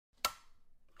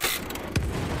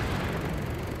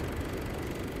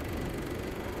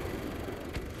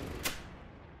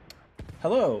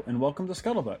Hello, and welcome to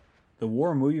Scuttlebutt, the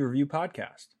War Movie Review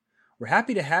Podcast. We're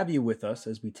happy to have you with us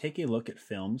as we take a look at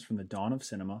films from the dawn of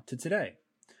cinema to today.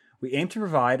 We aim to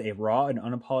provide a raw and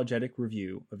unapologetic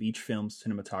review of each film's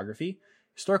cinematography,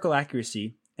 historical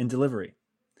accuracy, and delivery.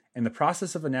 In the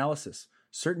process of analysis,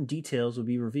 certain details will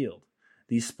be revealed.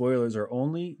 These spoilers are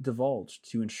only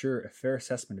divulged to ensure a fair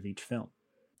assessment of each film.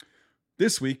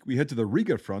 This week, we head to the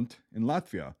Riga front in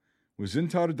Latvia with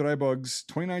Zintar Dreibug's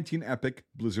 2019 epic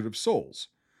Blizzard of Souls.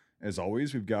 As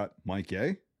always, we've got Mike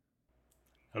A.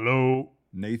 Hello.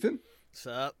 Nathan. What's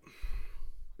up?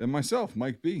 And myself,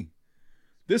 Mike B.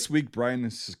 This week, Brian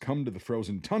has succumbed to the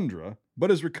frozen tundra,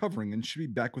 but is recovering and should be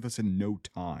back with us in no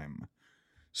time.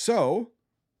 So,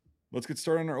 let's get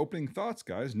started on our opening thoughts,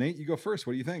 guys. Nate, you go first.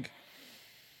 What do you think?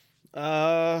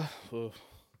 No,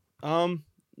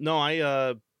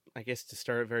 I guess to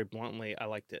start it very bluntly, I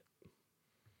liked it.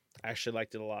 I actually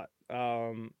liked it a lot.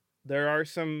 There are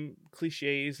some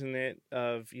cliches in it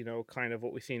of, kind of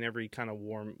what we see in every kind of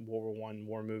World War I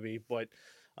war movie, but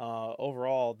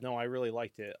overall, no, I really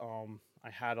liked it. I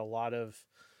had a lot of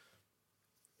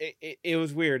it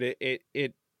was weird.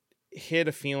 It hit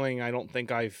a feeling I don't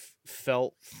think I've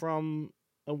felt from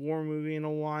a war movie in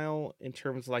a while, in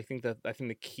terms of I think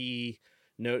the key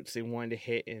notes they wanted to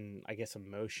hit in, I guess,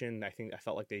 emotion. I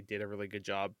felt like they did a really good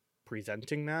job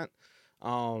presenting that.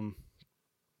 And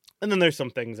then there's some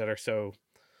things that are so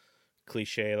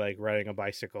cliche, like riding a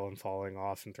bicycle and falling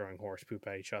off and throwing horse poop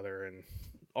at each other and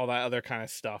all that other kind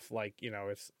of stuff. Like,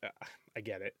 it's, I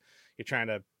get it. You're trying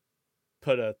to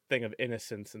put a thing of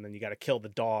innocence, and then you got to kill the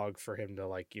dog for him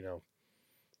to,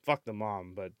 fuck the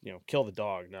mom, but, kill the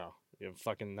dog. No,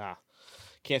 fucking nah.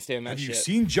 Can't stand that shit. Have you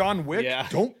seen John Wick? Yeah.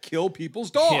 Don't kill people's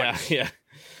dogs. Yeah.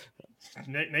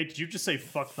 Nate, did you just say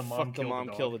fuck the mom,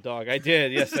 kill the dog? I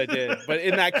did. Yes, I did. But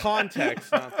in that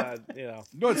context, not that,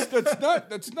 No,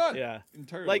 that's not yeah.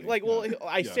 entirely.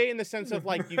 I say in the sense of,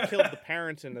 like, you killed the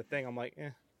parents in the thing. I'm like,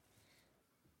 Yeah,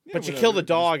 but you whatever. kill the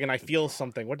dog and I feel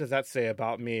something. What does that say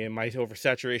about me and my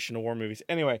oversaturation of war movies?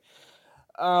 Anyway,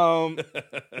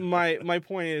 my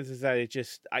point is that it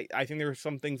just, I think there are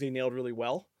some things they nailed really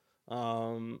well.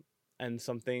 And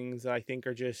some things that I think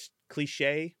are just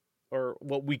cliche, or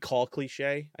what we call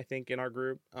cliche, I think, in our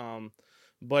group.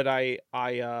 But I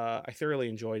thoroughly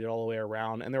enjoyed it all the way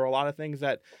around. And there were a lot of things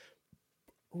that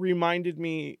reminded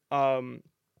me of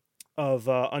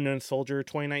Unknown Soldier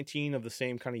 2019, of the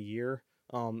same kind of year.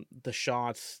 The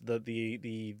shots,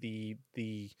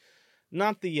 the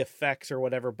not the effects or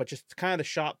whatever, but just kind of the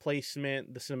shot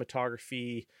placement, the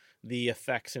cinematography, the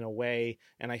effects in a way.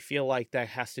 And I feel like that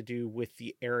has to do with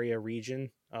the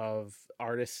region of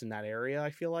artists in that area, I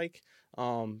feel like,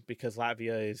 because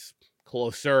Latvia is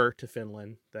closer to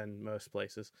Finland than most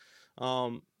places.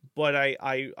 But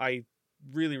I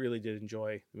really, really did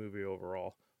enjoy the movie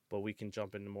overall, but we can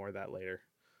jump into more of that later.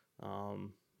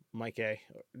 Mike A,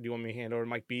 do you want me to hand over to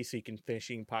Mike B so you can finish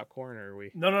eating popcorn, or are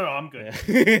we? No, I'm good.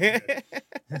 Yeah.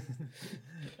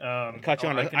 I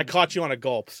I caught you on a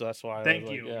gulp, so that's why. Thank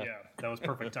you. Yeah, that was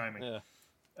perfect timing. Yeah.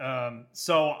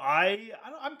 So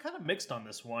I'm kind of mixed on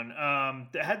this one.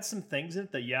 It had some things in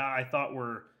it that I thought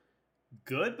were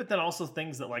good, but then also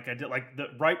things that, like, I did, like, the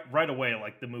right away,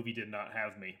 like, the movie did not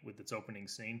have me with its opening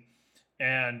scene,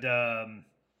 and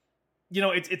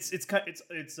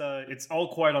it's All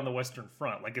Quiet on the Western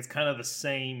Front. Like, it's kind of the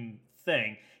same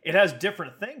thing. It has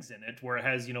different things in it, where it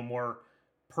has more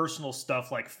personal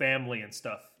stuff, like family and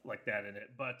stuff like that in it,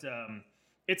 but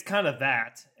it's kind of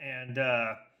that, and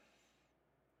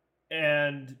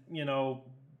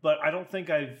but I don't think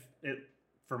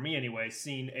for me anyway,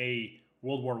 seen a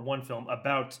World War I film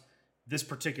about this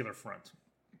particular front.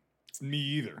 Me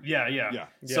either. Yeah.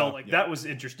 So that was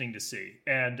interesting to see,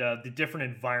 and the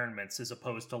different environments, as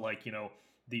opposed to, like,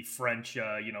 the French,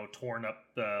 torn up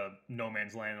no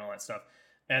man's land and all that stuff.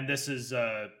 And this is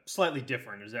slightly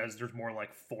different, as there's more,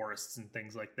 like, forests and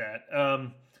things like that.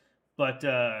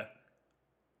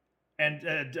 And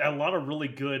a lot of really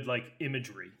good, like,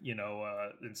 imagery,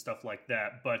 and stuff like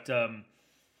that. But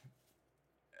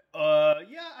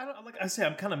like I say,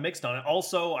 I'm kind of mixed on it.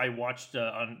 Also, I watched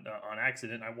on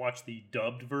accident. I watched the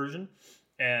dubbed version,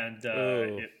 and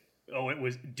it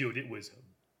was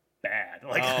bad.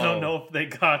 Like, I don't know if they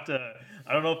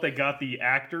got the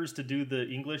actors to do the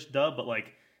English dub, but,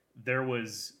 like, there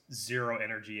was zero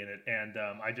energy in it, and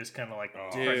I just kind of, like,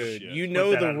 dude, you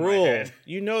know the rule.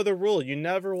 You know the rule. You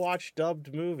never watch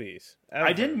dubbed movies. Ever.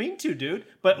 I didn't mean to, dude.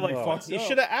 But, like, you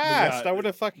should have asked. I would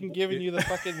have fucking given you the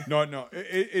fucking. No,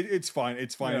 it's fine.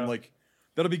 It's fine. Yeah. And, like,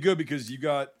 that'll be good because you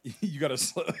got a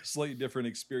slightly different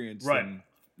experience, right? Than,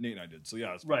 Nate and I did. So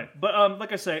yeah, it's right. But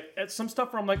like I say, at some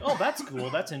stuff where I'm like, oh, that's cool,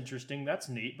 that's interesting, that's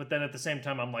neat. But then at the same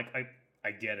time, I'm like,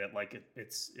 I get it. Like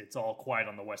it's all Quiet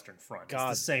on the Western Front.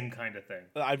 God. It's the same kind of thing.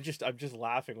 I'm just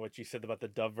laughing what you said about the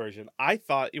dub version. I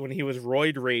thought when he was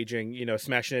roid raging,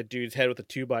 smashing a dude's head with a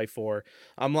 2x4,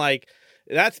 I'm like,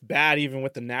 that's bad even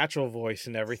with the natural voice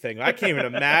and everything. I can't even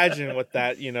imagine what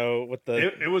that, with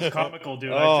the... It was comical,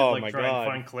 dude. Oh, I should my try God.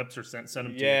 and find clips or send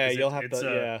them to you. Yeah, 'cause you'll have to,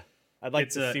 yeah. I'd like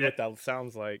to see what that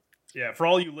sounds like. Yeah, for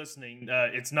all you listening,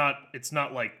 it's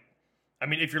not like, I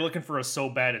mean, if you're looking for a so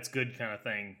bad it's good kind of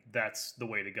thing, that's the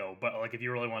way to go. But like, if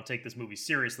you really want to take this movie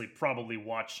seriously, probably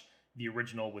watch the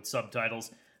original with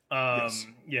subtitles. Yes.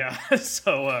 Yeah.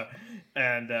 So,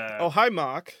 oh, hi,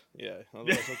 Mark. Yeah,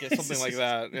 otherwise we'll get something like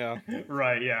that. Yeah.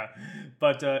 Right. Yeah.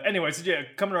 But anyway, so yeah,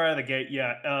 coming right out of the gate,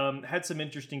 yeah, had some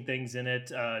interesting things in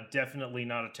it. Definitely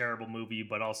not a terrible movie,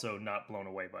 but also not blown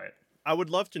away by it. I would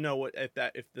love to know if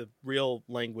the real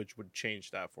language would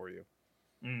change that for you.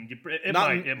 It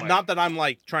might. Not that I'm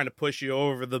like trying to push you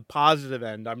over the positive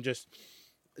end. I'm just,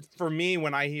 for me,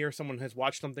 when I hear someone has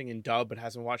watched something in dub but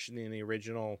hasn't watched it in the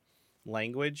original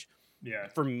language, yeah,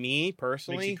 for me makes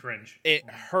personally, you cringe. It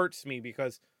hurts me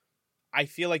because I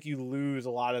feel like you lose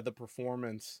a lot of the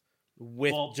performance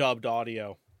with dubbed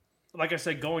audio. Like I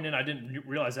said, going in, I didn't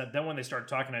realize that. Then when they started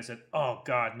talking, I said, "Oh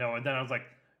God, no!" And then I was like,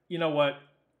 "You know what?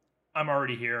 I'm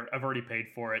already here. I've already paid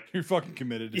for it." You're fucking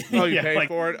committed. Oh, you paid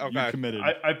for it? Okay. You committed.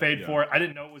 I paid for it. I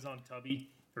didn't know it was on Tubi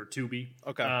or Tubi.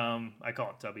 Okay. I call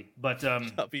it Tubi, but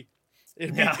Tubi.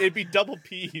 It'd be double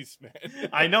P's, man.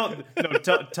 I know. No,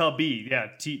 Tubi. Yeah,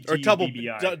 or double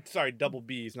T-U-B-B-I. Sorry, double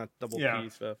B's, not double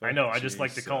P's. I know. I just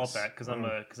like to call it that because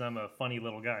I'm a funny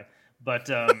little guy. But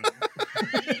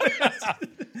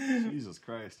Jesus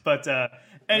Christ. But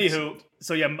anywho,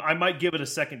 so yeah, I might give it a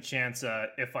second chance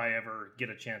if I ever get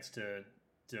a chance to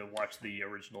watch the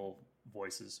original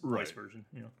voice version.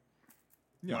 Yeah,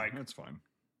 Mike. that's fine.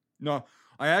 No,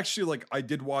 I actually I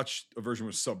did watch a version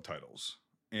with subtitles,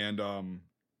 and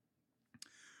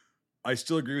I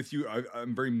still agree with you.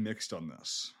 I'm very mixed on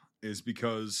this, is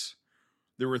because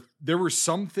there were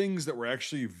some things that were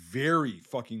actually very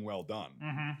fucking well done.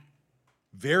 Mm-hmm.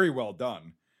 Very well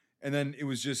done. And then it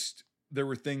was just, there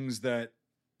were things that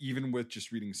even with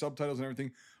just reading subtitles and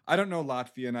everything, I don't know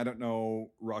Latvian, I don't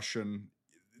know Russian.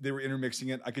 They were intermixing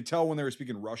it. I could tell when they were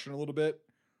speaking Russian a little bit,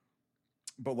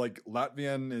 but like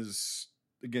Latvian is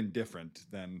again different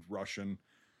than Russian.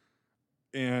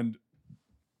 And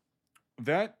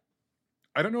that,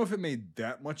 I don't know if it made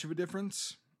that much of a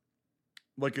difference.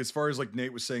 Like as far as like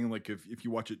Nate was saying, like if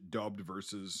you watch it dubbed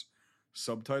versus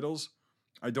subtitles,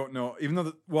 I don't know. Even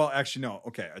though, actually, no.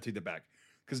 Okay, I take that back.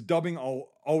 Because dubbing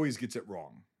always gets it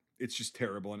wrong. It's just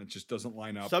terrible, and it just doesn't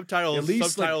line up.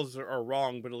 Subtitles are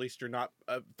wrong, but at least you're not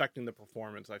affecting the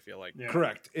performance, I feel like. Yeah.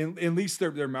 Correct. And at least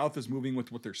their mouth is moving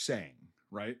with what they're saying,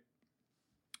 right?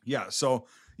 Yeah, so,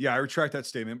 yeah, I retract that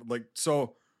statement. But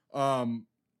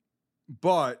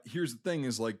here's the thing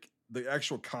is, like, the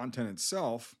actual content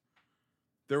itself,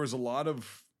 there was a lot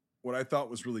of what I thought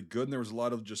was really good, and there was a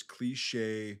lot of just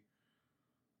cliche...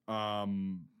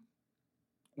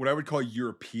 what I would call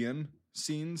European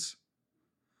scenes.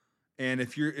 And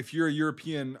if you're a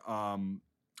European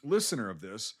listener of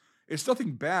this, it's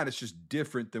nothing bad. It's just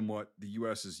different than what the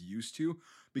US is used to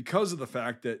because of the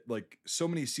fact that like so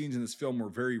many scenes in this film were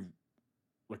very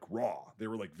like raw. They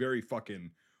were like very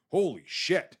fucking holy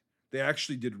shit. They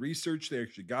actually did research. They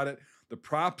actually got it. The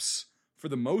props for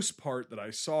the most part that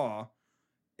I saw,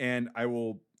 and I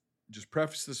will just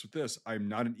preface this with this. I'm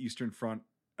not an Eastern Front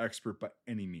expert by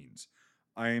any means.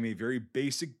 I am a very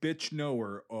basic bitch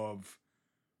knower of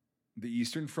the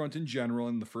Eastern Front in general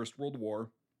and the First World War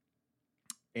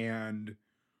and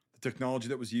the technology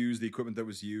that was used, the equipment that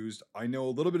was used. I know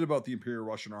a little bit about the Imperial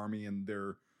Russian Army and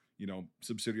their,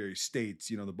 subsidiary states,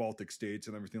 the Baltic states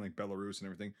and everything like Belarus and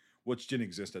everything, which didn't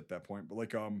exist at that point. But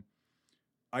like,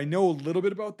 I know a little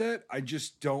bit about that.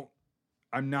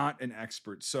 I'm not an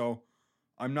expert. So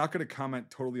I'm not going to comment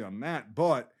totally on that,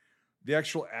 but the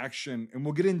actual action, and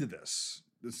we'll get into this.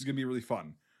 This is going to be really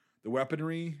fun. The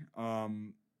weaponry,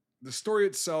 the story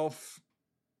itself,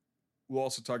 we'll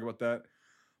also talk about that.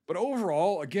 But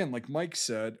overall, again, like Mike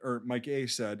A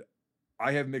said,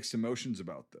 I have mixed emotions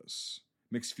about this,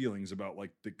 mixed feelings about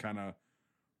like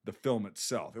the film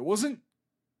itself. It wasn't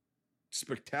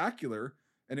spectacular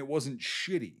and it wasn't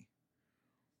shitty.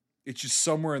 It's just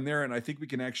somewhere in there. And I think we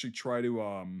can actually try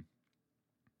to,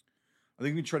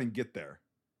 get there.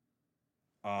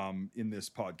 In this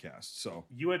podcast. So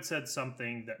you had said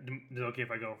something that is it okay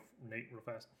if I go, Nate, real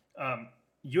fast?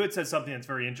 You had said something that's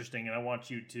very interesting, and I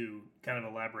want you to kind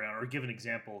of elaborate on or give an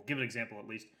example. Give an example at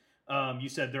least You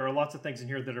said there are lots of things in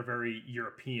here that are very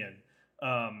European.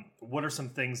 What are some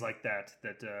things like that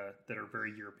are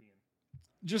very European?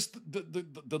 Just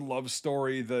the love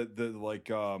story,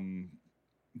 going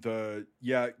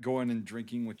and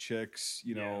drinking with chicks.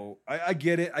 You know, I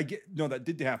get it. No, that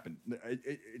did happen.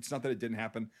 It's not that it didn't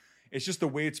happen. It's just the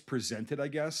way it's presented, I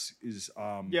guess, is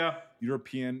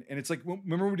European. And it's like,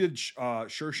 remember we did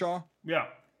Shershaw? Yeah.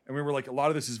 And we were like, a lot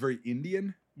of this is very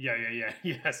Indian. Yeah.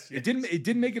 Yes. It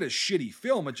didn't make it a shitty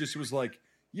film. It just was like,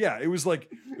 it was like,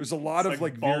 there's a lot of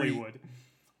like very Bollywood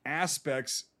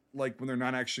aspects, like when they're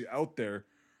not actually out there,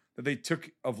 that they took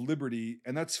of liberty.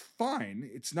 And that's fine.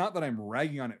 It's not that I'm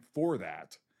ragging on it for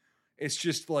that. It's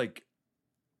just like,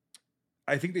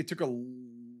 I think they took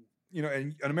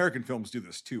and American films do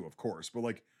this too, of course, but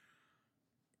like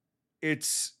it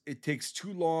takes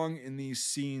too long in these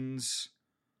scenes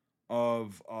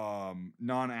of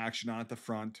non-action, not at the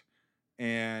front,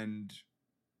 and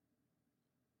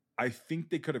I think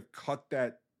they could have cut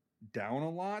that down a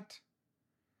lot.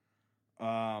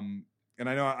 And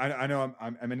I know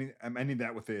I'm ending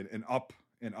that with an up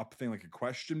thing, like a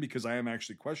question, because I am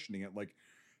actually questioning it, like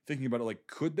thinking about it, like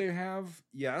could they have?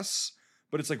 Yes.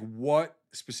 But it's like, what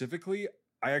specifically?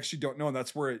 I actually don't know. And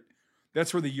that's where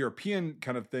the European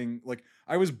kind of thing, like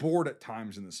I was bored at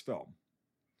times in this film,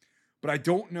 but I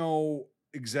don't know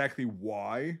exactly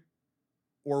why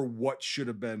or what should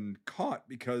have been cut,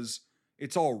 because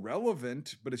it's all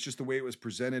relevant, but it's just the way it was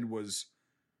presented was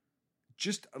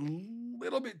just a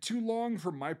little bit too long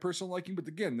for my personal liking. But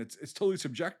again, it's totally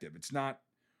subjective. It's not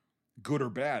good or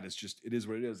bad. It's just, it is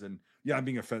what it is. And yeah, I'm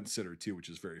being a fence sitter too, which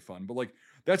is very fun. But like,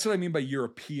 that's what I mean by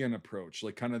European approach,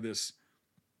 like kind of this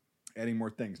adding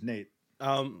more things. Nate.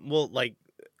 Well, like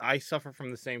I suffer from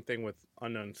the same thing with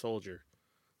Unknown Soldier,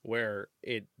 where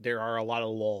there are a lot of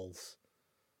lulls.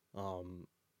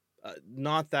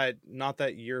 Not that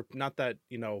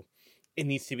it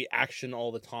needs to be action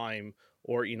all the time,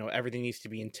 or everything needs to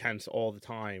be intense all the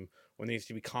time, or there needs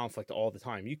to be conflict all the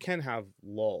time. You can have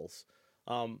lulls.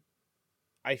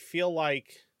 I feel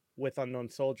like with Unknown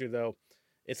Soldier, though,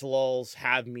 its lulls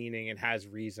have meaning and has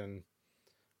reason.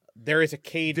 There is a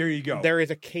cadence. There you go. There is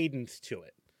a cadence to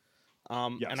it.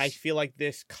 Yes. And I feel like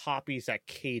this copies that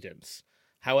cadence.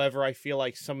 However, I feel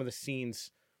like some of the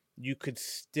scenes you could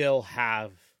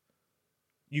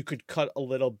cut a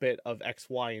little bit of X,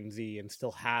 Y, and Z and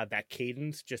still have that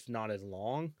cadence, just not as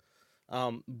long.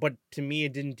 But to me,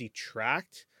 it didn't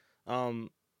detract.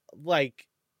 Like,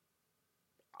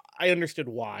 I understood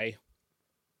why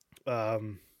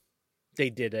they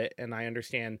did it, and I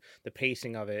understand the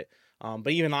pacing of it.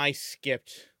 But even I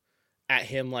skipped at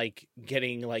him like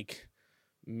getting like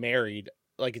married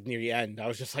like near the end. I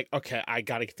was just like, okay, I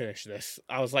gotta finish this.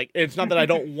 I was like, it's not that I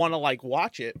don't want to like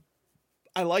watch it.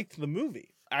 I liked the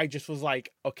movie. I just was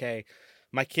like, okay,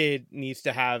 my kid needs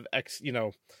to have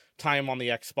time on the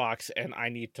Xbox, and I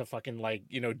need to fucking like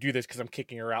do this because I'm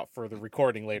kicking her out for the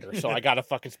recording later. So I gotta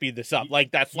fucking speed this up.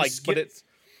 Like that's like, but it's.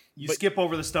 You skip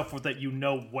over the stuff with that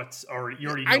what's already. You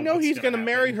already know I know he's gonna happen.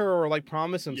 marry her or like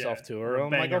promise himself to her. or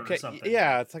I'm like, bang her or okay, something.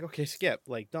 yeah. It's like, okay, skip,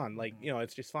 like done. Like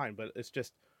it's just fine. But it's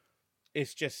just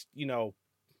there's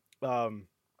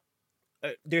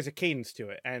a cadence to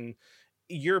it, and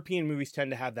European movies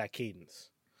tend to have that cadence.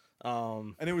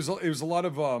 And it was a lot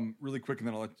of really quick, and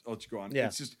then I'll let you go on. Yeah.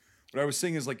 It's just what I was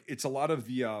saying is like it's a lot of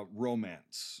the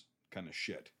romance kind of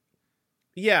shit.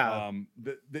 Yeah.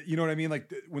 You know what I mean?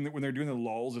 Like when they're doing the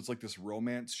lulls, it's like this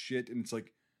romance shit, and it's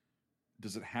like,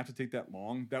 does it have to take that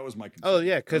long? That was my concern. Oh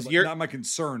yeah, because you're not my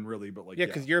concern really, but like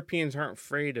because Europeans aren't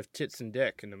afraid of tits and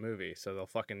dick in the movie, so they'll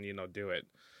fucking do it.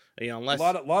 Unless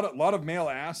a lot of male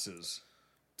asses,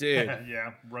 dude.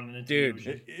 Yeah, running into dude.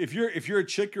 the ocean. If you're a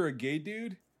chick or a gay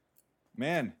dude,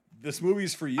 man, this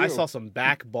movie's for you. I saw some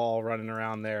back ball running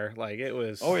around there, like it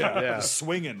was. Oh yeah, yeah.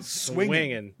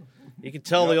 swinging. You can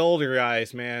tell the older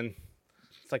guys, man.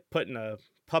 It's like putting a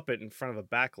puppet in front of a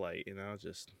backlight,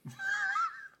 just.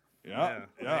 Yeah.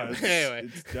 Anyway.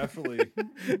 It's definitely.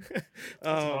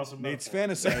 Awesome. Nate's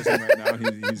fantasizing right now.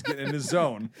 He's getting in his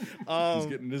zone. He's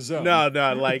getting in his zone. No,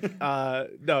 like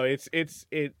no.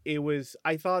 It was.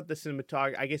 I thought the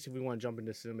cinematography. I guess if we want to jump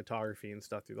into cinematography and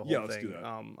stuff through the whole thing. Let's do that.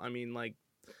 I mean, like.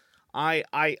 I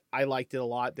liked it a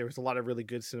lot. There was a lot of really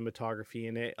good cinematography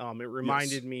in it. It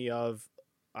reminded me of.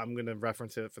 I'm gonna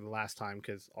reference it for the last time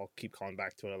because I'll keep calling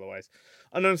back to it otherwise.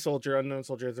 Unknown Soldier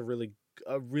has a really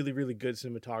good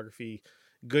cinematography,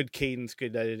 good cadence,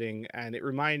 good editing, and it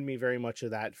reminded me very much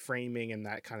of that framing and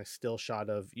that kind of still shot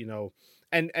of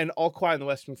and All Quiet on the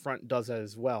Western Front does that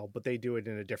as well, but they do it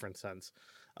in a different sense.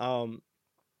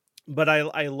 But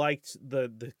I liked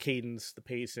the cadence, the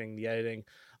pacing, the editing.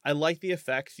 I like the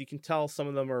effects. You can tell some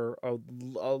of them are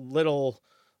a little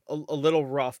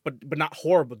rough, but not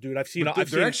horrible, dude.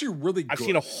 They're actually really good. I've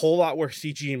seen a whole lot worse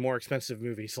CG in more expensive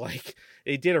movies. Like,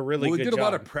 they did a really good job. They did a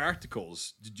lot of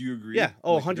practicals. Did you agree? Yeah.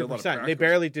 Oh, like, 100%. They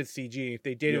barely did CG. If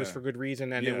they did, Yeah. it was for good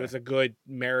reason, and Yeah. it was a good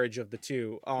marriage of the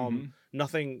two.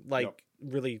 Nothing like Yep.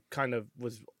 really kind of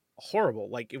was horrible.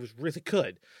 Like, it was really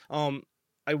good.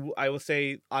 I will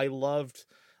say I loved,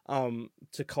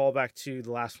 to call back to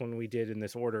the last one we did in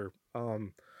this order.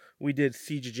 We did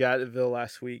Siege of Jacksonville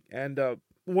last week, and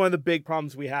one of the big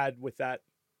problems we had with that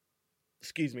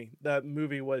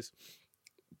movie was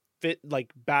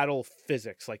battle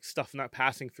physics, like stuff not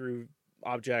passing through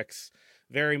objects,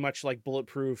 very much like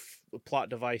bulletproof plot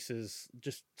devices,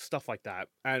 just stuff like that.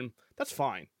 And that's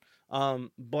fine.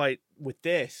 But with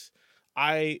this,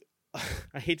 I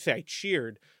hate to say I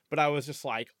cheered, but I was just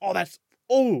like, oh, that's,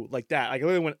 oh, like that. Like, I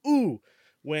literally went, ooh,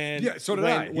 when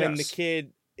the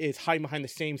kid is hiding behind the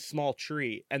same small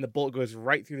tree and the bullet goes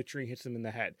right through the tree and hits him in the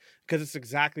head, because it's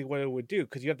exactly what it would do,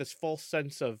 because you have this false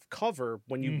sense of cover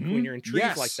when you're in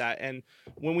trees like that. And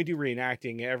when we do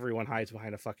reenacting, everyone hides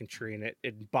behind a fucking tree, and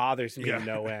it bothers me to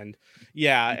no end.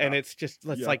 And it's just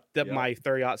like that. My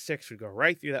 30-06 would go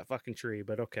right through that fucking tree,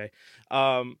 but okay.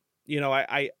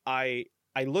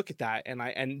 I look at that,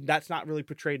 and that's not really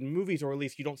portrayed in movies, or at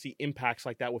least you don't see impacts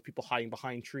like that with people hiding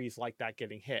behind trees like that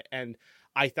getting hit. And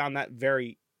I found that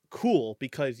very cool,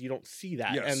 because you don't see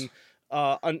that. Yes.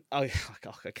 And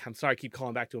I'm sorry I keep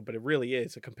calling back to it, but it really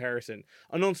is a comparison.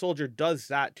 Unknown Soldier does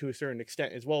that to a certain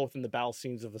extent as well, within the battle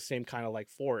scenes of the same kind of like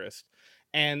forest.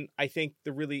 And I think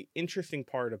the really interesting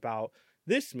part about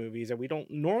this movie is that we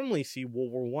don't normally see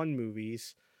World War I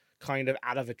movies kind of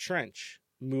out of a trench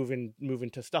moving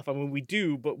to stuff. I mean, we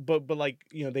do, but like,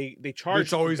 they charge.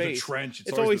 It's always the the base. trench.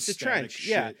 It's always the trench.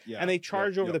 Shit. Yeah. And they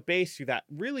charge over the base through that.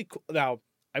 Really cool. Now,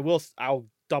 I'll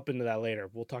dump into that later.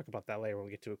 We'll talk about that later when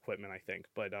we get to equipment, I think.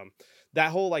 But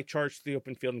that whole like charge to the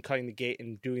open field and cutting the gate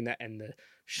and doing that, and the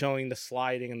showing the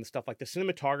sliding and the stuff, like the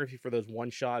cinematography for those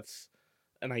one shots.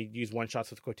 And I use one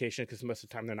shots with quotation because most of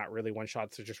the time they're not really one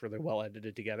shots; they're just really well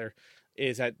edited together.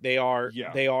 Is that they are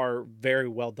very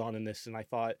well done in this, and I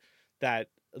thought that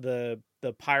the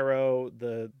pyro,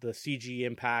 the CG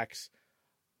impacts.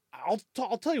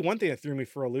 I'll tell you one thing that through me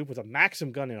for a loop was a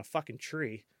Maxim gun in a fucking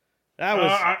tree. That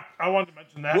was I wanted to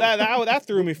mention that. That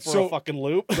threw me for a fucking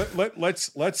loop.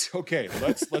 Let's just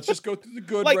go through the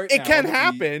good. Like, right it now. can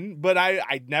happen, but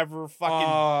I never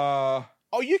fucking.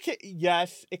 Oh, you can.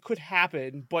 Yes, it could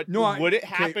happen, but would it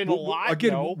happen a lot?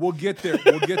 Again, no. we'll get there.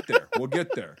 We'll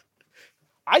get there.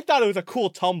 I thought it was a cool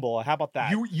tumble. How about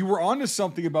that? You were onto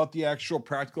something about the actual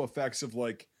practical effects of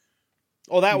like.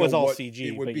 Oh, that was all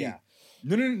CG. But yeah.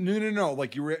 No.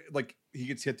 Like you were like he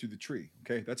gets hit through the tree.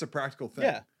 Okay, that's a practical thing.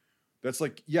 Yeah. That's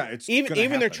like it's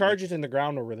even their charges in the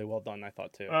ground were really well done, I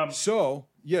thought too. So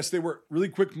yes, they were really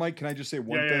quick. Mike, can I just say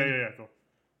one thing? Yeah. Cool.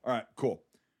 All right, cool.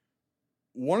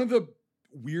 One of the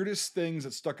weirdest things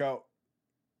that stuck out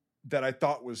that I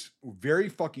thought was very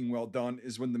fucking well done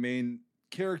is when the main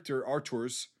character,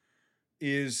 Arturs,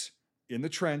 is in the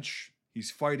trench.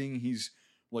 He's fighting. He's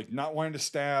like not wanting to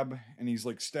stab, and he's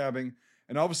like stabbing.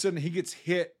 And all of a sudden he gets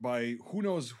hit by who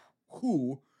knows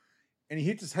who, and he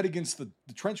hits his head against the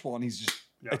trench wall, and he's just,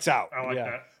 it's out. I like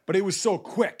that. But it was so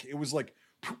quick. It was like,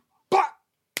 bah!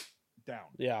 Down.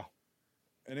 Yeah.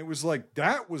 And it was like,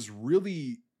 that was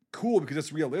really cool because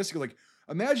it's realistic. Like,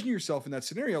 imagine yourself in that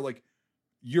scenario. Like,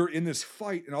 you're in this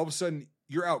fight, and all of a sudden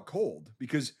you're out cold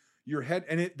because your head,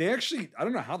 and they actually, I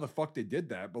don't know how the fuck they did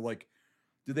that, but like,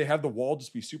 did they have the wall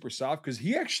just be super soft? Because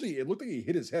it looked like he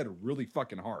hit his head really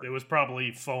fucking hard. It was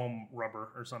probably foam rubber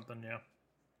or something, yeah.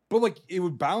 But like, it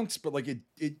would bounce, but like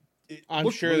I'm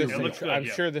sure really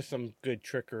sure there's some good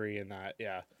trickery in that.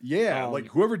 Yeah. Yeah. Like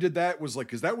whoever did that was like,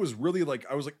 cause that was really like,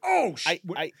 I was like, oh shit.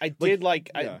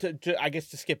 I guess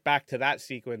to skip back to that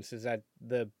sequence is that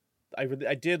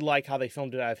I did like how they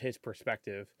filmed it out of his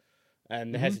perspective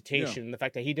and the hesitation and the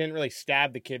fact that he didn't really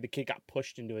stab the kid. The kid got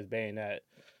pushed into his bayonet,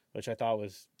 which I thought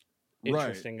was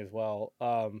interesting as well.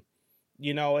 Again,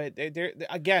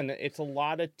 it's a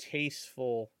lot of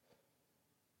tasteful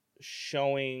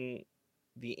showing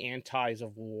the antis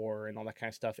of war and all that kind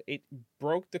of stuff. It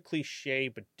broke the cliche,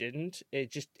 but didn't.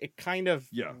 It kind of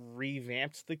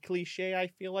revamped the cliche, I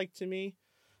feel like, to me.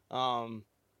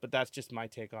 But that's just my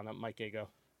take on it. Mike, go.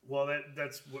 Well,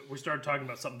 that's what we started talking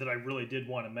about, something that I really did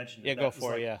want to mention. Yeah, go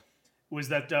for it. Was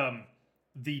that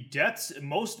the deaths?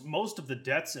 Most of the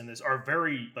deaths in this are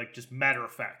very like just matter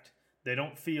of fact. They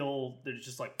don't feel. They're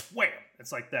just like wham.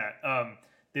 It's like that.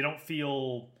 They don't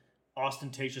feel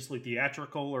ostentatiously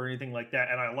theatrical or anything like that,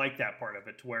 and I like that part of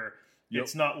it, to where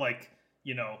it's not like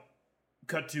you know,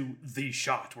 cut to the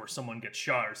shot where someone gets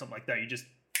shot or something like that.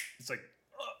 It's like,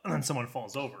 and then someone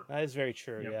falls over. That is very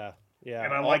true. Yep. Yeah.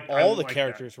 And all the like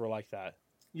characters were like that.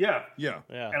 Yeah. Yeah.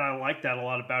 And I like that a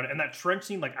lot about it. And that trench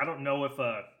scene, like, I don't know if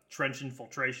a trench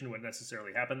infiltration would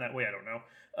necessarily happen that way. I don't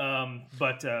know.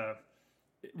 But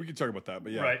we can talk about that,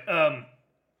 but yeah. Right.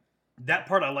 That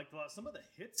part I liked a lot. Some of the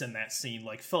hits in that scene,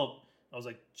 like, I was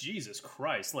like, Jesus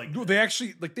Christ. Like, No, they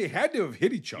actually, like, they had to have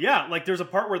hit each other. yeah, like, there's a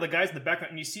part where the guy's in the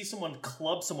background and you see someone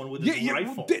club someone with his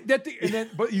rifle.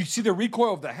 But you see the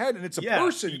recoil of the head, and it's a Yeah.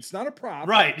 person. It's not a prop.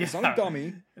 Right, It's yeah. not a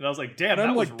dummy. And I was like, damn, And I'm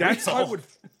that was like, that's real. how it would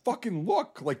fucking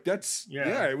look. Like, that's,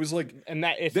 Yeah. it was like, And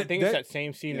I think it's that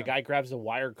same scene. The guy grabs the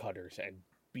wire cutters and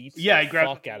beats Yeah, the he grabs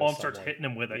fuck the out ball of and starts someone. hitting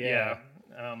him with it. Yeah.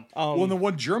 Yeah. well, and the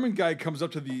one German guy comes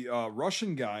up to the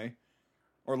Russian guy,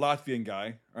 or Latvian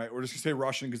guy, right? We're just gonna say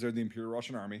Russian because they're the Imperial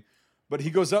Russian Army. But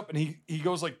he goes up and he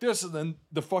goes like this, and then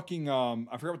the fucking I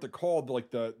forgot what they're called,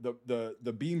 like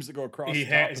the beams that go across. his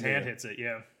hand hits it.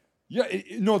 Yeah. Yeah,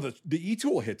 no, the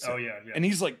E-tool hits Oh, it. yeah. And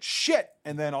he's like, shit.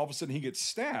 And then all of a sudden he gets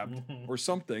stabbed or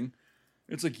something.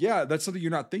 It's like, yeah, that's something you're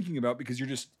not thinking about because you're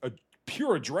just a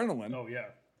pure adrenaline. Oh, yeah.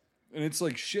 And it's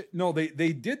like, shit. No, they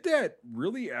did that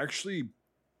really actually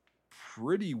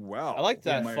pretty well. I like in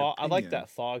that. my I like opinion. that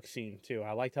fog scene too.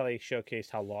 I liked how they showcased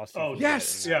how lost. Oh, you can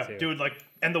yes! get in that, Yeah, too. dude, like,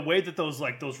 and the way that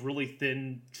those really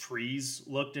thin trees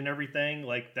looked and everything,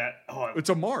 like that. Oh, It's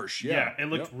a marsh. Yeah. it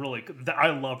looked Yep. really good. I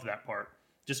loved that part.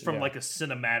 Just from Yeah. like a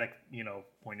cinematic,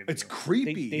 point of view. It's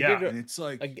creepy. They Yeah. did And it's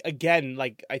like, again,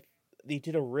 like they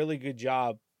did a really good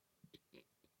job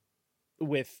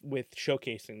with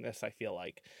showcasing this. I feel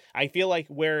like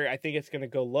where I think it's going to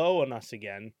go low on us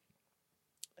again.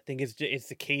 I think it's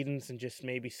the cadence and just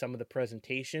maybe some of the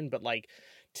presentation, but like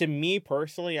to me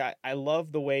personally, I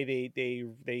love the way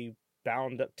they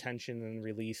bound up tension and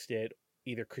released it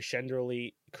either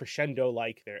crescendo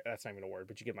like there. That's not even a word,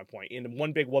 but you get my point. In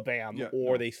one big wha-bam, Yeah,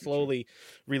 or no, they for sure. slowly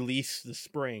release the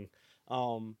spring.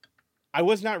 I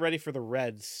was not ready for the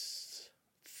Reds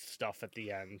stuff at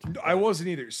the end. I wasn't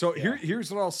either. So Yeah.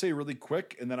 here's what I'll say really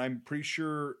quick, and then I'm pretty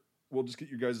sure we'll just get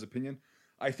your guys' opinion.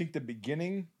 I think the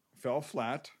beginning fell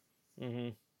flat. Mm-hmm.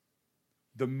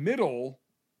 The middle,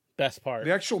 Best part.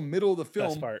 the actual middle of the film,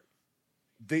 Best part.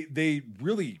 they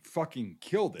really fucking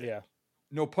killed it. Yeah.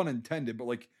 No pun intended, but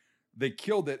like they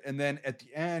killed it. And then at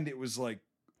the end, it was like,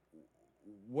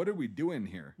 what are we doing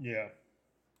here? Yeah.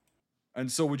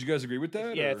 And so, would you guys agree with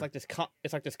that? Yeah, or- it's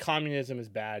like this communism is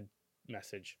bad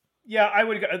message. Yeah, I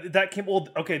would. That came. Well,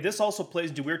 okay. This also plays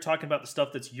into. We were talking about the stuff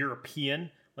that's European,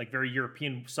 like very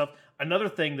European stuff. Another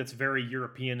thing that's very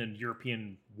European in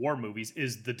European war movies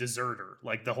is the deserter,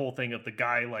 like the whole thing of the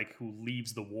guy like who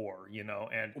leaves the war,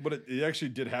 And But it actually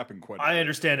did happen quite. a I bit.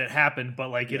 understand it happened, but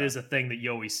like it Yeah. is a thing that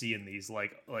you always see in these,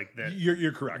 like that.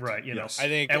 You're correct, Right, Yes. I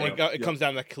think And it comes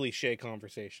down to that cliche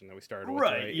conversation that we started with.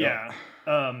 Right. Yeah.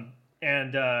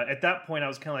 And at that point, I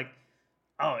was kind of like,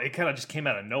 oh, it kind of just came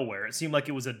out of nowhere. It seemed like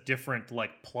it was a different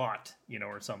like plot,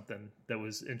 or something that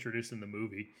was introduced in the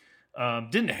movie.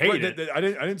 Didn't hate Right, it. I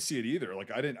didn't see it either.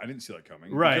 Like I didn't see that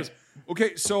coming. Right. Because,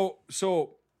 okay,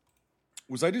 so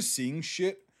was I just seeing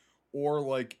shit, or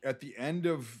like at the end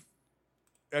of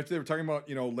after they were talking about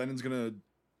Lenin's gonna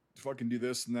fucking do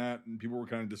this and that, and people were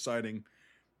kind of deciding.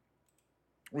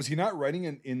 Was he not writing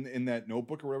in that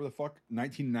notebook or whatever the fuck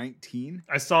 1919?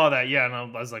 I saw that, yeah, and I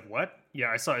was like, what? Yeah,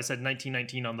 I saw it said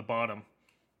 1919 on the bottom.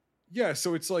 Yeah,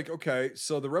 so it's like, okay,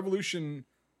 so the revolution,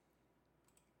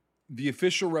 the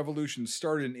official revolution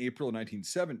started in April of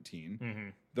 1917. Mm-hmm.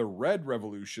 The Red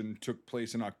Revolution took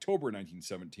place in October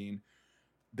 1917.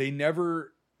 They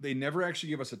never actually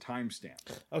give us a timestamp.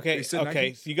 Okay. They said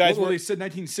Okay. So you guys well, were they said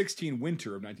 1916,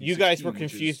 winter of 1916. you guys were which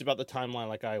confused is- about the timeline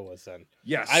like I was then.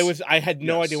 Yes, I had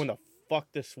no Yes. idea when the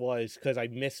fuck this was because I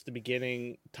missed the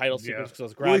beginning title Yeah. sequence because I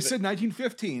was Well, grabbing. they said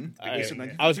 1915. They I, said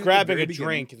I 1915 at was the grabbing very a beginning.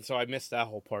 drink, and so I missed that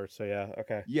whole part. So yeah,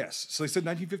 okay. Yes, so they said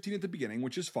 1915 at the beginning,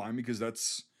 which is fine because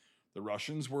that's the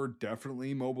Russians were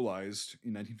definitely mobilized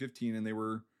in 1915, and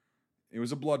it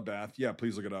was a bloodbath. Yeah,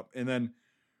 please look it up. And then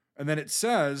it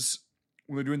says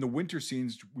when they're doing the winter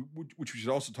scenes, which we should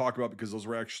also talk about because those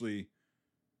were actually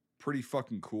pretty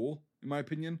fucking cool in my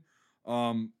opinion.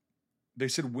 They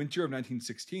said winter of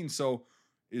 1916. So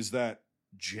is that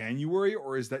January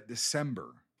or is that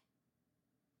December?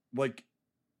 Like,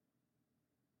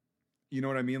 you know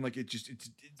what I mean? Like it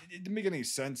didn't make any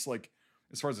sense. Like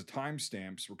as far as the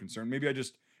timestamps were concerned, maybe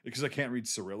because I can't read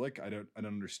Cyrillic, I don't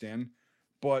understand.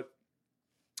 But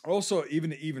also,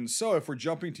 even so, if we're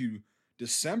jumping to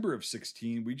December of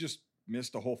 16, we just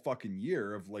missed a whole fucking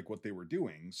year of like what they were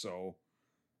doing. So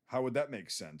how would that make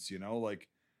sense? Like,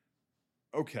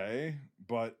 okay,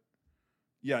 but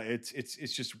yeah, it's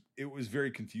just it was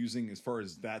very confusing as far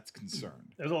as that's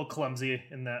concerned. It was a little clumsy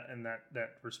in that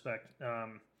respect.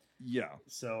 Yeah.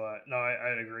 So no,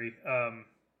 I'd agree.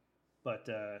 But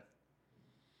let's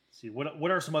see,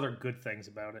 what are some other good things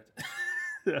about it?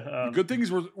 The good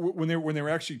things were when they were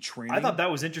actually training. I thought that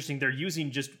was interesting. They're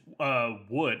using just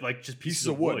wood, like just pieces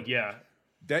of wood. Yeah.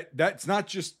 That's not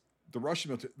just the Russian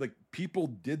military. Like people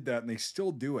did that and they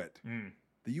still do it.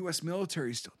 The U.S.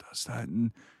 military still does that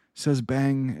and says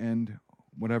bang and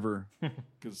whatever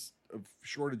because of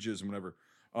shortages and whatever.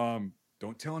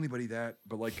 Don't tell anybody that,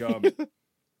 but like,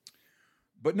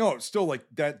 but no, it's still like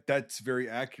that. That's very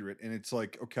accurate. And it's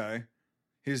like, okay,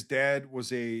 his dad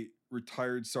was a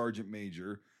retired sergeant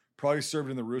major, probably served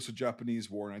in the Russo-Japanese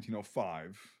War in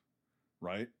 1905,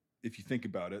 right? If you think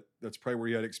about it, that's probably where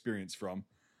he had experience from.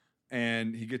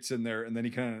 And he gets in there and then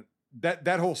he kind of,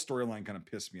 that whole storyline kind of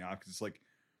pissed me off because it's like,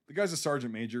 the guy's a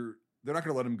sergeant major. They're not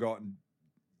going to let him go out and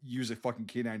use a fucking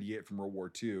K-98 from World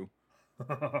War II.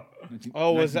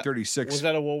 Oh, was 1936. Was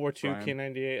that a World War II Brian.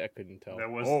 K-98? I couldn't tell. That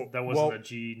wasn't a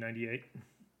G-98.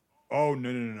 Oh, no,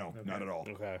 okay. Not at all.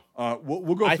 Okay.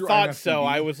 We'll go I through thought IMFDB. so.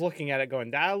 I was looking at it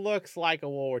going, that looks like a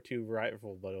World War II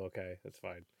rifle, but okay, that's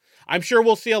fine. I'm sure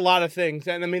we'll see a lot of things.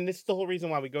 And I mean, this is the whole reason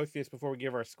why we go through this before we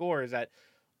give our score is that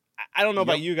I don't know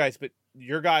about you guys, but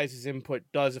your guys' input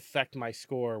does affect my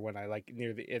score when I like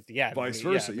near the at the end. Vice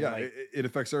versa. Yeah, like, it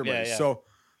affects everybody. Yeah. So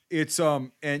it's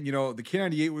and you know, the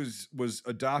K-98 was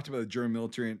adopted by the German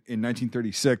military in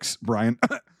 1936, Brian.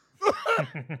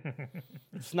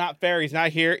 It's not fair. He's not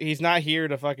here. He's not here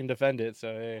to fucking defend it.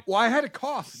 So hey. Well, I had a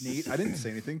cough, Nate. I didn't say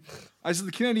anything. I said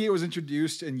the K-98 was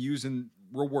introduced and used in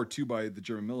World War II by the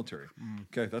German military.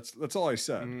 Okay, that's all I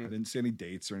said. I didn't say any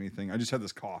dates or anything. I just had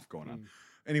this cough going on.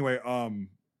 Anyway,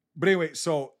 but anyway,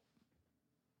 so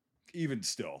even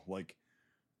still, like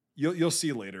you'll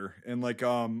see later, and like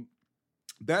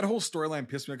that whole storyline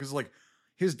pissed me off because like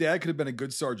his dad could have been a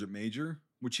good sergeant major,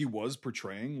 which he was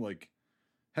portraying, like,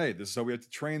 hey, this is how we have to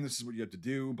train, this is what you have to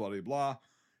do, blah blah blah.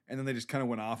 And then they just kind of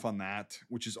went off on that,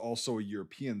 which is also a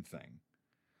European thing.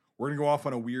 We're gonna go off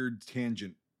on a weird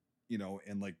tangent, you know,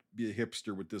 and like be a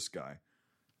hipster with this guy.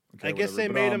 Okay, I guess whatever. they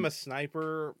But, made him a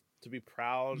sniper to be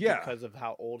proud because of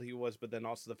how old he was, but then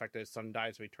also the fact that his son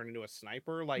died, so he turned into a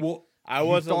sniper. Like, well, I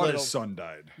was thought a little his son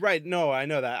died, right. No, I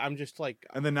know that. I'm just like,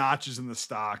 and the notches in the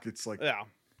stock. It's like, yeah.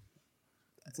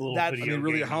 It's a little That- video I mean,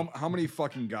 really, game-y. how many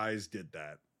fucking guys did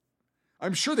that?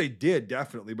 I'm sure they did,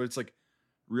 definitely, but it's like,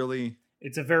 really?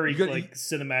 It's a very You got- like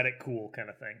cinematic, cool kind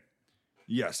of thing.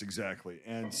 Yes, exactly.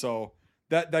 And so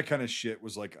that kind of shit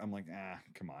was like, I'm like,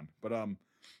 come on. But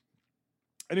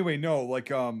anyway, no,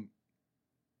 like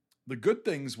the good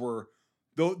things were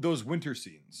those winter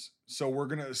scenes. So we're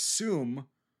gonna assume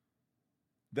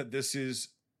that this is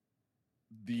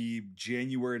the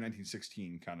January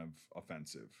 1916 kind of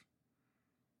offensive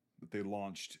that they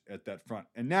launched at that front.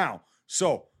 And now,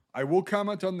 so I will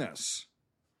comment on this.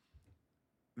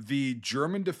 The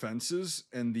German defenses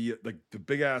and the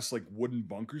big ass like wooden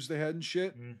bunkers they had and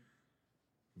shit,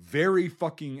 very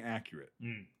fucking accurate.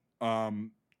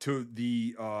 To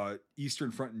the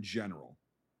Eastern Front in general.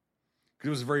 Because it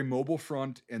was a very mobile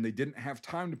front and they didn't have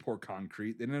time to pour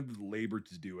concrete. They didn't have the labor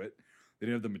to do it. They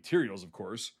didn't have the materials, of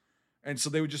course. And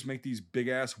so they would just make these big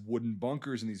ass wooden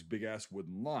bunkers and these big ass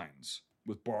wooden lines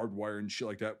with barbed wire and shit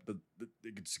like that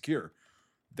they could secure.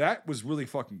 That was really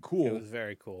fucking cool. It was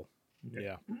very cool.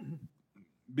 Yeah.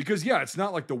 Because it's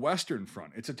not like the Western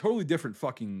Front. It's a totally different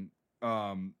fucking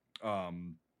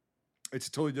it's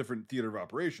a totally different theater of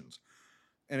operations.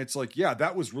 And it's like,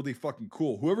 that was really fucking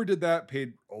cool. Whoever did that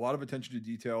paid a lot of attention to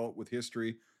detail with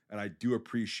history, and I do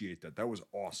appreciate that. That was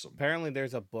awesome. Apparently,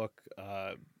 there's a book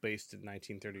based in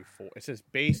 1934. It says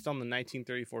based on the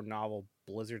 1934 novel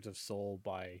Blizzards of Soul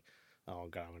by, oh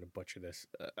god, I'm gonna butcher this.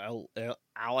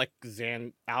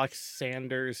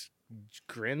 Alexander's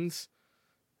Grins.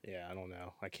 Yeah, I don't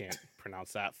know. I can't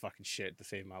pronounce that fucking shit to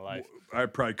save my life. I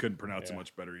probably couldn't pronounce it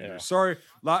much better either. Yeah. Sorry,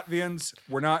 Latvians.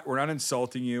 We're not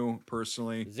insulting you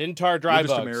personally. Zintar We're dry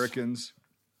just bugs. Americans.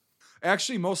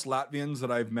 Actually, most Latvians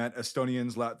that I've met,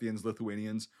 Estonians, Latvians,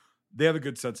 Lithuanians, they have a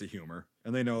good sense of humor,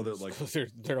 and they know that like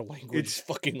their language it's- is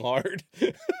fucking hard.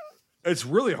 it's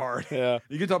really hard. Yeah.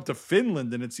 You get up to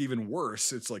Finland and it's even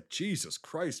worse. It's like Jesus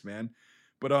Christ, man.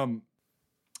 But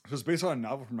it was based on a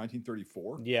novel from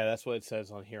 1934. Yeah, that's what it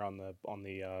says on here on the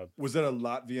Was that a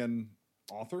Latvian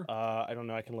author? I don't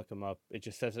know, I can look them up. It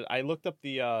just says it. I looked up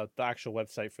the actual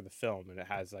website for the film and it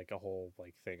has like a whole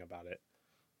like thing about it.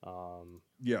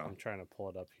 Yeah. I'm trying to pull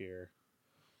it up here.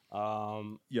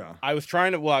 Yeah. I was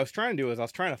trying to do is I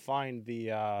was trying to find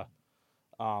the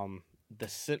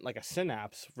like a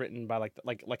synapse written by like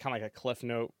kind of like a cliff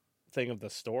note thing of the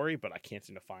story, but I can't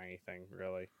seem to find anything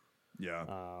really. Yeah,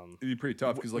 it'd be pretty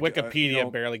tough because like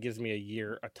Wikipedia barely gives me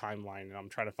a timeline, and I'm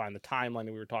trying to find the timeline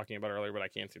that we were talking about earlier, but I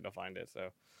can't seem to find it.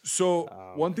 So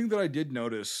one thing that I did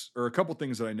notice, or a couple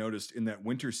things that I noticed in that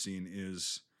winter scene,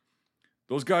 is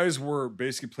those guys were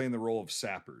basically playing the role of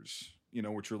sappers,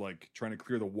 which are like trying to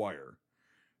clear the wire.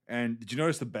 And did you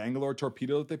notice the Bangalore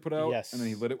torpedo that they put out? Yes, and then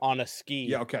he lit it on a ski.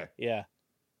 Yeah, okay, yeah,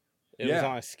 it was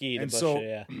on a ski. And so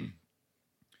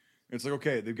it's like,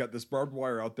 okay, they've got this barbed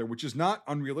wire out there, which is not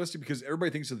unrealistic because everybody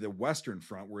thinks of the Western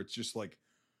Front where it's just like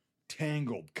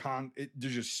tangled.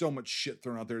 There's just so much shit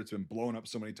thrown out there. It's been blown up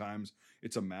so many times.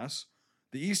 It's a mess.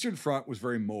 The Eastern Front was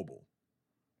very mobile.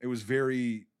 It was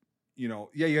very, you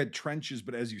had trenches,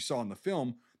 but as you saw in the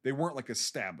film, they weren't like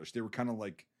established. They were kind of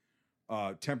like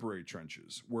temporary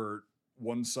trenches where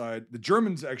one side, the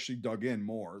Germans actually dug in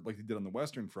more like they did on the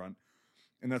Western Front.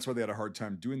 And that's why they had a hard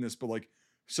time doing this. But like,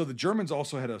 so the Germans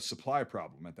also had a supply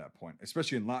problem at that point,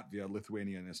 especially in Latvia,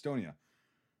 Lithuania, and Estonia.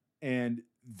 And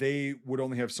they would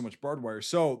only have so much barbed wire.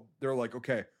 So they're like,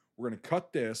 okay, we're going to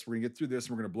cut this. We're going to get through this.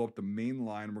 And we're going to blow up the main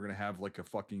line. And we're going to have like a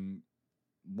fucking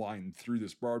line through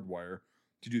this barbed wire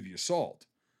to do the assault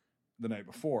the night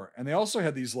before. And they also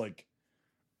had these like,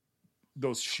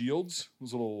 those shields,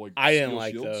 those little like I didn't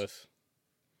like shields. Those.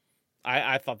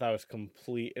 I thought that was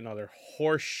complete and utter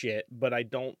horse shit, but I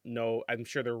don't know. I'm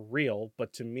sure they're real,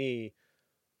 but to me,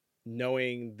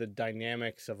 knowing the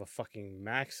dynamics of a fucking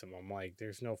Maxim, I'm like,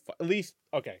 there's no... at least,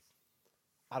 okay.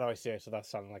 How do I say it so that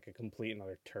sounded like a complete and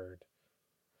utter turd?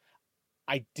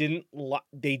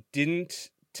 They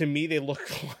didn't... To me, they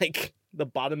looked like the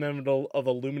bottom end of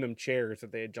aluminum chairs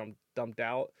that they had dumped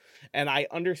out. And I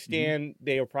understand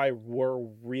they were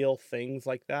real things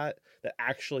like that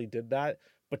actually did that.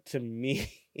 But to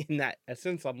me, in that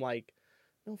essence, I'm like,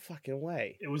 no fucking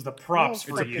way. It was the props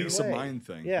for you. It's a peace of mind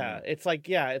thing. Yeah, it's like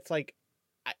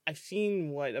I've seen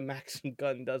what a Maxim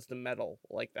gun does to metal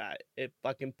like that. It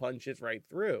fucking punches right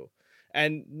through.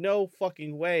 And no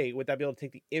fucking way would that be able to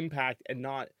take the impact and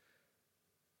not...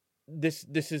 This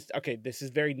is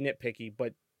very nitpicky,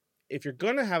 but if you're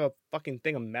gonna have a fucking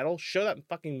thing of metal, show that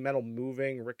fucking metal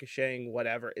moving, ricocheting,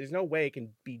 whatever. There's no way it can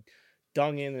be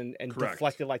dung in and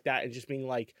deflected like that and just being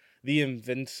like the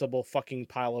invincible fucking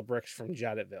pile of bricks from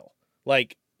Jadotville.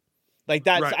 Like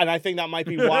that's right. And I think that might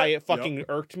be why it fucking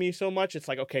irked me so much. It's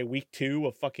like, okay, week 2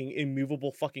 of fucking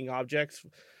immovable fucking objects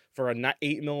for a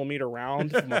 8mm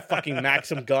round from a fucking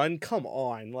Maxim gun. Come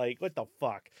on, like what the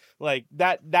fuck? Like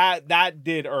that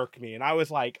did irk me, and I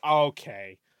was like,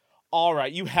 okay, all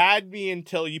right, you had me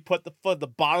until you put the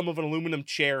bottom of an aluminum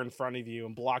chair in front of you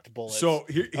and blocked bullets. So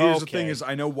here's the thing: is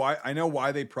I know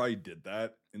why they probably did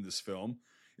that in this film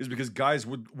is because guys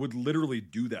would literally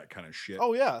do that kind of shit.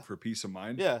 Oh yeah, for peace of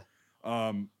mind. Yeah.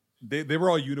 They were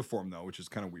all uniform though, which is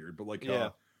kind of weird. But like,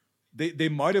 they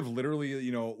might have literally,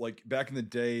 like back in the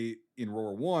day in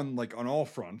World War I, like on all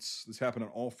fronts, this happened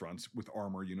on all fronts with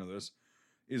armor. This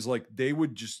is like they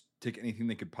would just take anything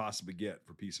they could possibly get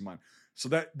for peace of mind. So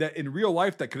that in real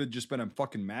life, that could have just been a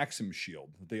fucking Maxim shield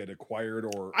that they had acquired.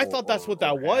 I thought that's what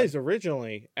that was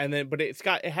originally, and then but it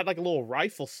had like a little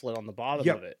rifle slit on the bottom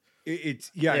of it. It's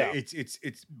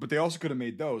but they also could have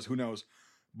made those. Who knows?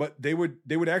 But they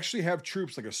would actually have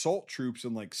troops like assault troops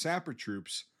and like sapper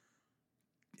troops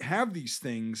have these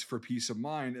things for peace of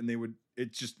mind, and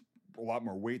it's just a lot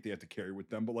more weight they have to carry with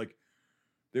them. But like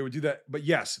they would do that. But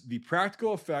yes, the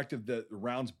practical effect of the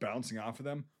rounds bouncing off of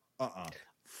them,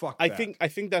 fuck that. I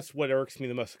think that's what irks me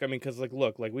the most. I mean, because like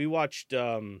look, like we watched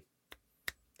that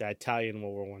Italian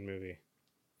World War I movie.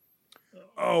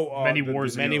 Many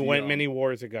wars ago. Many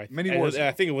wars ago.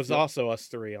 I think it was also us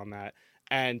three on that,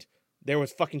 and there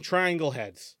was fucking triangle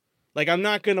heads. Like, I'm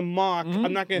not going to mock. Mm-hmm.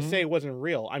 I'm not going to say it wasn't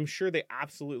real. I'm sure they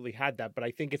absolutely had that, but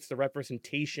I think it's the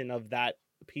representation of that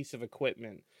piece of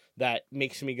equipment that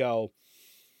makes me go,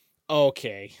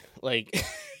 okay. Like,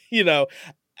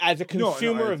 as a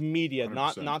consumer of media,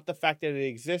 100%. Not the fact that it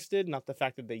existed, not the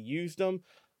fact that they used them.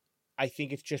 I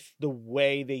think it's just the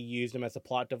way they used them as a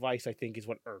plot device, I think, is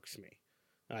what irks me.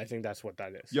 And I think that's what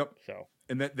that is. Yep. So,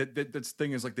 and that's the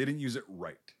thing is, like, they didn't use it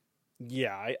right.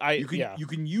 Yeah, you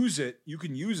can use it. You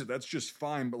can use it. That's just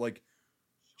fine. But like,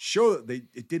 show that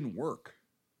it didn't work.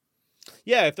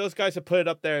 Yeah, if those guys have put it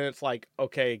up there and it's like,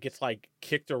 okay, it gets like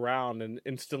kicked around and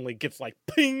instantly gets like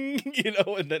ping,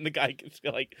 and then the guy gets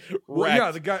like wrecked. Well, yeah,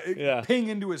 the guy ping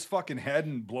into his fucking head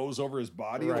and blows over his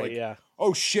body. Right, like, yeah.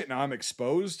 Oh shit! Now I'm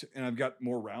exposed and I've got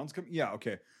more rounds coming. Yeah,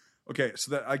 okay. So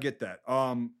that I get that.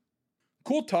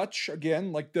 Cool touch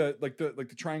again, like the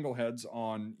triangle heads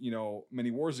on many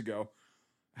wars ago.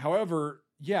 However,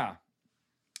 yeah,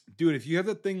 dude, if you have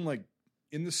that thing like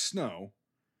in the snow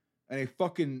and a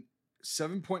fucking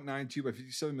 7.92 by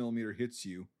 57 millimeter hits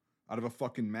you out of a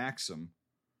fucking Maxim,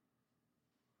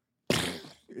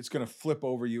 it's gonna flip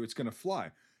over you. It's gonna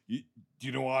fly. Do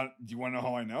you want to know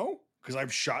how I know? Because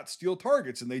I've shot steel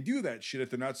targets, and they do that shit if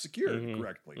they're not secured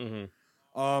correctly.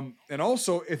 And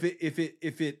also, if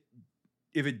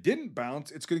it didn't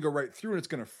bounce, it's gonna go right through, and it's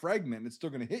gonna fragment, and it's still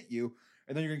gonna hit you,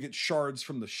 and then you're gonna get shards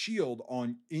from the shield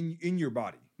in your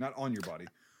body, not on your body.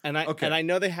 And I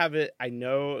know they have it. I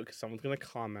know because someone's gonna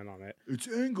comment on it. It's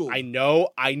angled. I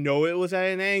know it was at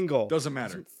an angle. Doesn't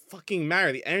matter. Doesn't fucking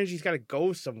matter. The energy's got to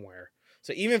go somewhere.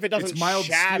 So even if it doesn't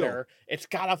shatter, it's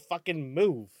gotta fucking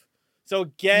move. So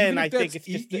again, I think it's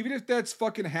just even if that's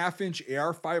fucking half-inch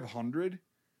AR-500,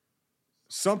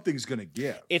 something's gonna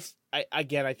give. I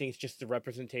think it's just the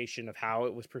representation of how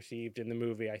it was perceived in the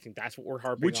movie. I think that's what we're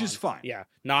harping on. Which is fine. Yeah,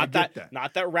 not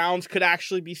that rounds could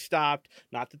actually be stopped.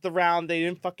 Not that the round they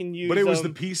didn't fucking use. But it was the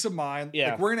peace of mind.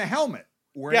 Yeah, like wearing a helmet.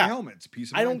 Wearing a helmet. It's a peace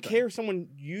of mind. I don't care if someone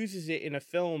uses it in a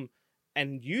film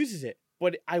and uses it,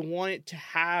 but I want it to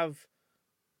have.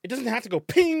 It doesn't have to go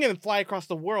ping and fly across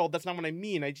the world. That's not what I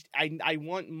mean. I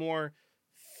want more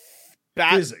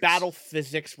battle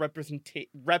physics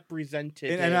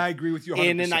represented. And I agree with you 100%.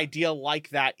 In an idea like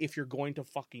that if you're going to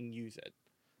fucking use it.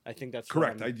 I think that's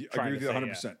correct. I agree with you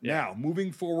 100%. Yeah. Now,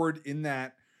 moving forward in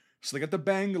that, so they got the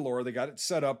Bangalore, they got it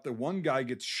set up. The one guy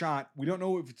gets shot. We don't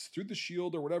know if it's through the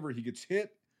shield or whatever. He gets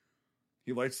hit.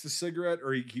 He lights the cigarette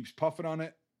or he keeps puffing on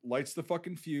it, lights the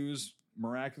fucking fuse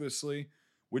miraculously,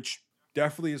 which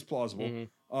definitely is plausible.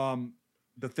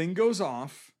 The thing goes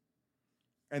off,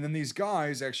 and then these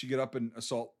guys actually get up and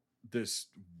assault this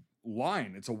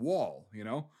line. It's a wall, you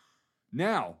know?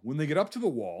 Now, when they get up to the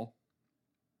wall,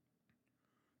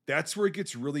 that's where it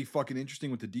gets really fucking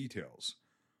interesting with the details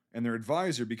and their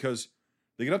advisor, because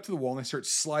they get up to the wall and they start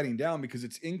sliding down because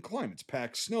it's inclined. It's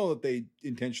packed snow that they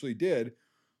intentionally did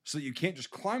so that you can't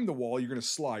just climb the wall. You're going to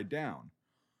slide down.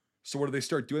 So what do they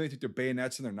start doing? They take their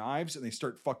bayonets and their knives and they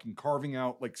start fucking carving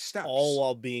out like steps. All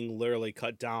while being literally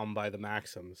cut down by the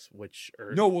Maxims, which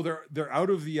are... No, well, they're out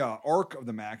of the arc of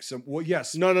the Maxim. Well,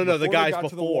 yes. No, the guys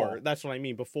before. That's what I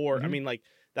mean. Before, I mean, like,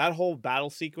 that whole battle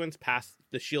sequence past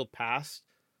the shield past,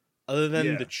 other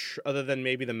than other than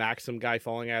maybe the Maxim guy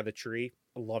falling out of the tree,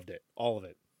 I loved it. All of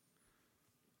it.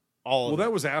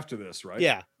 That was after this, right?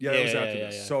 Yeah. Yeah, that was after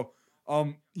this. Yeah. So,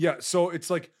 so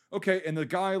it's like, okay, and the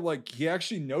guy, like, he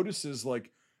actually notices, like,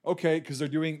 okay, because they're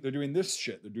doing this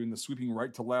shit. They're doing the sweeping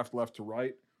right to left to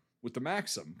right with the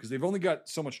Maxim, because they've only got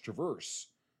so much traverse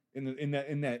in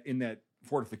that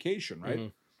fortification,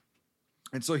 right?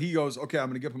 And so he goes, okay, I'm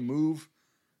gonna get him a move,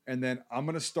 and then I'm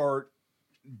gonna start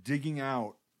digging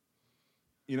out.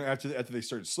 You know, after they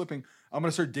started slipping, I'm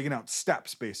gonna start digging out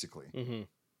steps, basically,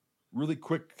 really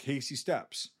quick, hasty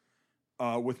steps.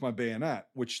 With my bayonet,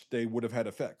 which they would have had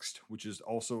affixed, which is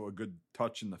also a good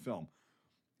touch in the film.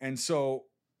 And so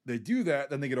they do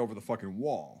that, then they get over the fucking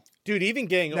wall. Dude, even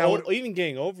getting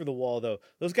over the wall, though,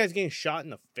 those guys getting shot in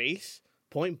the face,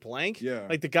 point blank. Yeah.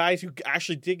 Like the guys who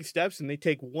actually dig steps and they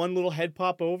take one little head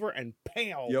pop over and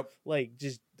pow. Yep. Like,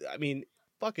 just, I mean,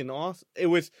 fucking awesome. It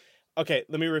was... Okay,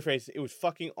 let me rephrase. It was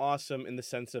fucking awesome in the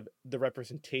sense of the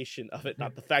representation of it,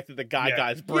 not the fact that the guy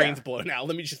got his brains blown out.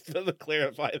 Let me just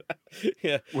clarify that.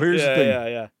 Yeah. Well, here's the thing.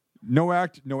 Yeah. No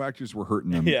actors were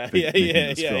hurting them. In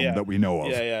this film that we know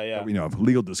of. That we know of.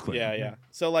 Legal disclaimer. Yeah.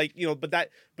 So like, you know, but that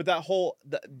whole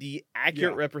the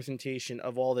accurate representation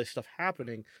of all this stuff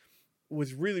happening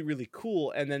was really, really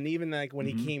cool. And then even like when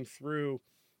he came through,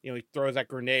 you know, he throws that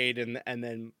grenade and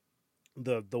then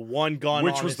the one gun,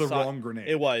 which on was his the wrong grenade.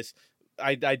 It was.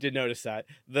 I did notice that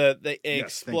it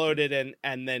exploded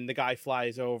and then the guy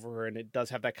flies over and it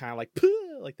does have that kind of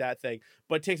like that thing,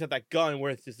 but it takes out that gun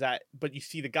where it's just that. But you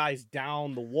see the guys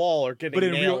down the wall are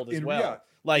getting nailed as well.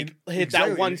 Hit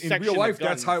that one section. In real life,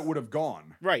 that's how it would have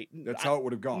gone. Right. That's how it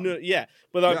would have gone. No, yeah,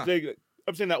 but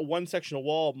I'm saying that one section of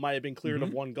wall might have been cleared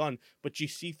of one gun, but you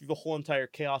see through the whole entire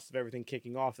chaos of everything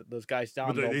kicking off that those guys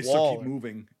down the wall. They still keep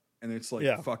moving. And it's like,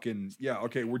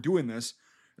 okay, we're doing this.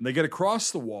 And they get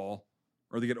across the wall,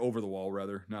 or they get over the wall,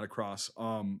 rather, not across.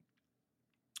 And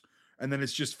then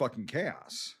it's just fucking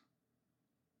chaos.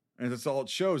 And that's all it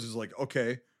shows is like,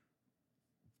 okay,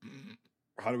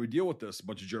 how do we deal with this? A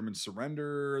bunch of Germans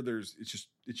surrender. It's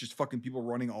just fucking people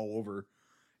running all over.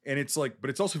 And it's like, but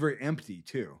it's also very empty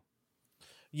too.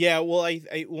 Yeah, well,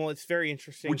 it's very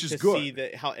interesting to see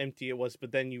that how empty it was,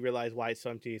 but then you realize why it's so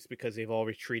empty. It's because they've all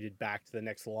retreated back to the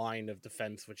next line of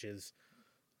defense, which is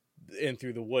in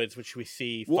through the woods, which we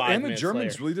see. Well, and the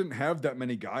Germans really didn't have that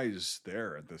many guys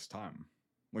there at this time.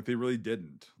 Like they really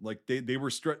didn't. Like they were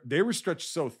stretched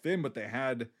so thin, but they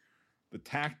had the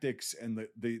tactics and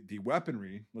the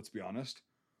weaponry, let's be honest,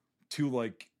 to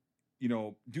like,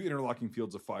 do interlocking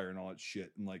fields of fire and all that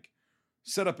shit, and like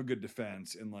set up a good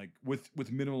defense, and like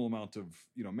with minimal amount of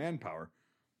manpower.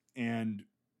 And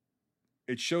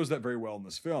it shows that very well in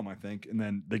this film, I think. And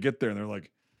then they get there and they're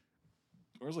like,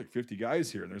 there's like 50 guys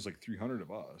here and there's like 300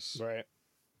 of us. Right.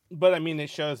 But I mean, it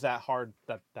shows that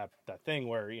that thing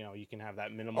where, you can have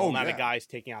that minimal amount of guys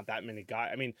taking out that many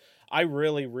guys. I mean, I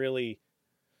really, really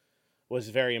was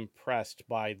very impressed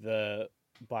by the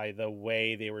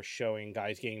way they were showing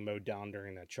guys getting mowed down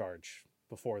during that charge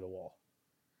before the wall.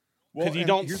 Because you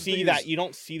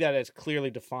don't see that as clearly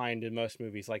defined in most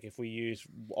movies. Like if we use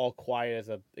All Quiet as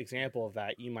an example of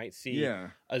that, you might see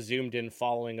a zoomed in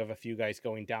following of a few guys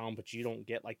going down, but you don't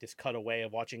get like this cutaway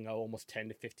of watching almost 10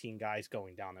 to 15 guys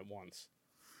going down at once.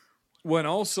 When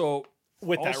also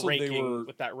with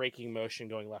that raking motion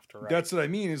going left to right. That's what I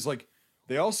mean, is like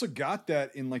they also got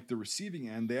that in like the receiving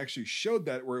end. They actually showed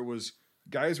that where it was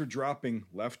guys were dropping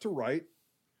left to right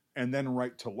and then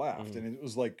right to left. And it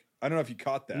was like, I don't know if you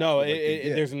caught that. No,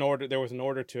 there's an order. There was an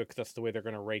order to it because that's the way they're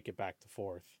going to rake it back to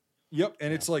fourth. Yep,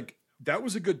 and it's like that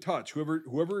was a good touch.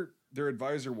 Whoever their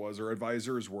advisor was or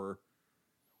advisors were,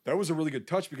 that was a really good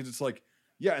touch because it's like,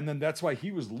 and then that's why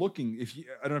he was looking. I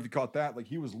don't know if you caught that. Like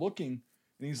he was looking,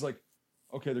 and he's like,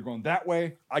 okay, they're going that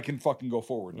way. I can fucking go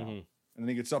forward now. And then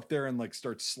he gets up there and like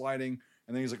starts sliding,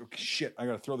 and then he's like, okay, shit, I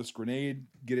got to throw this grenade,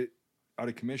 get it out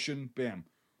of commission. Bam,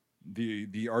 the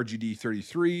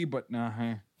RGD-33, but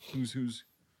nah. Who's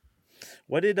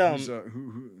what did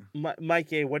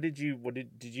Mike A, what did you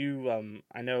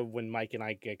I know when Mike and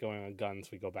I get going on guns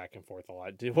we go back and forth a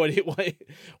lot.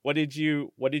 What did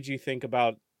you think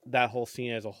about that whole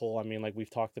scene as a whole? I mean, like we've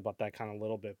talked about that kind of a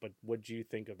little bit, but what do you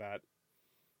think of that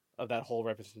whole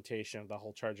representation of the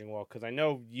whole charging wall? Because I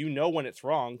know when it's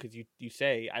wrong because you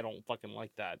say I don't fucking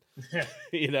like that.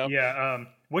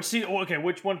 Which scene? Okay,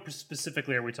 which one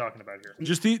specifically are we talking about here?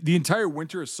 Just the entire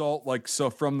winter assault, like so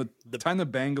from the time the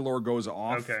Bangalore goes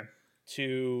off,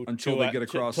 until they get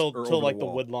across till like the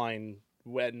wood line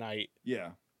at night.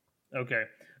 Yeah. Okay.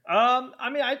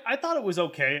 I mean, I thought it was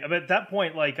okay. I mean, at that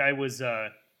point, like I was, I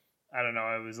don't know,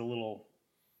 I was a little.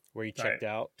 Were you checked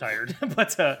out? Tired,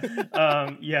 but I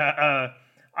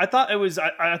thought it was.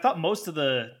 I thought most of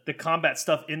the combat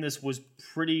stuff in this was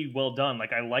pretty well done.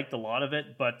 Like I liked a lot of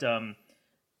it, but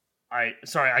I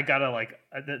gotta like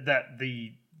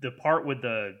the part with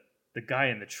the guy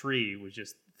in the tree was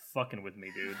just fucking with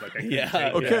me, dude. Like I couldn't take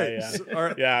it. Okay.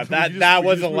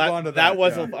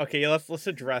 Okay. Let's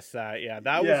address that. Yeah,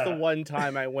 that was the one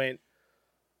time I went,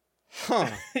 huh?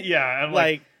 Yeah, I'm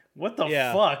like what the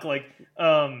fuck? Like,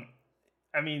 I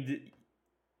mean,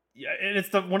 and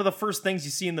it's one of the first things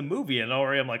you see in the movie, and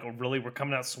already I'm like, oh, really? We're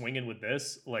coming out swinging with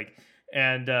this, like,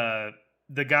 and the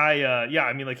guy,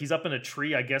 I mean, like he's up in a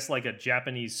tree, I guess, like a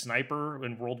Japanese sniper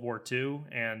in World War II,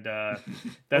 and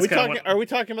that's Are we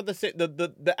talking about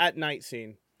the at night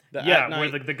scene?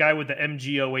 Where the guy with the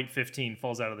MG 0815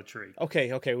 falls out of the tree.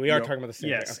 Okay, we are talking about the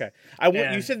same thing.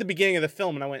 Okay, you said the beginning of the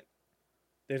film, and I went,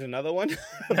 there's another one?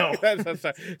 No.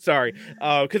 Sorry.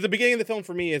 Because the beginning of the film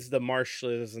for me is the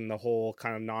marshes and the whole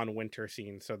kind of non-winter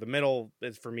scene. So the middle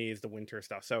for me is the winter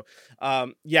stuff. So,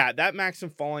 that Maxim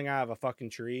falling out of a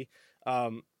fucking tree.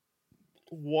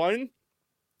 One,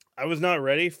 I was not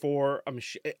ready for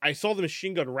I saw the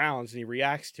machine gun rounds and he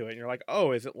reacts to it. And you're like,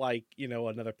 oh, is it like,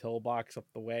 another pillbox up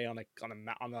the way on a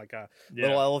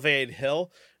little elevated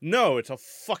hill? No, it's a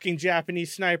fucking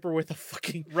Japanese sniper with a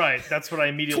fucking right. That's what I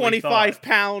immediately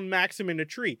 25-pound Maxim in a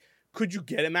tree. Could you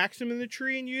get a Maxim in the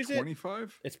tree and use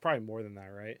 25? It's probably more than that,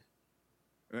 right?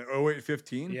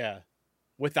 0815? Yeah.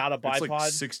 Without a bipod? It's like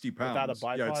 60 pounds. Without a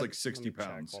bipod? Yeah, it's like 60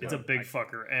 pounds. It's a big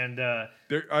fucker. And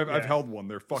I've held one.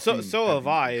 They're fucking so have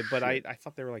I, but I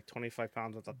thought they were like 25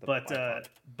 pounds without the bipod.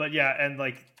 But yeah, and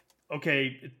like,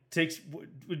 okay, it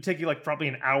would take you like probably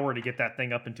an hour to get that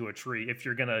thing up into a tree if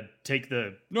you're gonna take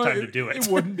the time to do it. It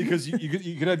wouldn't, because you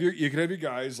could have your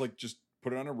guys like just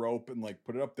put it on a rope and like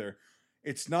put it up there.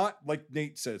 It's not, like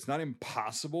Nate said, it's not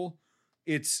impossible.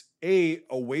 It's a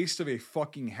waste of a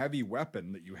fucking heavy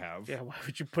weapon that you have. Yeah, why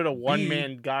would you put a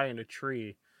one-man guy in a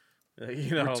tree?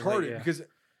 Retarded. Because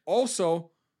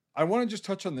also, I want to just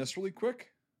touch on this really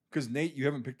quick, because Nate, you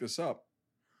haven't picked this up.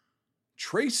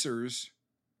 Tracers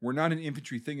were not an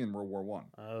infantry thing in World War One.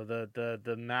 Oh,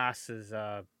 the mass is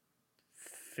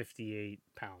 58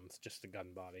 pounds, just a gun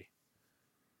body.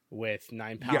 with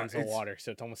 9 pounds of it's- water,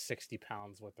 so it's almost 60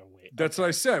 pounds worth of weight. That's what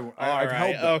I said. I've All held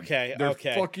right. them. Okay. They're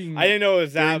okay. fucking. I didn't know it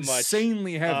was They're that much.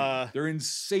 insanely heavy. Uh, They're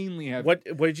insanely heavy. What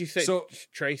did you say? So-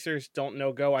 Tracers don't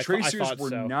no go. I Tracers thought were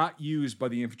so. not used by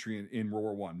the infantry in World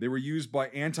War One. They were used by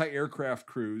anti-aircraft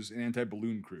crews and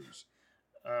anti-balloon crews.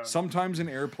 Sometimes in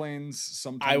airplanes.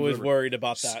 Sometimes I was whatever. worried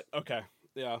about that. Okay.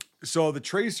 Yeah. So the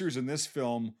tracers in this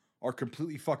film are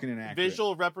completely fucking inaccurate.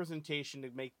 Visual representation to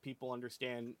make people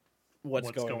understand what's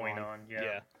going on.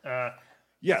 Yeah.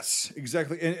 Yes,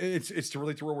 exactly. And it's to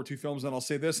relate to World War II films. And I'll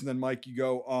say this, and then Mike, you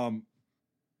go.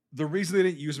 The reason they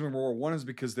didn't use them in World War One is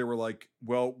because they were like,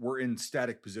 well, we're in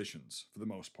static positions for the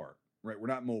most part, right? We're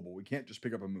not mobile. We can't just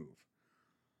pick up and move.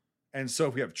 And so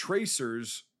if we have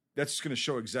tracers, that's just going to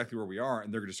show exactly where we are,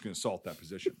 and they're just going to assault that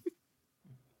position,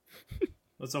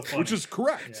 That's so funny. which is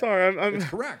correct. Yeah. Sorry, It's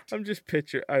correct. I'm just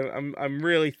I'm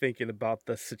really thinking about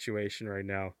the situation right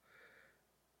now.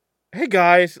 Hey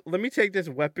guys, let me take this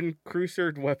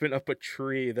cruiser weapon up a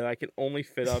tree that I can only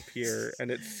fit up here, and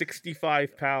it's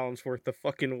 65 pounds worth of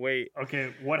fucking weight.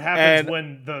 Okay, what happens And-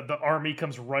 when the army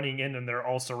comes running in and they're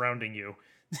all surrounding you?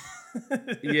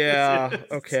 Yeah,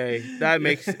 okay, that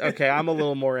makes okay. I'm a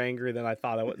little more angry than I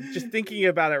thought I was. Just thinking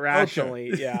about it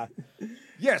rationally, yeah.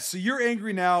 Yes, so you're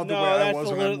angry now the No, way I that's was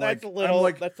a when little. I'm like, That's a little. I'm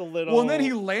like, That's a little. well, and then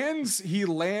he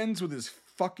lands with his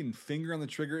fucking finger on the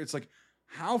trigger. It's like,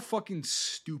 how fucking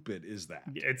stupid is that?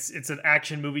 It's an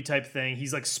action movie type thing.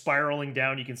 He's like spiraling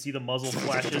down. You can see the muzzle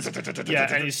flashes.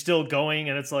 Yeah, and he's still going.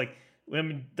 And it's like, I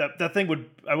mean, that thing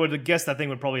I would have guessed that thing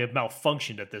would probably have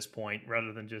malfunctioned at this point,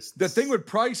 rather than just That thing would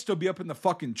probably still be up in the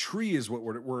fucking tree, is what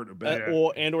it would have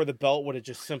been. or the belt would have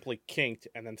just simply kinked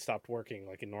and then stopped working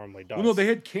like it normally does. Well, no, they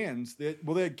had cans. They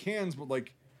had cans, but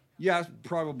like, yeah,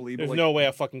 probably. But There's like, no way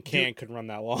a fucking can could run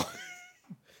that long.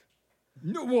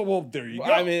 No, well, there you go.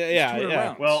 I mean, It's yeah, 200 yeah.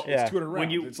 rounds. Well, it's 200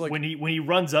 rounds. when It's like, when he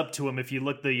runs up to him, if you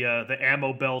look, the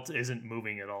ammo belt isn't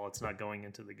moving at all. It's not going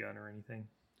into the gun or anything.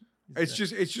 it's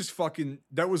just fucking.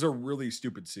 That was a really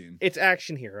stupid scene. It's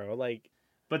action hero. Like,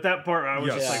 But that part, I was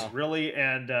Yes. just Yeah. like, really?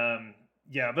 And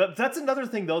yeah, but that's another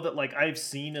thing, though, that like I've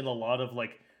seen in a lot of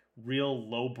like real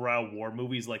lowbrow war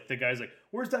movies. Like the guy's like,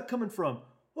 where's that coming from?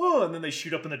 Oh, and then they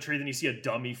shoot up in the tree, then you see a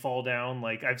dummy fall down.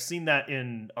 Like I've seen that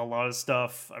in a lot of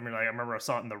stuff. I mean, like, I remember I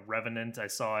saw it in The Revenant. I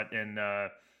saw it in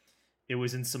it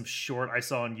was in some short I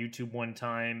saw on YouTube one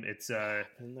time. It's in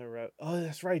the oh,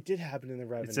 that's right. It did happen in the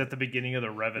Revenant. it's at the beginning of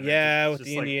The Revenant. yeah, It's with just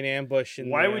the like, Indian ambush.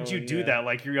 And why the would you island, do yeah. that?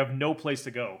 Like you have no place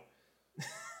to go.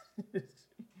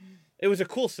 It was a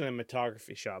cool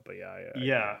cinematography shot, but yeah. I do And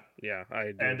agree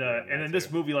on and that in this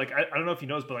too. movie, like I don't know if you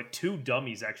noticed, but like two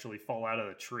dummies actually fall out of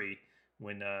the tree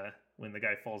when the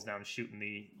guy falls down shooting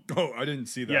the Oh, I didn't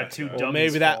see that. Yeah, two Uh, dumb- Well,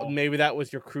 dummies fall. maybe that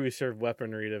was your crew served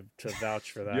weaponry to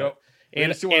vouch for that. Yep. They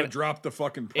And just want to and drop the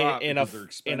fucking prop in because they're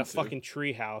expensive. in a fucking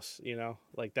tree house,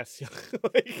 like that's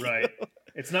like, right.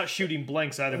 It's not shooting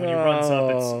blanks either. When he runs up,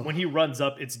 Oh. it's when he runs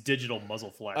up, it's digital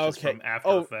muzzle flashes Okay. from After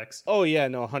Oh. Effects. Oh yeah,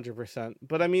 no, 100%.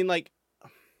 But I mean, like,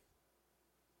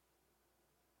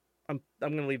 I'm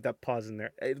gonna leave that pause in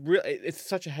there. It's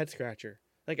such a head scratcher.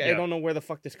 Like I Yeah. don't know where the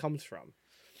fuck this comes from.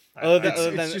 I- Other than- I-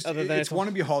 other than- it's just other than it's it's-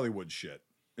 wannabe Hollywood shit,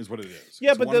 is what it is.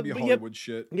 Yeah, It's but wannabe but Hollywood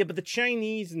shit. Yeah, but the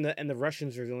Chinese and the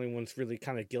Russians are the only ones really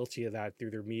kind of guilty of that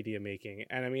through their media making.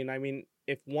 And I mean,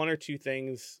 if one or two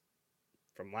things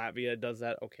from Latvia does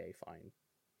that, okay, fine.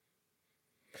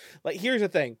 Like, here's the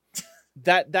thing,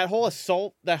 that whole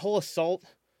assault,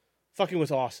 fucking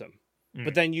was awesome.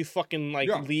 But then you fucking like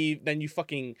Yeah. leave, then you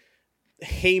fucking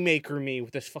haymaker me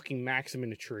with this fucking Maxim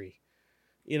in a tree.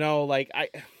 Like I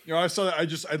saw that. I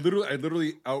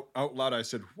literally out loud, I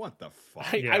said, "What the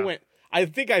fuck?" Yeah. I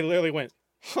think I literally went,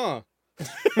 huh.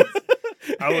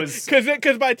 I was-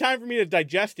 because by the time for me to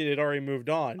digest it, it already moved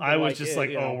on. I But, was just like,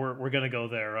 you oh, know. we're gonna go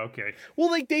there. Okay. Well,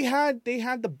 like they had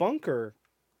the bunker.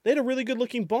 They had a really good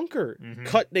looking bunker.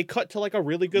 Mhm. They cut to like a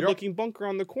really good looking bunker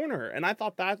on the corner, and I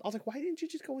thought that I was like, why didn't you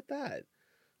just go with that?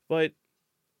 But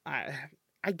I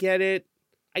get it.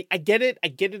 I get it. I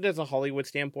get it as a Hollywood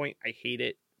standpoint. I hate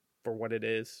it for what it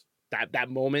is. That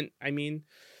moment, I mean,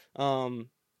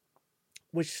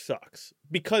 which sucks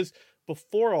because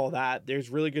before all that, there's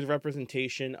really good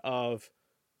representation of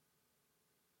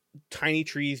tiny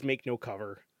trees make no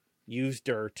cover, use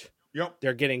dirt. Yep.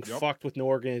 They're getting Yep. fucked with no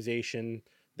organization.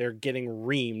 They're getting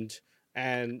reamed,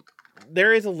 and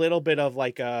there is a little bit of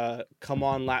like a "come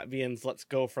on Latvians, let's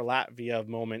go for Latvia"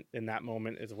 moment in that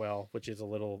moment as well, which is a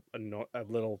little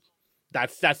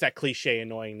that's that cliche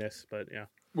annoyingness, but yeah.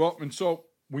 Well, and so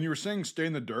when you were saying stay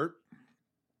in the dirt,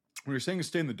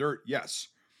 yes.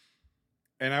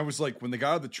 And I was like, when they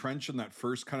got out of the trench in that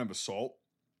first kind of assault,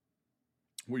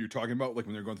 what you're talking about, like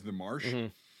when they're going through the marsh,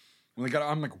 Mhm. When they got,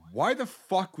 I'm like, why the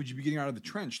fuck would you be getting out of the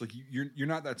trench? Like you're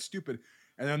not that stupid.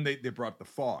 And then they brought the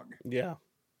fog. Yeah.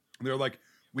 They're like,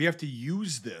 we have to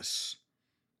use this,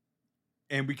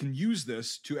 and we can use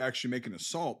this to actually make an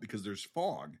assault because there's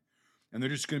fog, and they're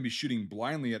just going to be shooting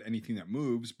blindly at anything that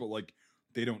moves, but like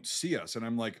they don't see us. And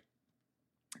I'm like,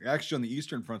 actually, on the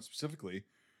Eastern Front specifically,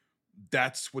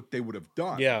 that's what they would have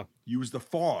done. Yeah. Use the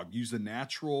fog, use the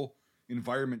natural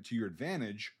environment to your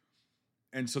advantage.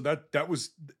 And so that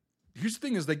was. Here's the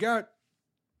thing: is they got.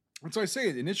 That's why I say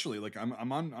it initially. Like I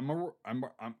am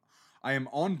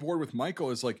on board with Michael.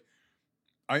 Is like,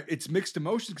 it's mixed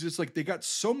emotions because it's like they got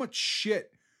so much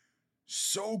shit,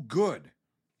 so good.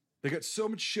 They got so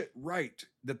much shit right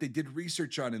that they did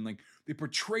research on, and like they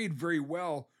portrayed very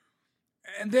well.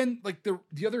 And then like the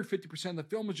other 50% of the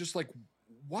film was just like,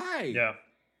 why? Yeah.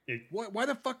 Why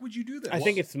the fuck would you do that? I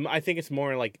think it's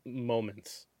more like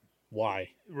moments.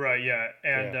 Why? Right. Yeah.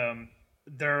 And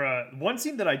there one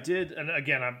scene that I did, and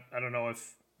again, I don't know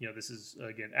if this is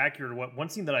again accurate or what. One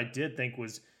scene that I did think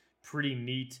was pretty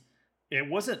neat. It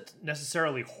wasn't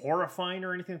necessarily horrifying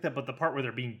or anything like that, but the part where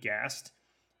they're being gassed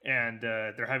and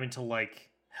they're having to like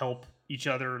help each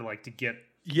other, like to get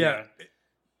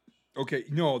Okay,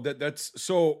 no, that's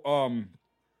so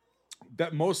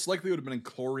that most likely would have been in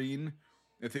chlorine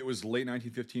if it was late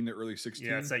 1915 to early 16.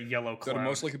 Yeah, it's that yellow cloud. That would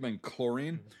most likely been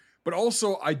chlorine. Mm-hmm. But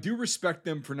also, I do respect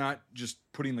them for not just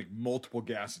putting like multiple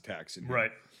gas attacks in here.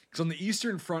 Right. Because on the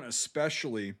Eastern Front,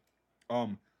 especially,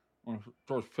 I'm gonna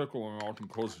throw a pickle and I can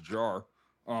close the jar.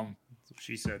 That's what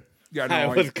she said. Yeah, no, I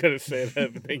was gonna say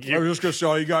that. But thank you. I was just gonna say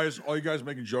all you guys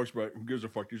making jokes, but who gives a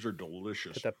fuck? These are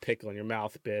delicious. Put that pickle in your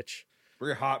mouth, bitch.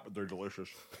 Very hot, but they're delicious.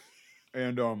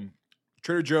 And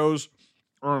Trader Joe's,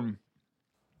 I'm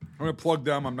gonna plug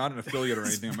them. I'm not an affiliate or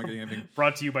anything. I'm not getting anything.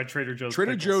 Brought to you by Trader Joe's.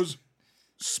 Trader Pickles. Joe's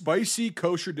spicy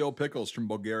kosher dill pickles from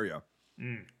Bulgaria.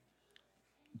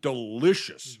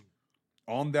 Delicious.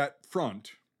 On that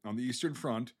front, on the Eastern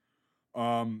Front,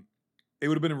 it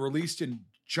would have been released in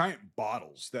giant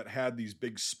bottles that had these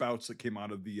big spouts that came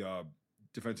out of the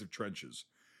defensive trenches.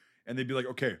 And they'd be like,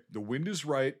 okay, the wind is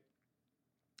right.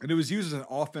 And it was used as an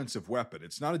offensive weapon.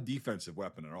 It's not a defensive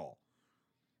weapon at all.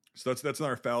 So that's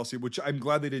another fallacy, which I'm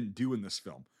glad they didn't do in this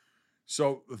film.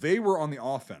 So they were on the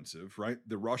offensive, right?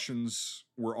 The Russians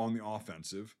were on the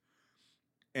offensive.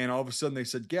 And all of a sudden they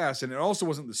said gas. And it also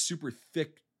wasn't the super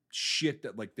thick shit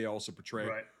that like they also portray.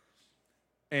 Right.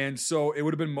 And so it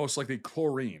would have been most likely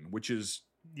chlorine, which is...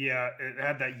 Yeah, it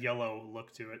had that yellow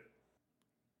look to it.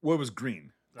 Well, it was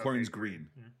green. Okay, Chlorine's green.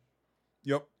 Mm-hmm.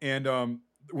 Yep. And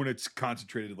when it's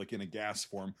concentrated like in a gas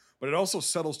form. But it also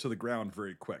settles to the ground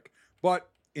very quick. But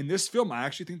in this film, I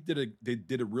actually think they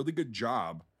did a really good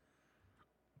job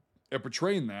at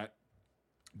portraying that.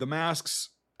 The masks,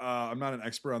 I'm not an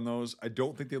expert on those. I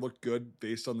don't think they looked good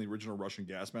based on the original Russian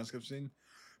gas mask I've seen.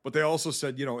 But they also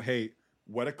said, hey,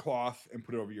 wet a cloth and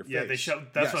put it over your face. Yeah, they showed.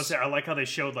 That's what I said. I like how they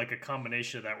showed like a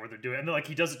combination of that where they're doing, and then like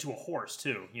he does it to a horse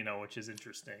too, which is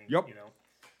interesting. Yep.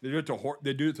 They do it to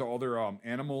they do it to all their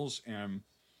animals and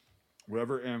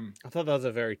whatever. And I thought that was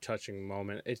a very touching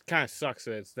moment. It kind of sucks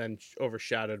that it's then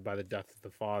overshadowed by the death of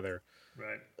the father.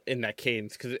 Right. In that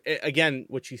cadence, because again,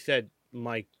 what you said,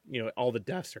 Mike, all the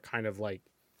deaths are kind of like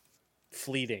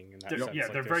fleeting in that sense. Yeah,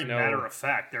 like, they're very matter of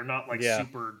fact. They're not like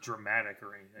super dramatic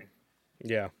or anything.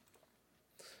 Yeah.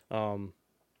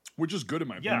 Which is good in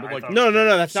my opinion. Yeah, but no.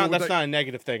 That's not a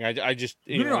negative thing. I just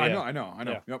no, I know.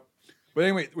 Yeah. Yep. But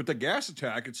anyway, with the gas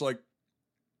attack, it's like,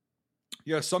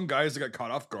 some guys that got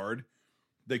caught off guard,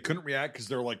 they couldn't react because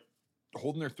they're like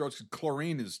holding their throats.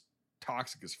 Chlorine is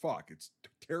toxic as fuck. It's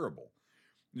terrible.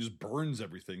 It just burns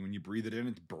everything when you breathe it in.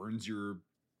 It burns your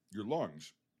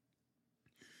lungs.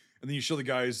 And then you show the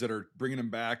guys that are bringing them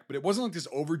back, but it wasn't like this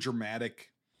over dramatic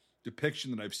depiction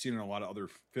that I've seen in a lot of other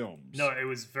films. No, it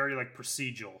was very like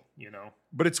procedural,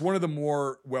 But it's one of the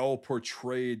more well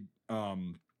portrayed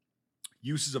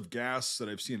uses of gas that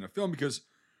I've seen in a film, because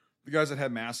the guys that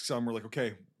had masks on were like,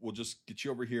 okay, we'll just get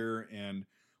you over here and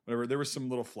whatever. There were some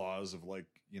little flaws of like,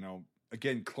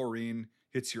 again, chlorine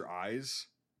hits your eyes.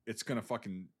 It's going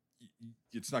to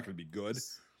it's not going to be good.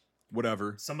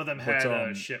 Whatever. Some of them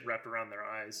had shit wrapped around their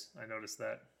eyes. I noticed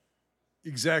that.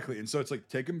 Exactly. And so it's like,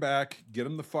 take them back, get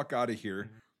them the fuck out of here.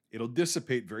 Mm-hmm. It'll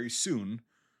dissipate very soon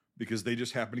because they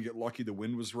just happened to get lucky. The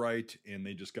wind was right and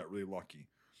they just got really lucky.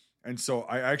 And so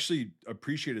I actually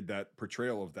appreciated that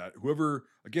portrayal of that. Whoever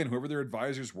their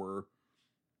advisors were,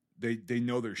 they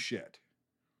know their shit.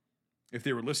 If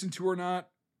they were listened to or not,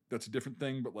 that's a different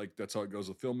thing. But like, that's how it goes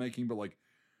with filmmaking. But like,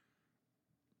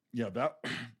 yeah, that,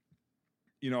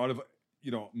 out of,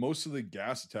 most of the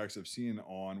gas attacks I've seen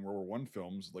on World War I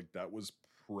films, like that was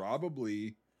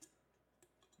probably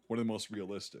one of the most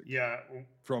realistic. Yeah.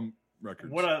 From records.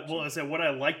 What I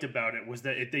liked about it was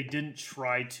that they didn't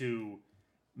try to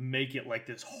make it like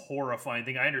this horrifying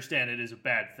thing. I understand it is a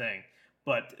bad thing,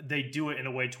 but they do it in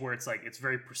a way to where it's like it's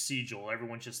very procedural.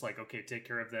 Everyone's just like, okay, take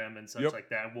care of them and such like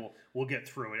that. We'll get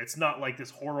through it. It's not like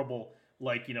this horrible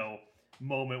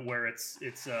moment where it's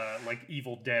like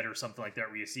Evil Dead or something like that,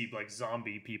 where you see like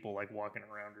zombie people like walking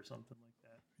around or something like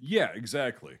that. Yeah,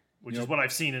 exactly. Which is what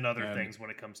I've seen in other things when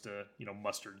it comes to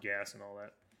mustard gas and all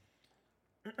that.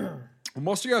 Well,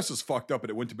 mustard gas is fucked up, and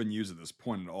it wouldn't have been used at this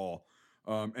point at all.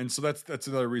 And so that's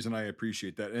another reason I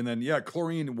appreciate that. And then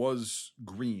chlorine was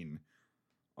green,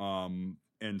 and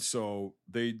so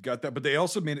they got that, but they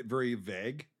also made it very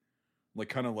vague, like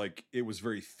kind of like it was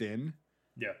very thin.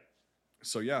 Yeah.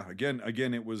 So again,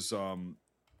 it was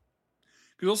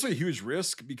also a huge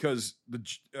risk because the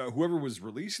whoever was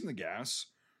releasing the gas,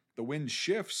 the wind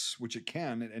shifts, which it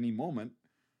can at any moment.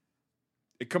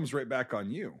 It comes right back on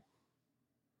you.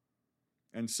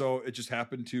 And so it just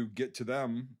happened to get to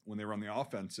them when they were on the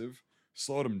offensive,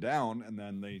 slowed them down, and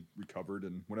then they recovered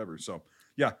and whatever. So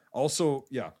so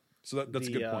that's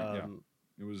a good point. Yeah,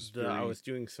 it was. I was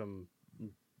doing some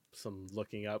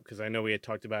looking up because I know we had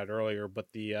talked about it earlier, but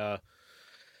the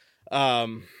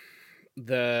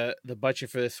budget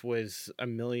for this was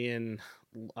 $1 million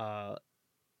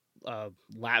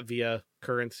Latvia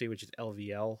currency, which is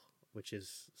LVL, which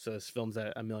is so this film's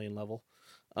at $1 million level.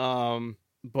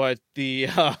 But the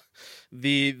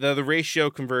ratio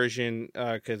conversion,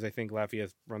 because I think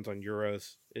Latvia runs on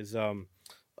euros, is $1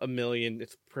 million.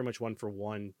 It's pretty much 1 for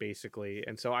 1 basically,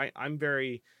 and so I'm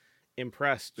very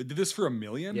impressed. They did this for $1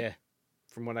 million? Yeah,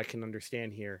 from what I can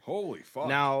understand here. Holy fuck!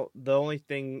 Now the only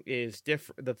thing is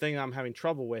different. The thing I'm having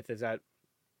trouble with is that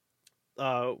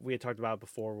we had talked about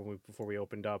before we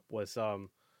opened up was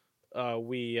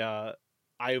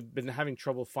I've been having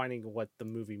trouble finding what the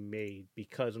movie made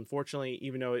because, unfortunately,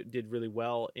 even though it did really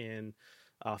well in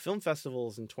film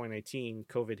festivals in 2019,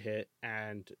 COVID hit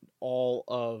and all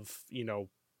of the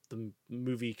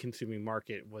movie consuming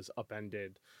market was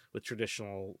upended with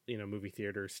traditional movie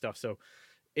theater stuff. So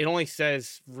it only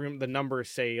says the numbers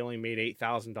say it only made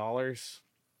 $8,000.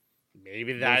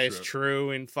 Maybe that is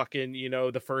true in fucking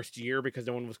the first year because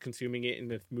no one was consuming it in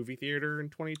the movie theater in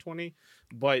 2020.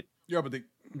 But yeah,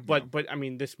 but I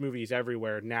mean, this movie is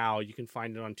everywhere now. You can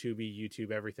find it on Tubi,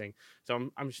 YouTube, everything.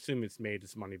 So I'm assuming it's made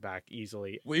its money back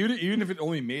easily. Well, even if it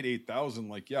only made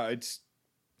 8,000, it's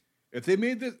if they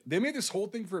made this whole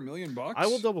thing for $1 million. I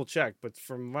will double check, but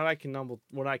from what I can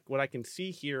what I can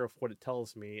see here of what it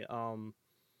tells me,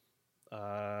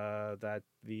 that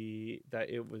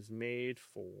it was made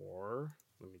for.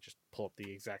 Let me just pull up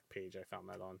the exact page I found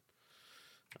that on.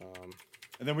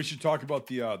 And then we should talk about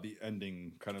the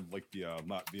ending, kind of like the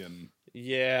Latvian,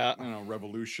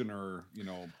 revolution, or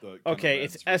the. Okay,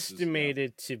 it's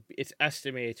estimated to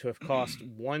have cost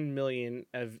 1 million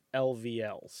of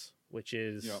LVLs, which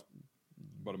is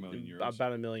about €1 million.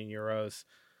 About €1 million,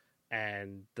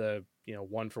 and the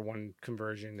 1 for 1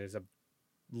 conversion is a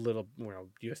little,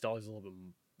 US dollars a little bit.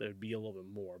 It would be a little bit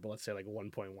more, but let's say like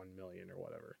 1.1 million or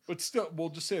whatever. But still, we'll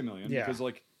just say $1 million because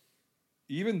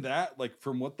even that,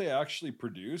 from what they actually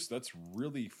produce, that's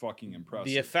really fucking impressive.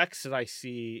 The effects that I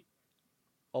see,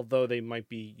 although they might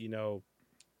be,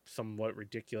 somewhat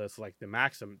ridiculous, like the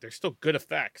Maxim, they're still good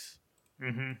effects.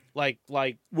 Mm-hmm.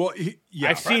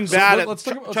 I've seen bad. Let's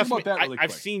talk about that really quick.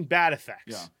 I've seen bad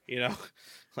effects. Yeah,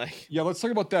 let's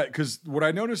talk about that because what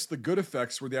I noticed, the good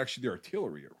effects were the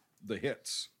artillery, the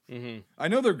hits. Mm-hmm. I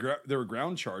know there were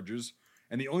ground charges,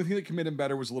 and the only thing that made them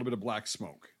better was a little bit of black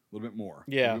smoke, a little bit more,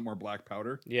 a little bit more black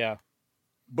powder. Yeah,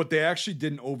 but they actually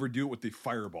didn't overdo it with the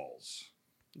fireballs.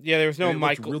 Yeah, there was no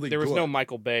Michael. There was no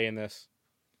Michael Bay in this.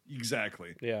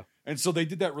 Exactly. Yeah, and so they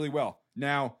did that really well.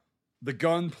 Now, the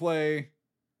gunplay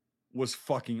was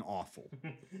fucking awful.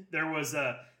 There was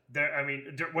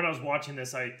when I was watching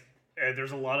this,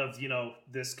 there's a lot of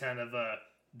this kind of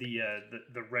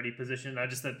the ready position. I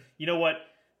just said, you know what?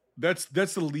 That's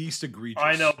the least egregious.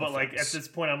 I know, but at this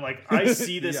point, I'm like, I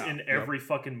see this in every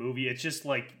fucking movie. It's just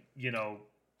I'm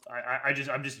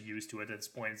just used to it at this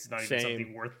point. It's not even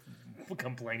something worth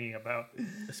complaining about,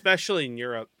 especially in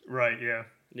Europe. Right? Yeah.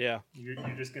 Yeah. You're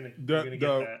just gonna get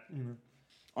that. Mm-hmm.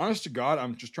 Honest to God,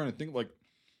 I'm just trying to think.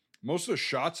 Most of the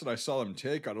shots that I saw them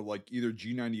take out of either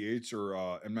G98s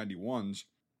or M91s,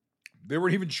 they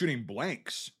weren't even shooting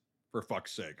blanks. For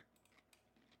fuck's sake,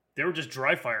 they were just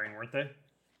dry firing, weren't they?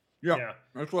 Yeah,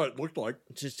 that's what it looked like.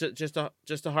 Just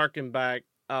to harken back,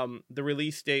 the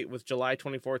release date was July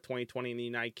 24th, 2020 in the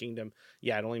United Kingdom.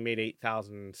 Yeah, it only made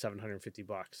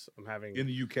 $8,750. I'm having in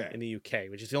the UK,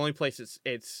 which is the only place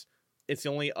it's it's the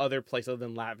only other place other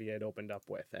than Latvia it opened up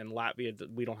with, and Latvia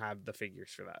we don't have the figures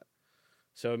for that.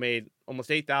 So it made almost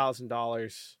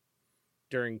 $8,000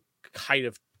 during height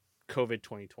of COVID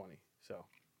 2020. So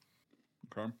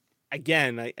Okay.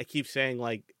 again, I keep saying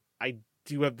like I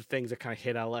do have the things that kind of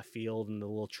hit out of left field and the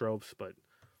little tropes, but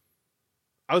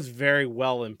I was very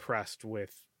well impressed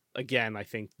with, again, I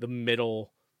think the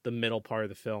middle part of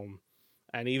the film,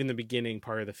 and even the beginning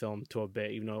part of the film to a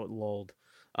bit, even though it lulled.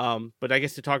 But I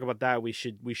guess to talk about that, we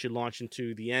should launch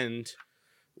into the end,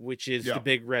 which is the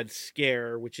big red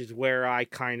scare, which is where I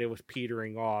kind of was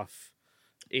petering off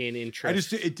in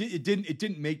interest. It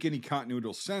didn't make any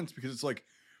continuital sense, because it's like,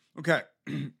 okay,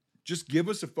 just give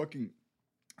us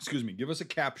a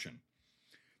caption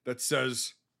that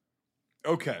says,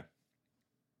 okay,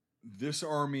 this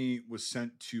army was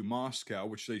sent to Moscow,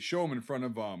 which they show them in front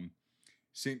of the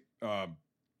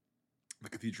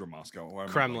Cathedral of Moscow. Why am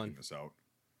I Kremlin. blanking this out?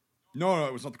 No,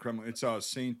 it was not the Kremlin. It's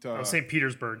St.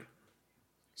 Petersburg.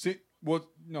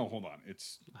 No, hold on. I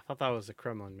thought that was the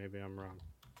Kremlin. Maybe I'm wrong.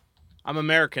 I'm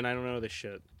American. I don't know this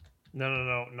shit.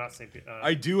 No, not St. Peter.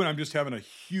 I do, and I'm just having a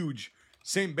huge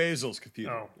St. Basil's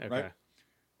Cathedral. Oh, okay. Right?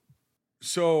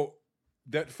 So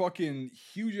that fucking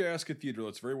huge ass cathedral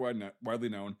that's very widely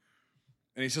known,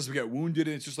 and he says we got wounded,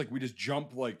 and it's just like we just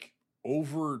jumped like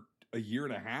over a year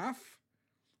and a half.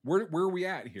 Where are we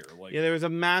at here? Like, yeah, there was a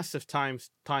massive time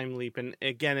leap, and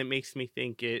again, it makes me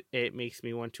think. It makes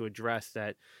me want to address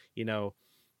that.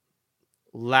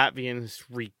 Latvians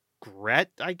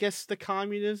regret, I guess, the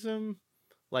communism.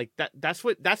 Like that's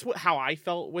how I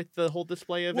felt with the whole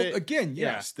display of it. Again,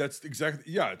 yes, that's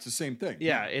exactly. Yeah, it's the same thing.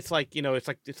 Yeah, it's like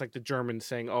it's like the Germans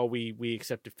saying, "Oh, we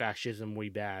accepted fascism, we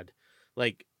bad."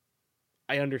 Like,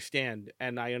 I understand,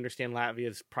 and I understand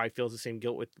Latvia probably feels the same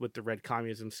guilt with the red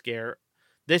communism scare.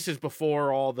 This is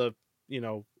before all the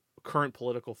current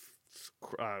political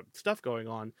stuff going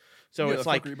on, so it's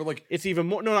like, it's even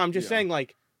more. No, I'm just saying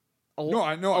like.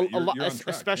 I know. You're on track,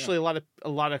 especially a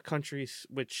lot of countries,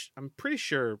 which I'm pretty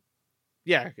sure.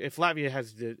 Yeah, if Latvia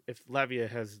has the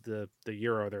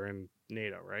euro, they're in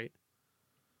NATO, right?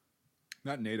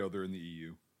 Not NATO, they're in the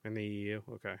EU. In the EU,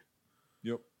 okay.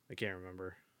 Yep. I can't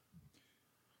remember.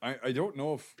 I don't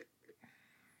know if.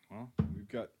 Well, we've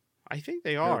got. I think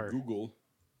they are. Google.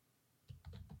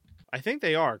 I think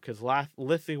they are, because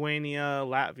Lithuania,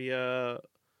 Latvia,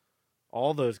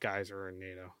 all those guys are in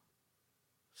NATO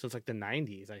since like the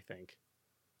 90s, I think.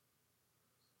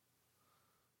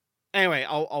 Anyway,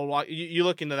 I'll you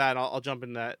look into that. I'll jump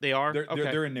into that. They are.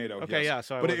 They're in NATO. Okay, yes. yeah.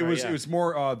 So, but it was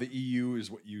more the EU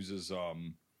is what uses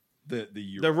the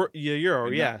euro. The euro,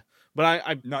 yeah. But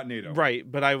I not NATO, right?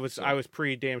 But I was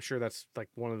pretty damn sure that's like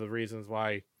one of the reasons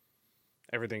why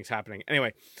everything's happening.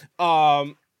 Anyway,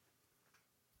 no,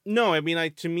 I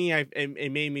mean, to me,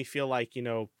 it made me feel like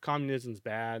communism's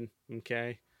bad,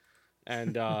 okay,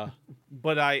 and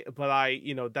but I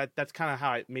that's kind of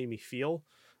how it made me feel.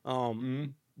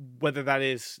 Whether that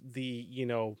is the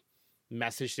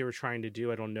message they were trying to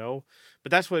do, I don't know,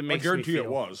 but that's what it makes me feel. I guarantee it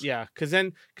was. Yeah, because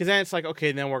then it's like,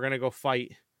 okay, then we're gonna go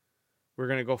fight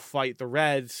the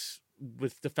Reds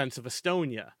with defense of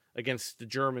Estonia against the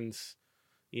Germans.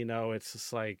 It's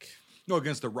just like. No,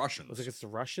 against the Russians. Was it against the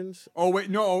Russians? Oh wait,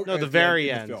 no. No, the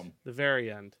very end. The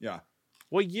very end. Yeah.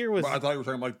 What year was? Well, I thought you were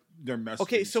talking about their message.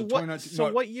 Okay, so what?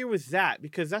 So what year was that?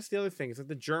 Because that's the other thing. Is that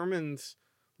the Germans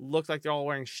looked like they're all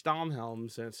wearing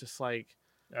Stammhelms, and it's just like.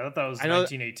 I thought that was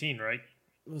 1918, right?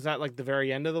 Was that like the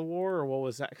very end of the war, or what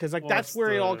was that? Because that's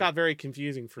where it all got very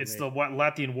confusing for me. It's the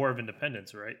Latvian War of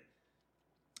Independence, right?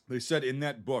 They said in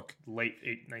that book, late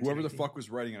 1918. Whoever the fuck was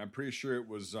writing it, I'm pretty sure it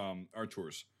was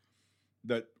Arturs,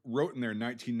 that wrote in there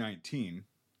 1919,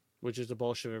 which is the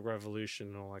Bolshevik Revolution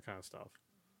and all that kind of stuff.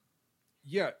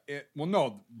 Yeah,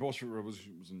 no, Bolshevik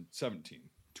Revolution was in 17.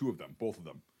 Both of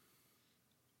them.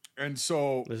 And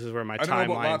so this is where my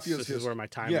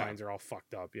timelines are all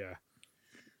fucked up. Yeah.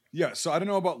 Yeah, so I don't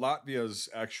know about Latvia's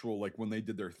actual, like, when they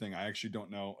did their thing. I actually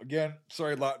don't know. Again,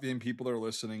 sorry, Latvian people that are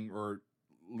listening, or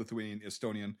Lithuanian,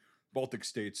 Estonian, Baltic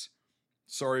states.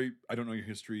 Sorry, I don't know your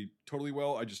history totally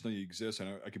well. I just know you exist. I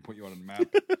know I can put you on a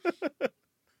map.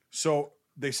 So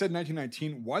they said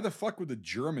 1919. Why the fuck would the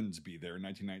Germans be there in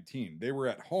 1919? They were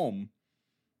at home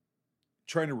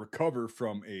trying to recover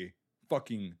from a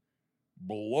fucking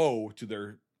blow to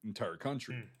their entire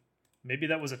country. Maybe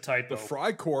that was a typo. The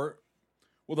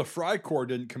Freikorps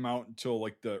didn't come out until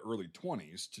like the early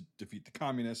 20s to defeat the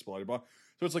communists, blah, blah, blah.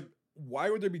 So it's like, why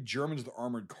would there be Germans with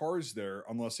armored cars there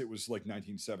unless it was like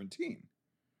 1917?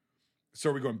 So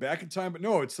are we going back in time? But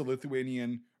no, it's the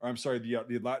Latvian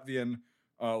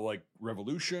like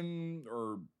revolution,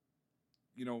 or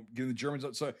getting the Germans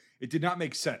out. So it did not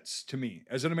make sense to me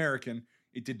as an American.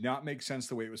 It did not make sense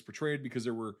the way it was portrayed because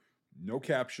there were no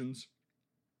captions,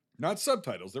 not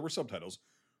subtitles. There were subtitles.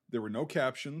 There were no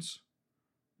captions.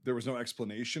 There was no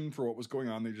explanation for what was going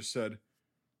on. They just said,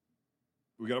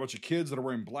 we got a bunch of kids that are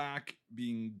wearing black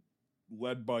being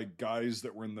led by guys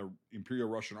that were in the Imperial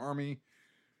Russian Army.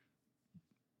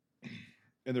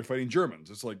 And they're fighting Germans.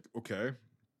 It's like, okay.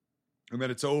 And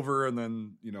then it's over. And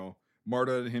then,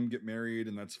 Marta and him get married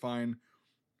and that's fine.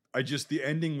 The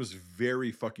ending was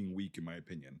very fucking weak in my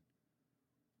opinion.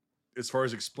 As far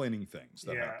as explaining things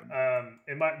that happened.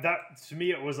 To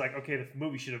me, it was like, okay, the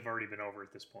movie should have already been over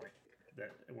at this point.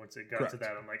 That once it got Correct. to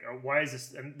that, I'm like, oh, why is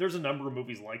this? And there's a number of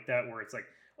movies like that where it's like,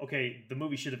 okay, the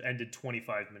movie should have ended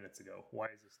 25 minutes ago. Why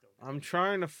is it still? I'm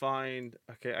trying to find.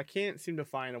 Okay, I can't seem to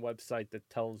find a website that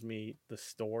tells me the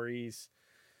stories,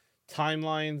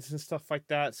 timelines, and stuff like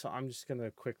that. So I'm just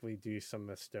gonna quickly do some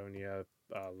Estonia,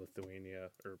 Lithuania,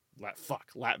 or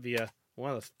Latvia.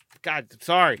 One of those. God,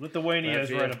 sorry. Lithuania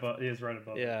is right above.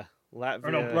 Yeah, Latvia.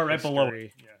 Or no, right below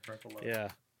it. Yeah, right below. Yeah.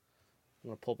 I'm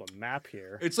gonna pull up a map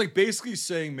here. It's like basically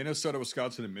saying Minnesota,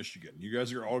 Wisconsin, and Michigan. You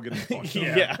guys are all getting fucked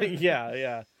up.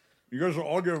 Yeah. You guys are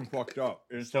all getting fucked up.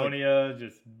 Estonia,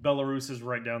 just Belarus is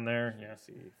right down there. Yeah. Let's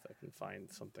see if I can find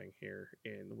something here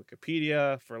in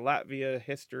Wikipedia for Latvia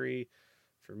history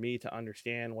for me to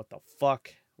understand what the fuck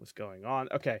was going on.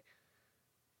 Okay.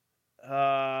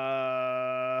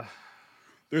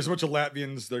 There's a bunch of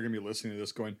Latvians. They're gonna be listening to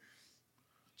this, going,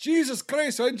 "Jesus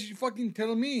Christ! Why didn't you fucking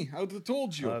tell me? I would have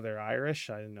told you." They're Irish.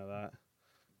 I didn't know that.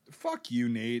 Fuck you,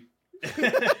 Nate.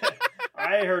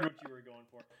 I heard what you were going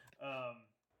for.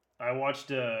 I watched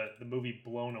the movie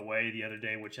Blown Away the other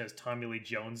day, which has Tommy Lee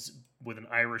Jones with an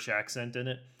Irish accent in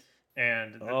it.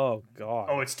 And oh god,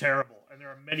 it's terrible. And there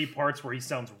are many parts where he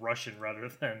sounds Russian rather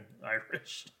than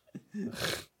Irish.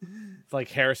 It's like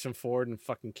Harrison Ford and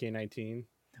fucking K-19.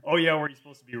 Oh yeah, where he's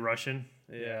supposed to be Russian.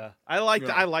 Yeah. I like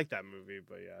that movie,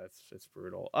 but yeah, it's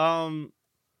brutal.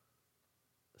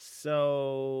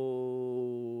 So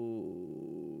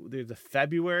there's the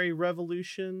February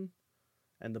Revolution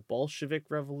and the Bolshevik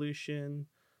Revolution,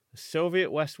 the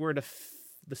Soviet westward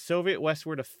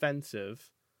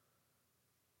offensive,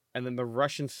 and then the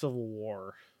Russian Civil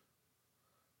War.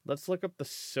 Let's look up the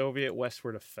Soviet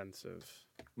westward offensive.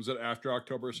 Was that after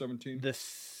October 17? The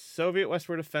Soviet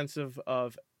westward offensive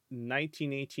of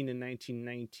 1918 and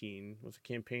 1919 was a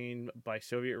campaign by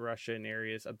Soviet Russia in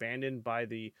areas abandoned by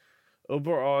the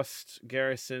Oberst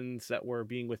garrisons that were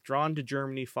being withdrawn to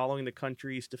Germany following the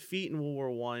country's defeat in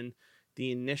World War I.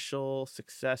 The initial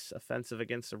success offensive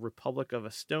against the Republic of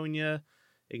Estonia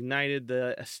ignited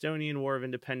the Estonian War of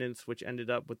Independence, which ended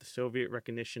up with the Soviet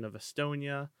recognition of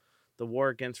Estonia. The war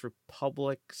against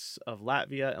republics of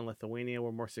Latvia and Lithuania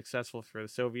were more successful for the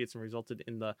Soviets and resulted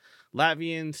in the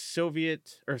Latvian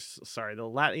Socialist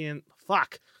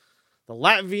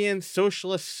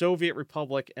Soviet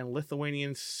Republic and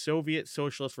Lithuanian Soviet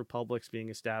Socialist Republics being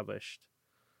established.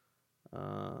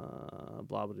 Blah,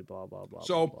 blah, blah, blah, blah,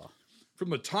 So, blah. From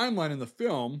the timeline in the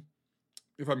film,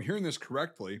 if I'm hearing this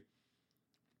correctly,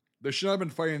 they should not have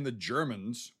been fighting the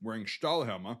Germans wearing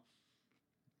Stahlhelme.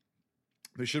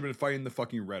 They should have been fighting the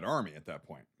fucking Red Army at that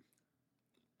point.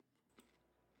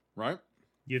 Right?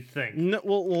 You'd think. No,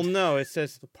 well, no. It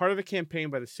says part of a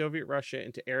campaign by the Soviet Russia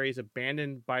into areas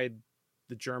abandoned by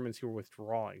the Germans who were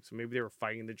withdrawing. So maybe they were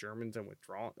fighting the Germans and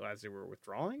withdrawing as they were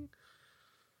withdrawing.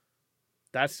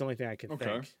 That's the only thing I can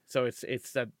think. So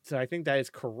it's that. So I think that is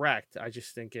correct. I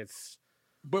just think it's.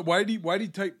 But why did he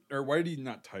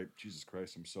not type? Jesus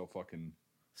Christ! I'm so fucking.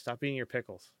 Stop eating your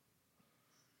pickles.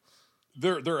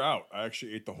 They're out. I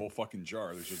actually ate the whole fucking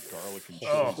jar. There's just garlic and cheese.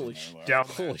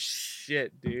 Holy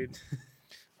shit, dude.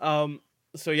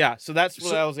 So yeah. So that's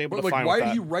what I was able to find. Why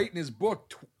did he write in his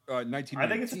book 1919? I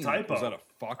think it's a typo. Was that a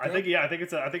fuck up? I think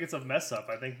it's a mess up.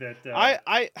 I think that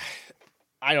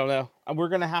I don't know. We're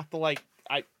gonna have to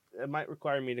it might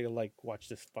require me to watch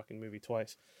this fucking movie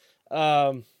twice.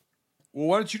 Well,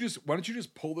 why don't you just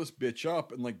pull this bitch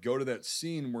up and go to that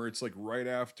scene where it's right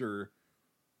after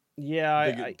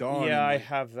they get done? Yeah, I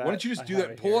have that. Why don't you just do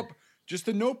that? Pull up just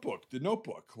the notebook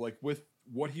with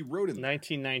what he wrote in there.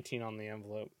 1919 on the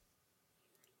envelope.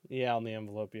 Yeah, on the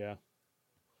envelope, yeah.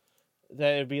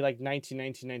 That would be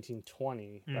 1919,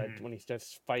 1920, but when he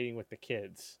starts fighting with the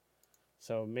kids.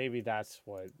 So maybe that's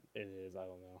what it is. I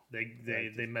don't know.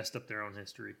 They messed up their own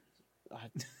history.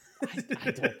 I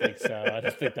don't think so. I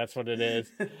don't think that's what it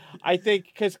is. I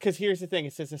think because here's the thing.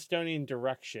 It says Estonian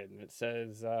direction. It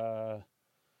says the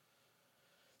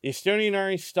Estonian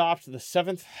army stopped the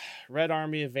 7th Red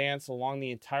Army advance along the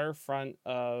entire front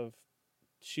of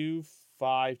 2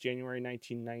 5, January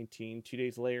 1919. 2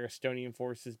 days later, Estonian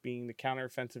forces being the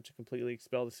counteroffensive to completely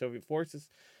expel the Soviet forces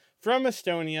from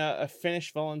Estonia. A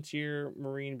Finnish volunteer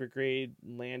Marine brigade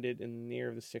landed in near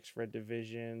of the 6th Red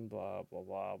Division. Blah blah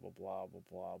blah blah blah blah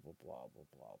blah blah blah blah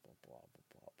blah blah blah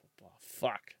blah blah blah.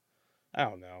 Fuck, I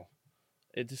don't know.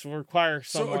 It just requires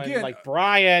someone like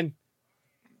Brian.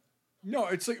 No,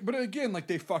 it's like, but again, like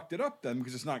they fucked it up then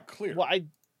because it's not clear. Well,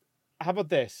 how about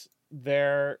this?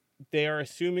 They are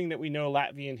assuming that we know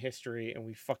Latvian history, and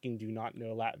we fucking do not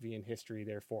know Latvian history.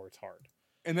 Therefore, it's hard.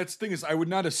 And that's the thing is, I would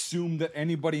not assume that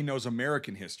anybody knows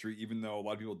American history, even though a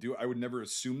lot of people do. I would never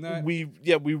assume that. We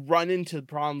run into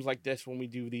problems like this when we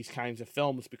do these kinds of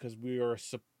films because we are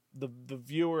the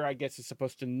viewer, I guess, is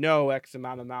supposed to know X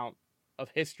amount of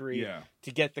history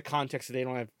to get the context that they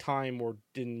don't have time or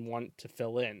didn't want to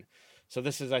fill in. So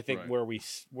this is, I think, where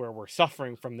we're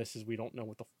suffering from this is we don't know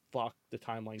what the fuck the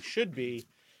timeline should be.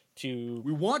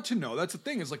 We want to know. That's the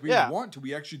thing. Is like we want to.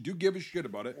 We actually do give a shit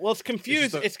about it. Well, it's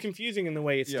confused. It's confusing in the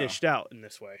way it's dished out in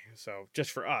this way. So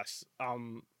just for us,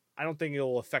 I don't think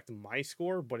it'll affect my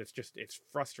score, but it's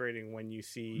frustrating when you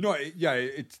see. No,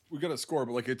 we got a score,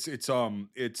 but like it's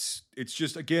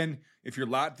just, again, if you're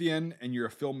Latvian and you're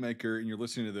a filmmaker and you're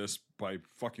listening to this by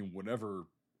fucking whatever,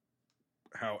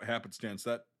 how happenstance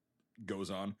that goes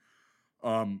on,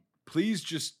 please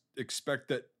just expect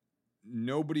that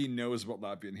nobody knows about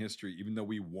Latvian history, even though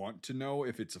we want to know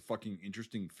if it's a fucking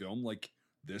interesting film like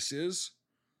this is.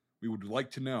 We would like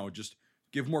to know. Just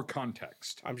give more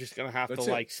context. I'm just gonna have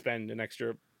to spend an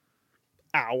extra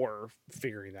hour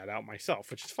figuring that out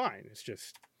myself, which is fine. It's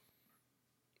just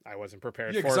I wasn't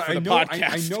prepared for the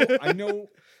podcast. I know.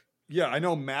 Yeah, I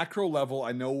know macro level.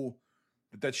 I know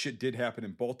that shit did happen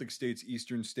in Baltic states,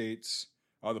 Eastern states,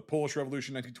 the Polish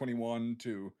Revolution, 1921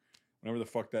 to whenever the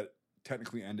fuck that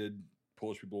technically ended.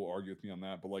 Polish people will argue with me on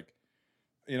that, but like,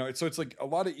 it's like a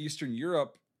lot of Eastern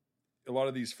Europe, a lot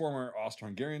of these former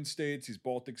Austro-Hungarian states, these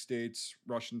Baltic states,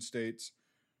 Russian states,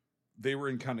 they were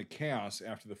in kind of chaos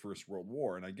after the First World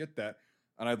War, and I get that,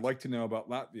 and I'd like to know about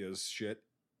Latvia's shit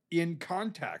in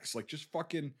context, like just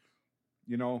fucking,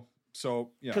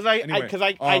 So yeah, because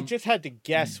I just had to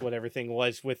guess what everything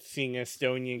was with seeing an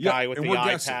Estonian guy with the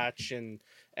eye patch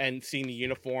and seeing the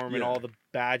uniform and all the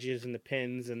badges and the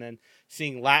pins, and then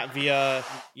seeing Latvia,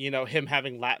 him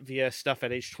having Latvia stuff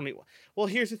at age 21. Well,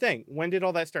 here's the thing. When did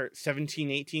all that start?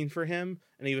 17, 18 for him,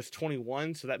 and he was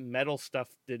 21, so that medal stuff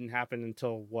didn't happen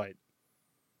until what?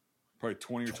 Probably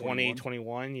 20 or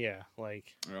 21, yeah.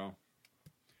 Yeah.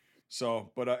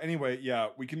 So, but anyway,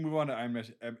 we can move on to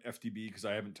IMFDB because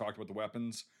I haven't talked about the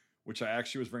weapons, which I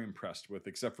actually was very impressed with,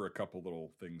 except for a couple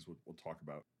little things we'll talk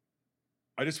about.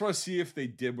 I just want to see if they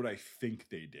did what I think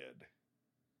they did.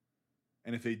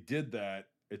 And if they did that,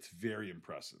 it's very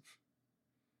impressive.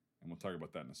 And we'll talk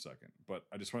about that in a second. But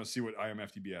I just want to see what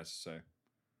IMFDB has to say.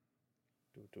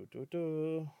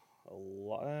 A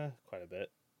lot, quite a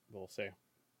bit, we'll see.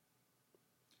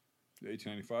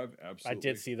 1895, absolutely. I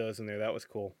did see those in there. That was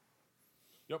cool.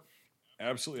 Yep.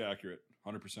 Absolutely accurate.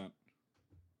 100%.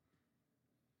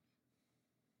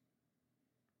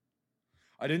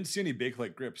 I didn't see any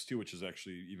Bakelite grips too, which is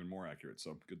actually even more accurate.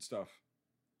 So good stuff.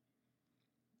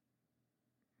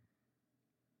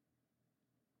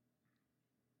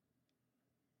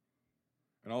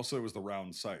 And also it was the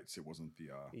round sights. It wasn't the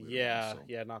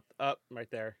not up right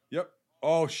there. Yep.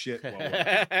 Oh shit.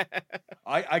 Well,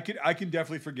 I can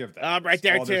definitely forgive that. Right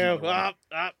there too.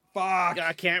 Fuck.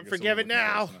 I can't forgive it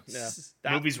now. Yeah.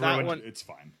 Movie's ruined. One, it's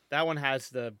fine. That one has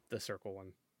the circle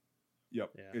one.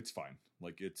 Yep. Yeah. It's fine.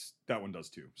 Like that one does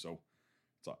too. So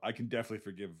I can definitely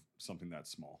forgive something that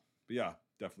small. But yeah,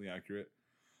 definitely accurate.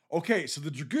 Okay, so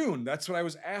the Dragoon, that's what I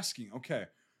was asking. Okay.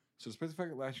 So despite the fact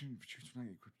that last year yeah,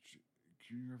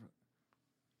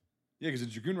 because the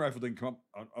Dragoon rifle didn't come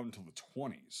up until the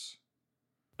 20s.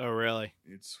 Oh, really?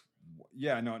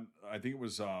 I think it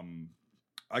was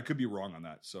I could be wrong on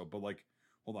that. So, but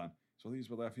hold on. So these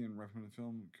were Latvian rifle in the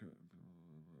film.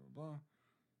 Blah, blah.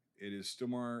 It is still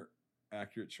more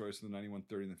accurate choice than the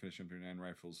 9130 and the Finnish M39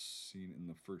 rifles seen in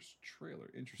the first trailer.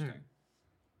 Interesting.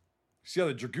 See,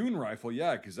 the Dragoon rifle,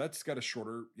 because that's got a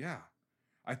shorter,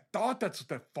 I thought that's what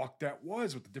the fuck that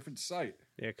was with the different sight.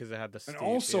 Yeah, because it had the and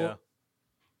also,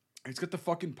 it's got the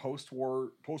fucking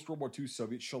post-World War II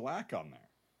Soviet shellac on there.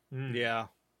 Yeah.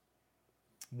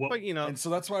 But and so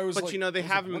that's why I was. But they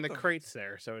have them in the crates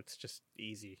there, so it's just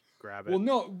easy. Grab it. Well,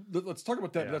 no, let's talk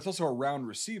about that. Yeah. That's also a round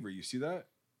receiver. You see that?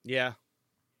 Yeah.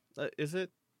 Is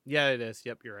it? Yeah, it is.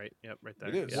 Yep, you're right. Yep, right there.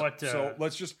 It is. Yep. So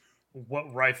let's just.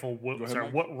 What rifle?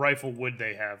 What rifle would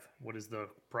they have? What is the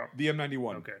The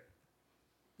M91. Okay.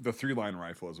 The 3-line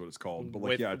rifle is what it's called. But like,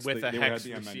 with, yeah, it's with they a would have hex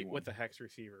the M91. with a hex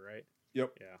receiver, right?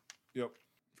 Yep. Yeah. Yep.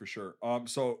 For sure.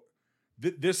 So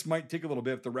this might take a little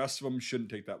bit. The rest of them shouldn't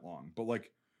take that long. But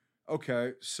like,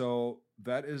 okay, so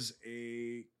that is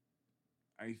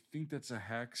I think that's a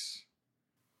hex.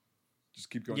 Just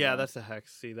keep going. Yeah, down. that's a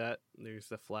hex. See that? There's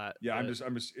the flat. Yeah, I'm but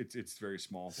just. It's very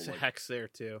small. it's But a like, hex there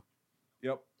too.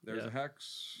 yep. There's Yeah. a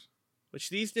hex. Which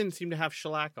these didn't seem to have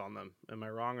shellac on them. Am I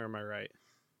wrong or am I right?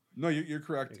 No, you're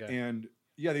correct. Okay. And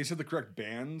yeah, they said the correct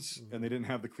bands, Mhm. and they didn't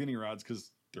have the cleaning rods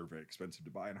because they're very expensive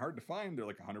to buy and hard to find. They're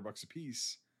like $100 a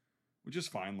piece, which is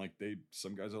fine. Like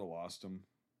some guys would have lost them.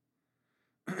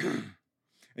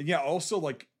 And yeah, also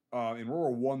like in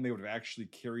World War I, they would have actually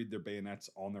carried their bayonets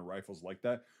on their rifles like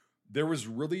that. There was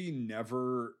really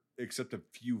never, except a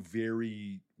few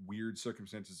very weird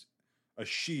circumstances, a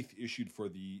sheath issued for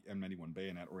the M91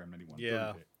 bayonet or M91.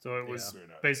 Yeah. So it was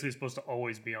Yeah. basically supposed to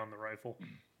always be on the rifle.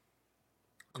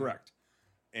 Correct.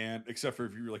 And except for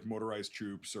if you were like motorized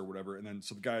troops or whatever, and then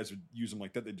so the guys would use them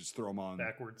like that, they'd just throw them on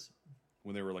Backwards.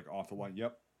 when they were like off the line.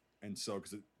 Yep. And so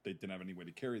because they didn't have any way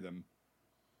to carry them.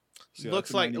 So, yeah, looks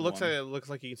that's a like it 91. looks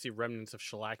like you can see remnants of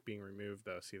shellac being removed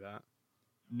though. See that?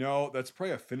 No, that's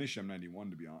probably a Finnish M91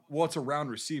 to be honest. Well, it's a round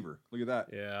receiver. Look at that.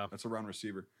 Yeah. That's a round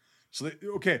receiver. So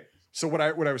okay. So what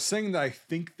I was saying that I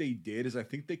think they did is I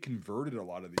think they converted a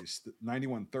lot of these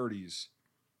 9130s,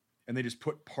 and they just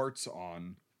put parts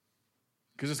on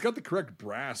because it's got the correct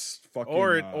brass fucking.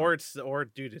 Or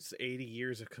dude, it's 80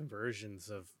 years of conversions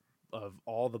of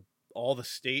all the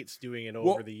states doing it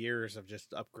over the years of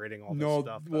just upgrading all this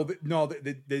stuff. Well,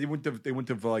 they went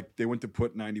to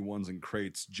put 91s in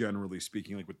crates. Generally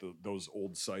speaking, like with those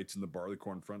old sights and the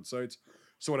barleycorn front sights.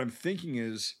 So what I'm thinking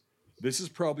is this is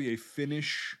probably a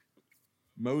Finnish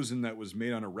Mosin that was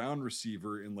made on a round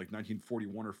receiver in like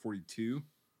 1941 or 42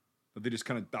 that they just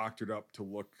kind of doctored up to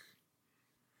look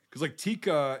because like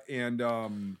Tika and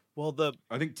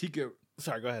I think Tika.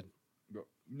 Sorry, go ahead.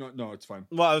 No, it's fine.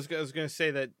 Well, I was going to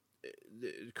say that.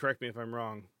 Correct me if I'm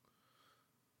wrong,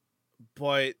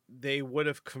 but they would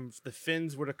have the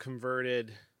Finns would have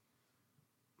converted.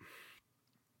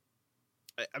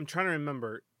 I'm trying to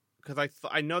remember because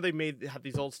I know they had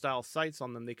these old style sights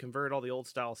on them. They converted all the old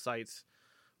style sights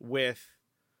with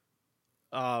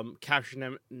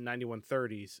captured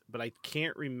 9130s, but I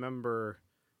can't remember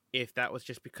if that was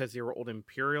just because they were old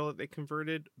Imperial that they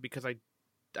converted, because I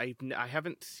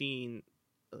haven't seen,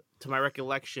 to my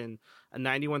recollection, a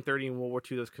 9130 in World War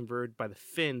II that was converted by the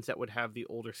Finns that would have the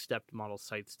older stepped model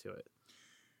sights to it.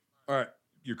 All right,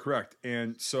 you're correct.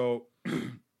 And so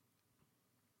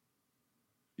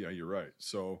yeah, you're right.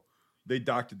 So they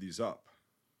doctored these up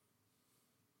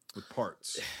with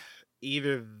parts.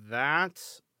 Either that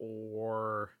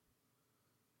or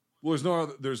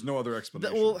well, there's no other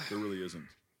explanation. There really isn't.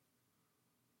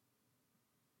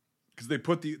 Because they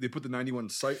put the 91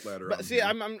 sight ladder. But on see, here.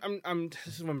 I'm.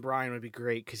 This is when Brian would be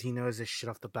great because he knows this shit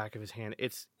off the back of his hand.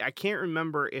 I can't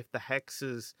remember if the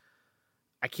hexes.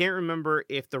 I can't remember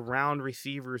if the round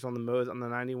receivers on the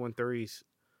 9130s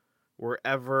were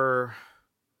ever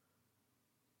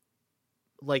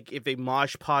like if they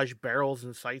mosh podge barrels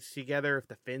and sights together. If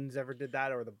the Finns ever did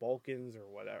that, or the Balkans, or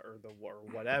whatever.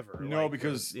 No, like,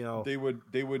 because you know they would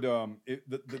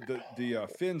the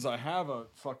Finns. I have a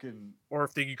fucking. or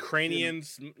if the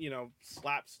Ukrainians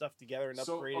slap stuff together and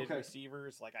So, upgraded okay.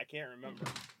 receivers. Like I can't remember.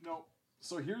 No,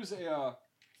 so here's a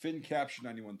Finn capture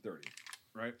 9130,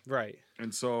 right? Right.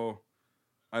 And so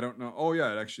I don't know. Oh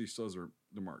yeah, it actually still has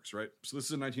the marks, right? So this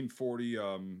is a 1940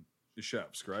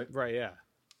 Ishevsk, right? Right. Yeah.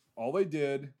 All they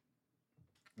did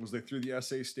was they threw the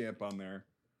SA stamp on there.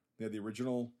 They had the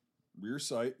original rear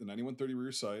sight, the 9130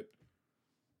 rear sight,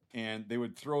 and they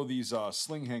would throw these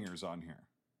sling hangers on here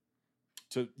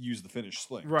to use the Finnish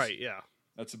slings. Right. Yeah.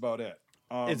 That's about it.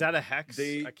 Is that a hex?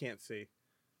 they- I can't see.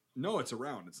 No, it's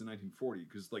around. It's in 1940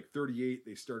 because like 38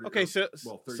 they started. Okay, so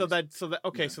 30, so that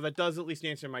okay, yeah. so that does at least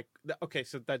answer my.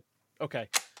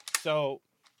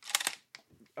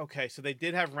 Okay, so they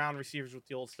did have round receivers with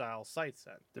the old style sights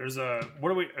then. There's a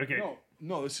what are we? Okay,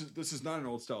 No, this is not an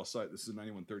old style sight. This is a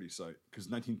 9130 sight because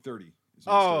 1930. is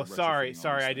when they Oh, started sorry, retrofitting all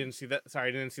sorry, these I things. didn't see that. Sorry,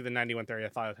 I didn't see the 9130. I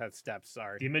thought it had steps.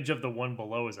 Sorry, the image of the one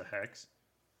below is a hex.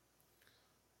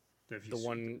 If you the see-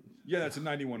 one. Yeah, that's a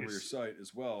 91 rear Yes. sight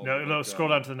as well. No, but, scroll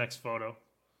down to the next photo.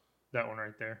 That one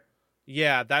right there.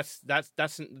 Yeah, that's an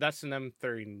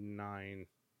M39.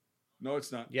 No,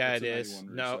 it's not. Yeah, It's it a is. 91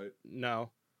 rear No, sight.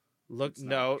 no. Look, It's not,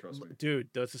 no, trust me. dude.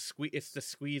 That's a squeeze. It's the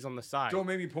squeeze on the side. Don't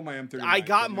make me pull my M39. I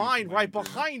got Don't make me mine pull my right M39.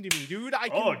 behind me, dude. I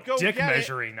can Oh, go dick get it.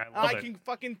 measuring. I love I it. can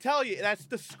fucking tell you that's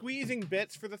the squeezing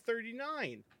bits for the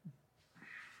 39.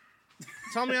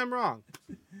 Tell me I'm wrong.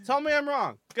 Tell me I'm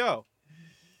wrong. Go.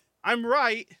 I'm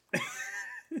right.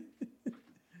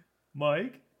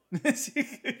 Mike?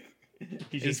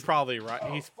 He's probably right.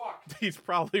 Oh, He's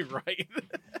probably right.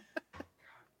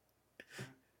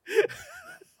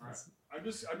 All right. I'm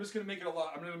just gonna make it a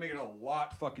lot. I'm gonna make it a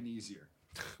lot fucking easier.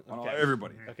 On Okay.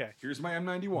 everybody. Okay. Here's my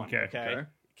M91. Okay.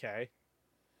 Okay.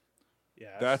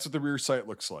 Yeah. That's what the rear sight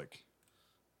looks like.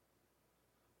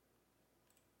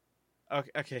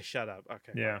 Okay. Shut up.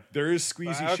 Okay. Yeah. There is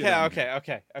squeezy shit. on here.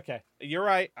 Okay. You're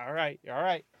right. All right.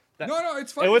 No,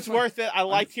 it's fine. It was it's fine. worth it. I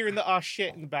liked hearing the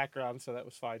shit in the background, so that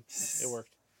was fine. It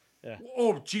worked.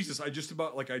 Oh Jesus! I just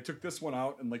about I took this one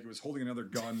out and it was holding another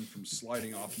gun from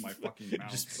sliding off my fucking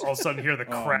mouth. Just all of a sudden hear the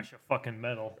crash of fucking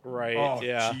metal. Right. Oh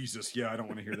yeah. Jesus! Yeah, I don't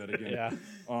want to hear that again. Yeah.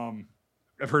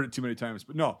 I've heard it too many times,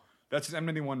 but no, that's an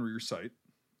M91 rear sight.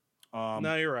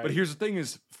 No, you're right. But here's the thing: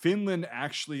 is Finland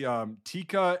actually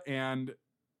Tika and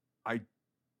I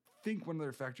think one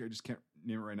other factory I just can't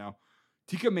name it right now.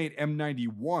 Tika made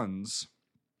M91s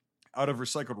out of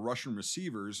recycled Russian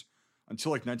receivers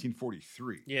until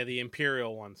 1943. Yeah, the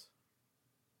Imperial ones.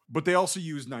 But they also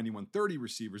used 9130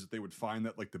 receivers that they would find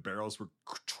that the barrels were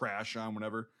trash on,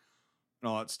 whatever, and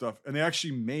all that stuff. And they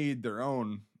actually made their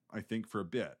own, I think, for a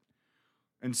bit.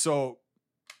 And so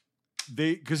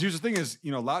because here's the thing is,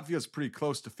 Latvia is pretty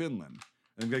close to Finland,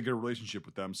 and they've got a good relationship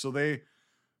with them. So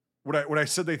what I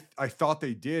said I thought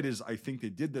they did is I think they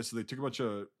did this. So they took a bunch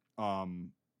of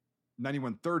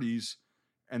 9130s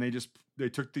and they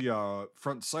took the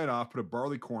front sight off, put a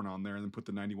barleycorn on there, and then put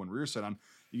the 91 rear sight on.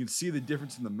 You can see the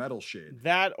difference in the metal shade.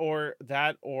 That or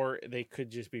they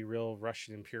could just be real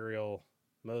Russian Imperial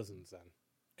Mosins then,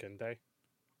 couldn't they?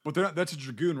 But that's a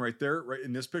Dragoon right there, right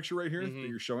in this picture right here that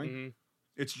you're showing. Mm-hmm.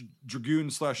 It's Dragoon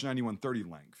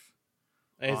 /9130 length.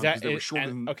 Is 'cause they were shorter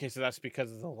than- okay? So that's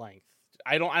because of the length.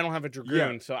 I don't have a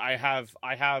Dragoon, so I have.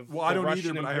 Well, I don't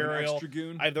either, but I have an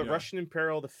X-Dragoon. I have the Russian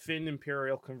Imperial, the Finn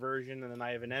Imperial conversion, and then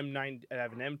I have an M9. I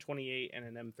have an M28 and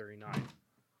an M39.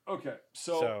 Okay,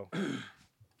 so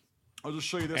I'll just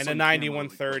show you this. And on a camera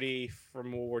 9130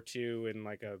 from World War II and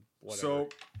a whatever. So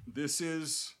this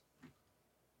is.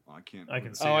 I can't. I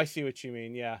can see. I see what you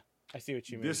mean. Yeah, I see what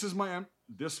you mean. This is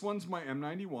This one's my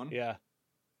M91. Yeah.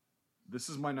 This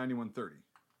is my 9130.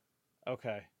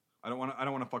 Okay. I don't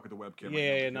want to fuck with the webcam.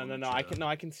 Yeah. No. I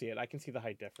can see it. I can see the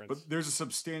height difference. But there's a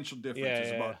substantial difference. Yeah,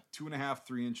 It's yeah, about 2.5,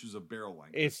 3 inches of barrel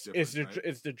length. Is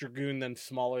right? the Dragoon then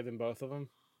smaller than both of them?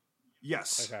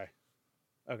 Yes.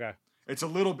 Okay. It's a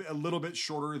little bit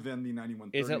shorter than the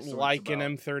 9130. Is it so like it's an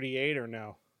about- M38 or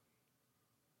no?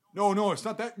 No, it's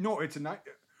not that. No, it's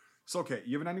it's okay.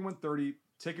 You have a 9130.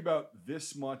 Take about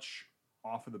this much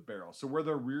off of the barrel. So where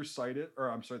the rear sight is, or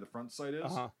I'm sorry, the front sight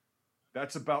is,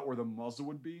 that's about where the muzzle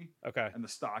would be. Okay. And the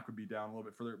stock would be down a little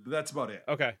bit further. But that's about it.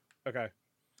 Okay.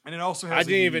 And it also has. I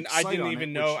didn't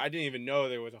even know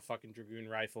there was a fucking Dragoon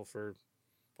rifle for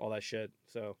all that shit.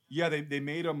 So yeah, they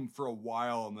made them for a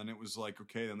while, and then it was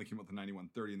okay. Then they came out with the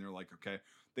 9130, and they're like, okay.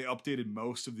 They updated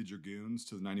most of the Dragoons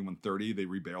to the 9130. They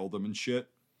rebarreled them and shit.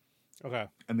 Okay.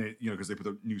 And they, because they put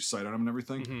the new sight on them and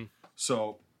everything. Mm-hmm.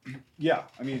 So, yeah,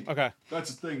 I mean, okay.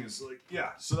 That's the thing is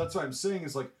so that's what I'm saying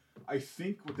is I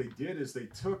think what they did is they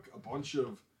took a bunch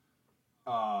of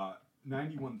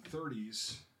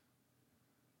 9130s.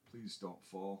 Please don't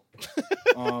fall.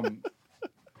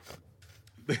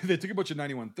 They took a bunch of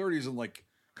 9130s and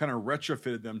kind of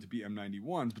retrofitted them to be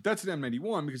M91s, but that's an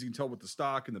M91 because you can tell with the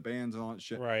stock and the bands and all that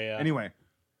shit. Right. Yeah. Anyway,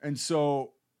 and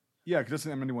so because that's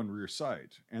an M91 rear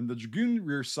sight, and the Dragoon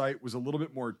rear sight was a little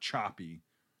bit more choppy,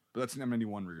 but that's an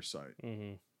M91 rear sight.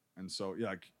 Mm-hmm. And so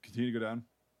continue to go down.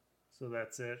 So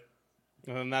that's it.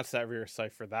 And then that's that rear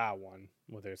sight for that one,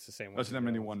 whether it's the same one. That's an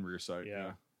M91 rear sight.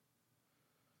 Yeah.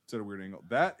 It's at a weird angle.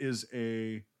 That is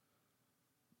a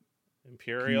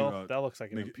Imperial. That looks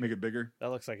like make it bigger.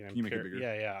 That looks like an Can you make it Imperial.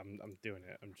 bigger? Yeah. I'm doing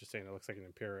it. I'm just saying it looks like an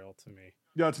Imperial to me.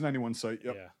 Yeah, it's a 91 sight.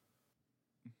 Yep. Yeah.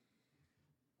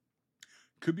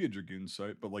 Could be a Dragoon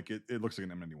sight, but it looks like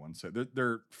an M91 sight.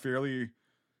 They're fairly,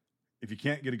 if you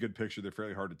can't get a good picture, they're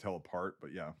fairly hard to tell apart.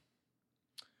 But yeah.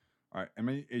 All right,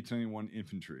 M891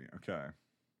 infantry. Okay.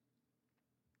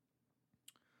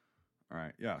 All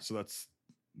right, yeah. So that's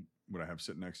what I have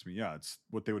sitting next to me. Yeah, it's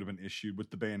what they would have been issued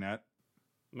with the bayonet.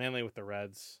 Mainly with the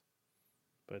Reds,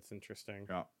 but it's interesting.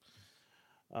 Yeah.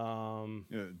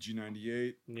 Yeah,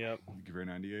 G98. Yep. Gewehr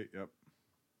 98. Yep.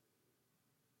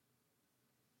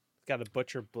 It's got a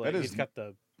butcher blade. He's got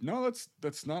the. No,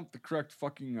 that's not the correct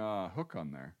fucking hook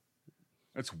on there.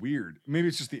 That's weird. Maybe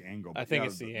it's just the angle. I think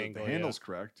it's the angle. The handle's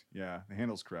correct. Yeah, the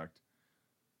handle's correct.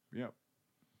 Yep.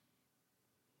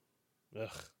 Ugh.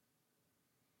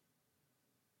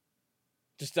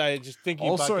 I just thinking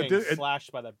Also, about getting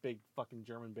slashed by that big fucking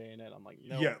German bayonet. I'm like,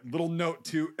 no. Yeah, little note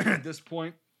too at this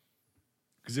point,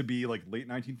 because it'd be like late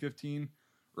 1915,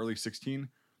 early 16.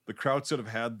 The Krauts would have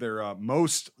had their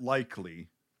most likely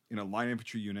in a line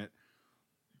infantry unit.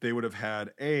 They would have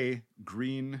had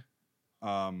green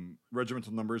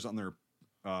regimental numbers on their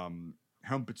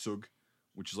Helmbezug,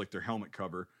 which is like their helmet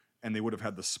cover, and they would have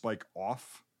had the spike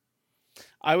off.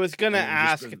 I was gonna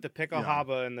ask if the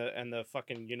Pickelhaube and the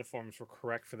fucking uniforms were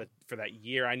correct for that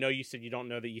year. I know you said you don't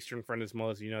know the Eastern Front as well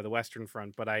as you know the Western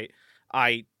Front, but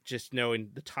I just know in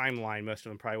the timeline most of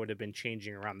them probably would have been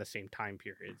changing around the same time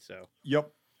period. So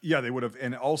yep, yeah, they would have.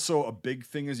 And also a big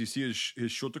thing is you see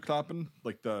his Schulterklappen,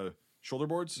 like the shoulder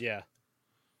boards. Yeah,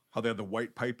 how they had the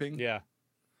white piping. Yeah,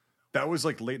 that was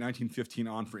like late 1915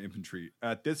 on for infantry.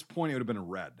 At this point, it would have been a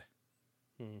red.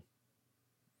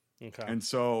 Okay. And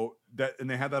so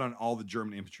they had that on all the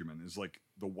German infantrymen is like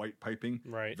the white piping,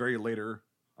 right? Very later,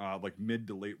 like mid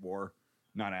to late war,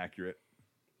 not accurate.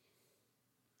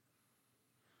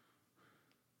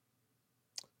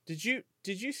 Did you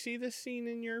see this scene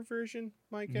in your version,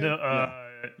 Micah? No,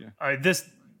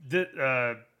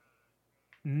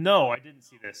 no, I didn't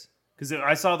see this because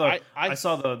I saw I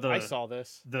saw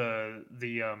this. The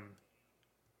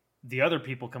other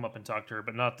people come up and talk to her,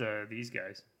 but not these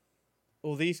guys.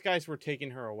 Well, these guys were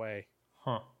taking her away.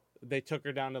 Huh. They took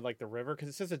her down to like the river because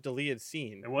it says a deleted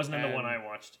scene. It wasn't in the one I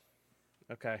watched.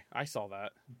 Okay, I saw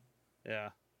that. Yeah.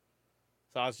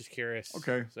 So I was just curious.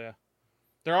 Okay. So yeah.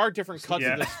 There are different cuts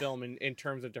of this film in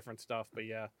terms of different stuff, but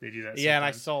yeah. They do that sometimes. And I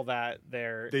saw that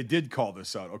there. They did call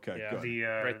this out. Okay, yeah,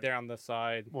 good. Right there on the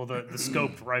side. Well, the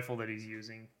scoped rifle that he's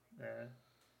using.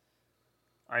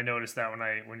 I noticed that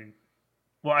when he...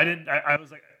 Well, I didn't. I was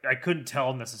like, I couldn't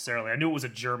tell necessarily. I knew it was a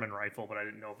German rifle, but I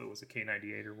didn't know if it was a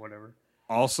K98 or whatever.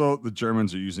 Also, the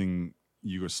Germans are using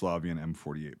Yugoslavian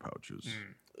M48 pouches.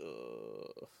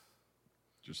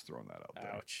 Just throwing that out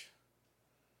there. Ouch.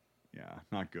 Yeah,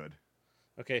 not good.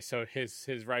 Okay, so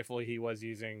his rifle he was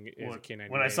using is a K98.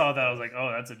 When I saw that, I was like,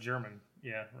 oh, that's a German.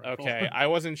 Yeah. Rifle. Okay, I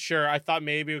wasn't sure. I thought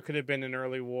maybe it could have been an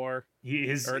early war,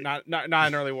 not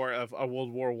an early war of a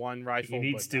World War I rifle.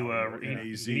 He needs to he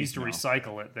needs to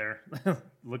recycle it there.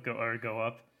 Go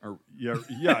up. Or,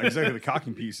 yeah, exactly. The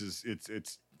cocking piece is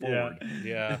it's forward.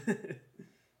 Yeah.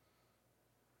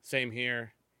 Same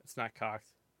here. It's not cocked.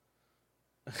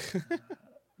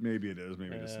 Maybe it is.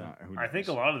 Maybe it's not. I think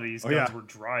a lot of these guns were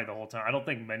dry the whole time. I don't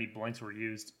think many blanks were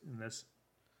used in this.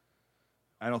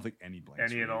 I don't think any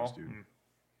blanks at all, dude.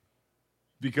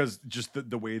 Because just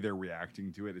the way they're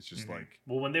reacting to it, it's just like.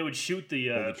 Well, when they would shoot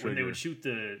the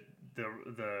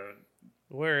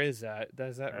where is that?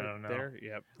 Does that I don't know. There?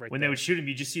 Yep. Right. When they would shoot him,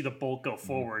 you just see the bolt go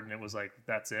forward, and it was like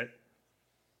that's it.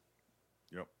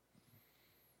 Yep.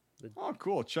 Oh,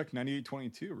 cool! Check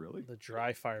 9822. Really? The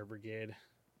dry fire brigade,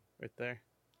 right there.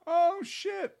 Oh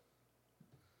shit!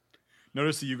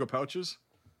 Notice the Yugo pouches.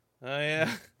 Oh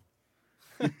yeah.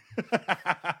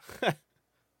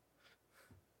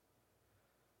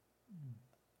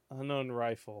 Unknown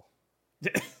rifle.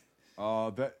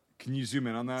 That can you zoom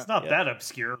in on that? It's not that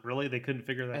obscure, really. They couldn't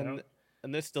figure that out.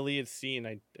 And this deleted scene,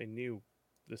 I knew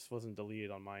this wasn't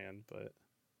deleted on my end, but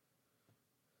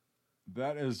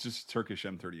that is just Turkish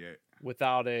M38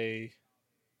 without a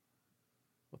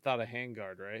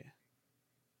handguard, right?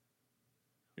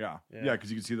 Yeah,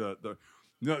 because you can see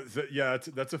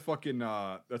that's a fucking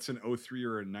that's an 03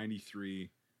 or a 93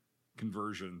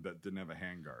 conversion that didn't have a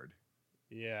handguard.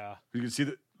 Yeah, you can see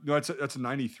that. No, that's a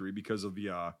 93 because of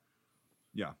the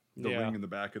ring in the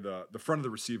back of the front of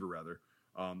the receiver rather.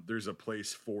 There's a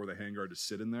place for the handguard to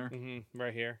sit in there.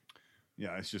 Right here.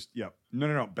 Yeah, it's just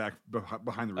no back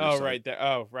behind the rear Oh, side. right there.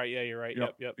 Oh, right. Yeah, you're right.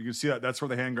 Yep. You can see that. That's where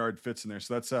the handguard fits in there.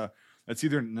 So that's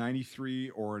either a 93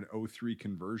 or an 03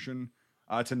 conversion.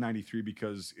 It's a 93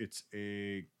 because it's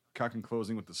a cock and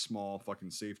closing with the small fucking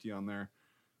safety on there.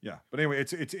 Yeah, but anyway,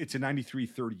 it's a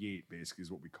 93-38 basically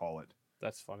is what we call it.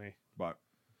 That's funny. But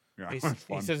yeah, he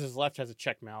says his left has a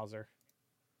Czech Mauser.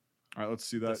 All right, let's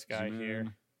see that. This guy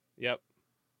here. Yep.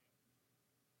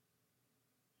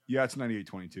 Yeah, it's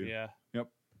 98-22. Yeah. Yep.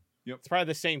 It's probably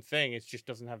the same thing. It just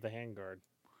doesn't have the handguard.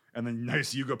 And then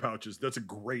nice Yugo pouches. That's a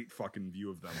great fucking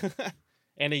view of them.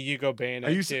 And a Yugo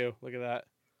bayonet too. Look at that.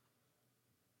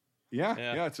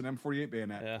 Yeah, it's an M48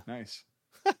 bayonet. Yeah. Nice.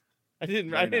 I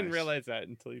didn't realize that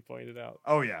until you pointed out.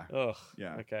 Oh yeah. Ugh.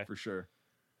 Yeah. Okay. For sure.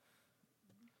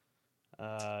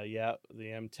 Yeah, the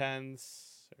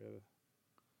M10s or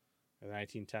the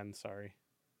 1910s. Sorry.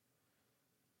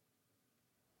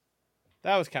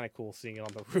 That was kind of cool seeing it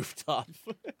on the rooftop,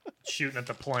 shooting at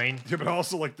the plane. Yeah, but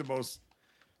also like the most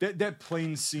that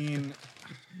plane scene.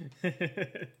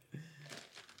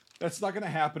 That's not going to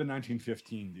happen in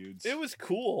 1915, dudes. It was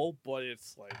cool, but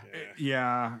it's like,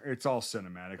 Yeah, it's all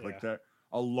cinematic. Like that,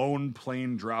 a lone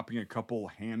plane dropping a couple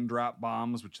hand drop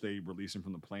bombs, which they releasing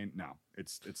from the plane. No,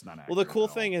 it's not. Well, the cool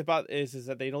thing about is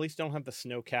that they at least don't have the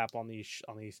snow cap on these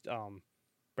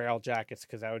barrel jackets,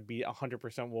 because that would be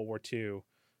 100% World War II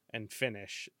and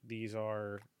Finnish. These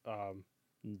are at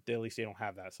least they don't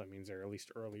have that, so it means they're at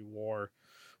least early World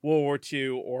War II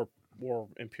or War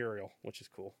Imperial, which is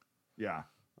cool. Yeah.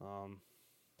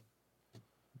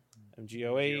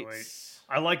 MG08.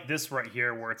 I like this right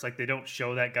here, where it's like they don't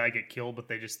show that guy get killed, but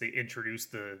they introduce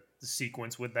the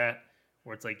sequence with that,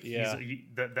 where it's like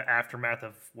the aftermath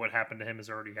of what happened to him has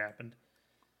already happened.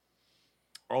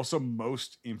 Also,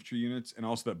 most infantry units, and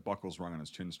also that buckle's rung on his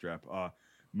chin strap.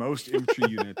 Most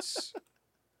infantry units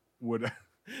would,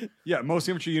 most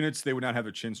infantry units, they would not have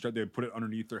a chin strap. They would put it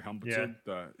underneath their helmet,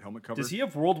 the helmet cover. Does he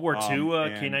have World War II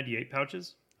K98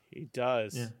 pouches? He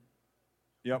does. Yeah.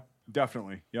 Yep,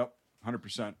 definitely. Yep,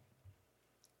 100%.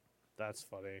 That's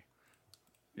funny.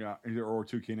 Yeah, either World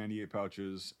War II K98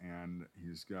 pouches, and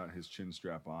he's got his chin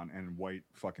strap on and white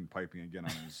fucking piping again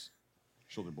on his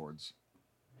shoulder boards.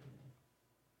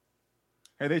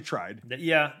 Hey, they tried.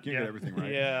 Can't get everything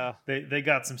right. Yeah. They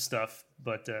got some stuff,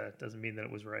 but doesn't mean that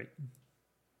it was right.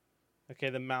 Okay,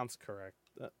 the mount's correct.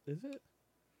 Is it?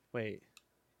 Wait.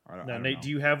 I don't Nate, know. do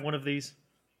you have one of these?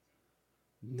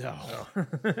 No.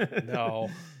 No.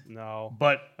 No.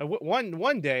 But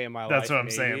one day in my life. That's what I'm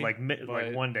maybe, saying. Like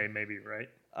one day, maybe, right?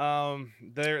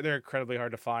 They're incredibly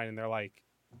hard to find, and they're like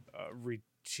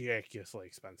ridiculously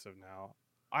expensive now.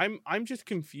 I'm just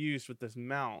confused with this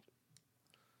mount.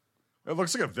 It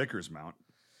looks like a Vickers mount,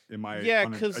 in my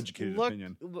uneducated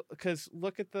opinion. Because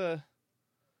look at it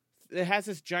has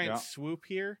this giant swoop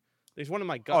here. There's one in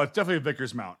my gut. Oh, it's definitely a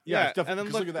Vickers mount. Yeah, and then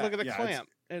look at the clamp.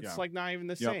 It's like not even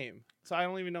the same. So I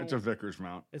don't even know. It's a Vickers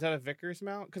mount. Is that a Vickers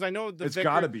mount? Because I know it's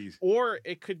got to be. Or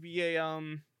it could be a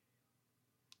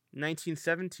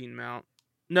 1917 mount.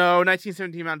 No,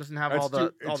 1917 mount doesn't have all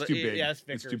the. It's too big. Yeah, it's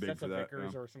Vickers. It's too big That's for a that.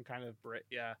 Vickers or some kind of Brit.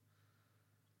 Yeah.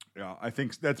 Yeah, I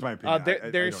think that's my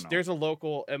opinion. There's a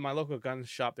local at my local gun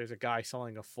shop. There's a guy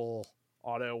selling a full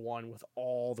auto one with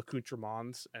all the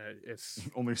accoutrements, and it's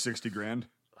only $60,000.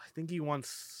 I think he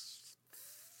wants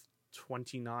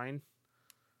 29K.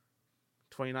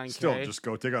 Still, just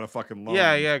go take out a fucking loan.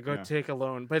 Yeah, take a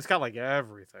loan, but it's got like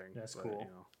everything. That's cool.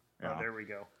 Yeah. Oh, there we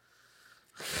go.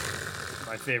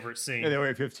 My favorite scene. Yeah, they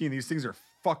weigh 15. These things are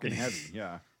fucking heavy.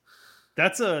 Yeah.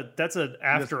 That's a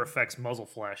After Effects muzzle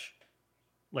flash.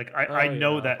 Like I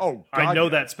know that. Oh, God, I know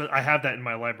that. I have that in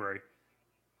my library.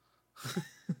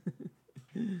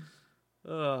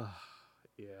 Yeah.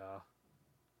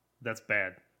 That's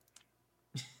bad.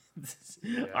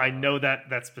 I know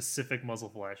that specific muzzle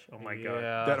flash. Oh my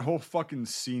god. That whole fucking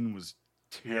scene was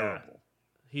terrible. Yeah.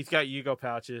 He's got Yugo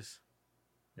pouches.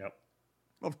 Yep.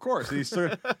 Of course. Dude,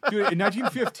 in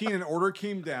 1915, an order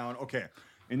came down. Okay.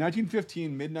 In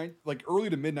 1915, early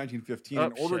to mid 1915,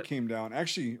 an order came down,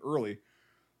 actually early,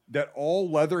 that all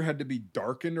leather had to be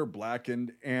darkened or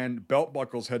blackened and belt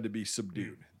buckles had to be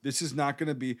subdued. This is not going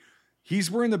to be.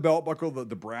 He's wearing the belt buckle,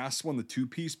 the brass one, the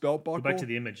two-piece belt buckle. Go back to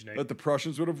the image, Nate. That the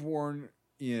Prussians would have worn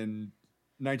in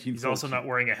 1914. He's also not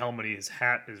wearing a helmet. His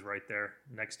hat is right there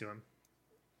next to him.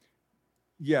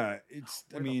 Yeah, it's.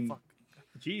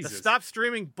 Jesus. The stop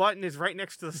streaming button is right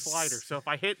next to the slider. So if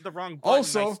I hit the wrong button,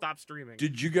 I stop streaming.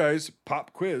 Did you guys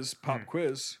pop quiz?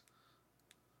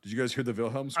 Did you guys hear the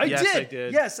Wilhelm scream? Yes, I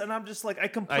did. Yes, and I'm just like I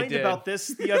complained about this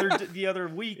the other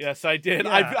week. Yes, I did.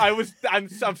 Yeah. I'm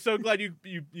so glad you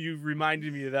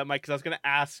reminded me of that, Mike, because I was going to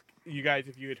ask you guys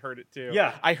if you had heard it too.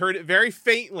 Yeah, I heard it very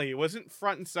faintly. It wasn't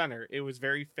front and center. It was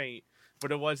very faint,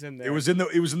 but it was in there. It was in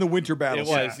the winter battle. It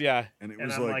was, yeah. And it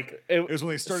was it was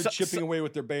when they started chipping away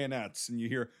with their bayonets, and you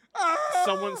hear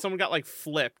someone got like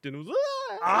flipped, and it was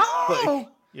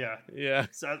yeah.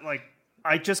 So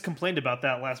I just complained about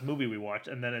that last movie we watched,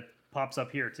 and then it pops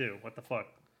up here too. What the fuck?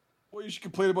 Well, you should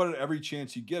complain about it every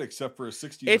chance you get, except for a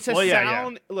 60. It's a sound. Yeah.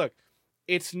 Look,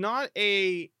 it's not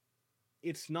like an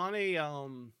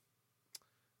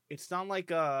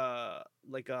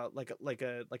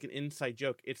inside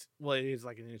joke. It is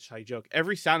like an inside joke.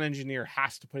 Every sound engineer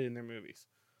has to put it in their movies.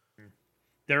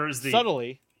 There is the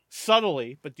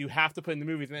subtly, but you have to put it in the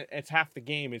movies, and it's half the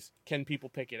game. Is can people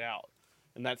pick it out?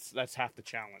 And that's half the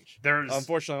challenge.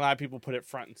 Unfortunately, a lot of people put it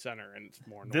front and center, and it's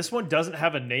more annoying. This one doesn't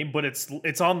have a name, but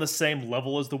it's on the same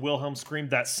level as the Wilhelm scream.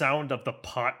 That sound of the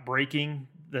pot breaking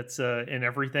that's in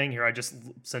everything. Here, I just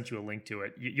sent you a link to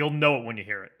it. You'll know it when you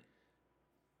hear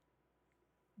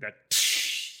it.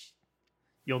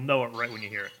 You'll know it right when you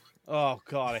hear it. Oh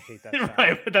god, I hate that sound.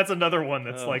 Right, but that's another one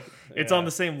that's Ugh, like it's yeah. on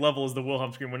the same level as the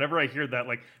Wilhelm scream. Whenever I hear that,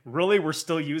 like, really, we're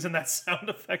still using that sound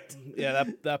effect? Yeah,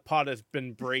 that pot has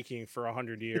been breaking for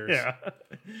 100 years. Yeah.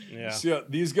 Yeah. So, yeah,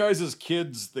 these guys as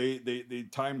kids, they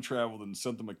time traveled and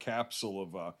sent them a capsule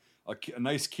of a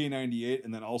nice K98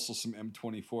 and then also some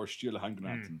M24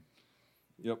 Stierlehandgranaten.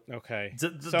 Yep. Okay.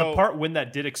 The part when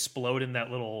that did explode in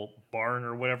that little barn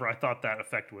or whatever, I thought that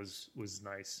effect was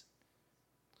nice.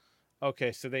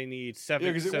 Okay, so they need Yeah,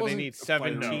 'cause it so they wasn't need a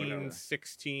fighter. 17s, No.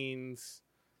 16s,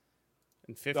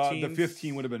 and 15s. The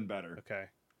 15 would have been better. Okay,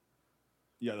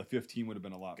 Yeah, the 15 would have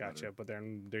been a lot gotcha. But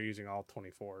then they're using all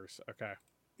 24s. Okay.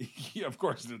 better. Yeah, of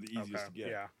course, they're the easiest to get.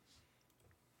 Yeah.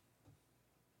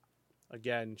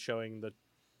 Again, showing the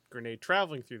grenade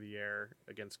traveling through the air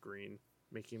against green,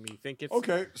 making me think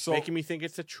it's making me think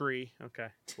it's a tree. Okay,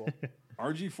 cool.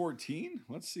 RG-14?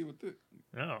 Let's see what the...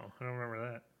 No, I don't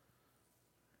remember that.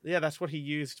 Yeah, that's what he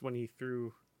used when he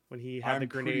had the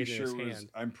grenade in his hand.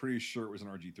 I'm pretty sure it was an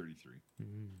RG-33.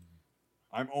 Mm.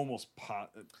 I'm almost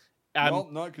well,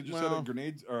 no, it could just have a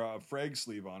grenade or a frag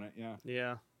sleeve on it. Yeah.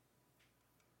 Yeah.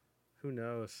 Who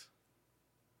knows?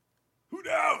 Who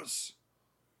knows?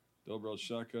 Double-barreled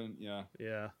shotgun. Yeah.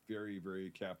 Yeah. Very, very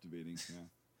captivating. Yeah.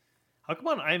 How come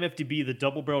on IMFDB the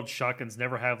double-barreled shotguns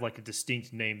never have like a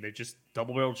distinct name? They're just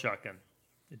double-barreled shotgun.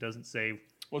 It doesn't say.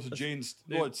 Well, it's a Jane's.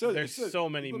 There's so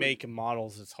many make and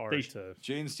models. It's hard to.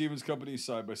 Jane Stevens Company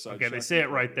side by side. Okay, they say it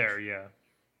right there. Yeah.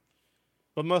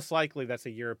 But most likely that's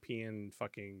a European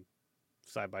fucking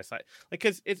side by side. Like,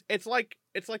 cause it's like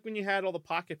when you had all the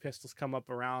pocket pistols come up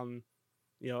around,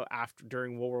 after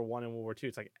during World War I and World War II.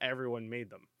 It's like everyone made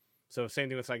them. So same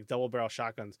thing with like double barrel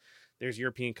shotguns. There's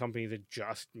European companies that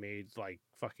just made like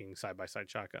fucking side by side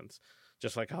shotguns.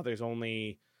 Just like how there's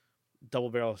only double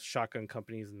barrel shotgun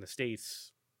companies in the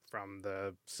States from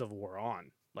the Civil War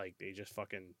on. Like they just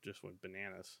went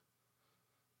bananas.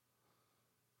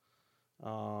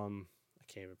 I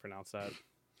can't even pronounce that.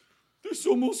 This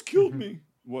almost killed me.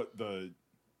 What the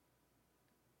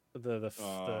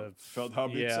Yeah,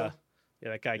 Feldhaubitze?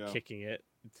 that guy kicking it.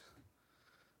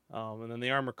 And then the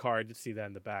armor car, I did see that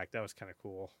in the back. That was kind of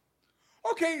cool.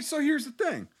 Okay, so here's the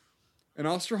thing.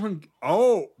 What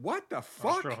the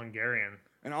fuck? Austro-Hungarian.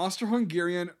 An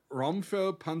Austro-Hungarian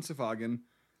Raumfeld Panzerwagen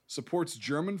supports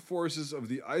German forces of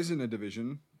the Iron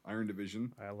Division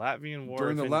Latvian War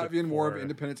during the Latvian War of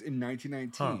Independence in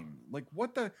 1919. Huh. Like,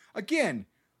 what the... Again,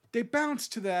 they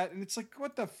bounced to that, and it's like,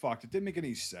 what the fuck? It didn't make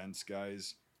any sense,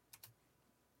 guys.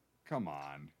 Come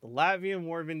on. The Latvian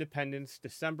War of Independence,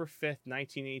 December 5th,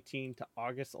 1918 to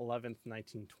August 11th,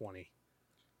 1920.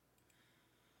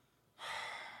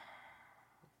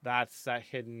 That's that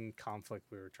hidden conflict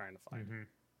we were trying to find. Mm-hmm.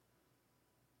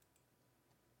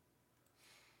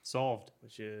 Solved.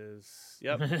 Which is,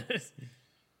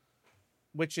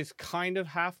 which is kind of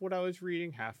half what I was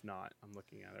reading, half not. I'm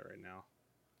looking at it right now.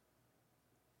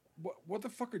 What the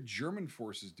fuck are German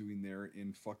forces doing there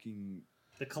in fucking...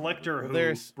 The collector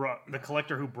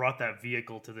who brought that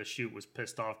vehicle to the shoot was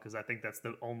pissed off because I think that's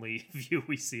the only view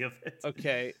we see of it.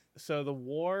 Okay, so the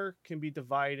war can be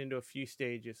divided into a few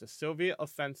stages: a Soviet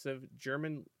offensive,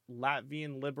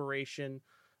 German-Latvian liberation,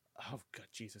 of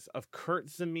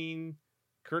Kurtzami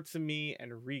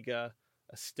and Riga,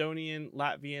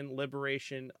 Estonian-Latvian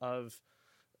liberation of,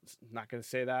 not going to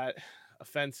say that,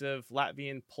 offensive,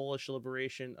 Latvian-Polish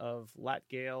liberation of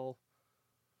Latgale.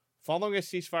 Following a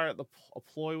ceasefire, a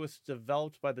ploy was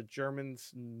developed by the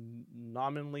Germans,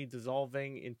 nominally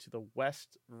dissolving into the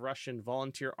West Russian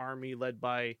Volunteer Army led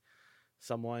by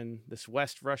someone. This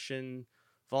West Russian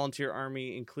Volunteer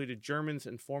Army included Germans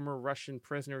and former Russian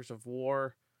prisoners of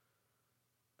war,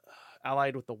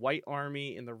 allied with the White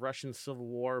Army in the Russian Civil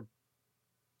War.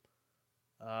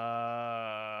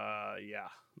 Yeah,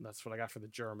 that's what I got for the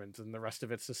Germans, and the rest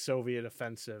of it's the Soviet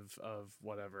offensive of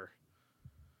whatever.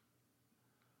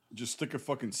 Just stick a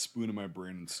fucking spoon in my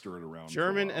brain and stir it around.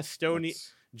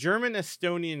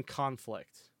 German-Estonian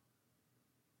conflict.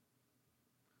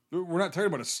 We're not talking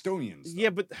about Estonians. Yeah,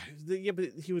 but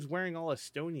he was wearing all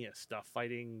Estonia stuff,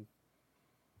 fighting.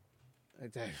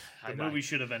 The movie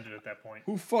should have ended at that point.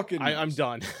 Who fucking knows? I'm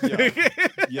done.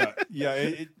 Yeah.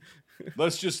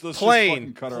 Let's just plane.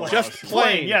 fucking cut our Just losses.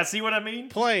 plane. Yeah, see what I mean?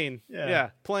 Plane.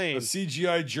 Yeah. Plane. A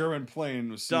CGI German plane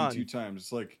was seen Done. 2 times.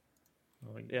 It's like,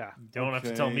 Yeah. You don't have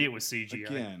to tell me it was CGI.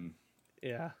 again.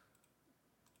 Yeah.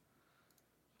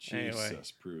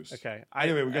 Jesus, Bruce. Okay.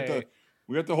 Anyway, we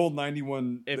got the whole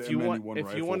 91. If you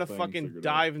want to fucking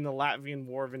dive in the Latvian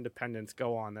War of Independence,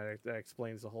 go on. That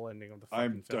explains the whole ending of the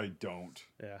fucking film. I don't.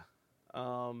 Yeah.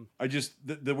 I just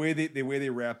the way they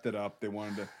wrapped it up. They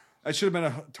wanted to. It should have been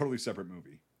a totally separate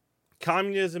movie.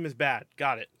 Communism is bad.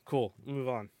 Got it. Cool. Move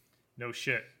on. No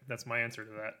shit. That's my answer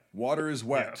to that. Water is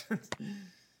wet.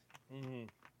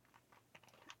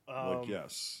 Yeah.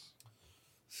 Yes.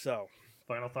 So,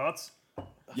 Final thoughts?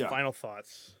 Yeah. final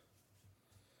thoughts.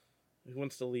 Who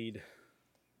wants to lead?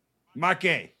 Mike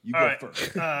A, you All go right.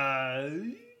 first.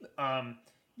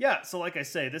 Yeah, so like I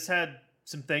say, this had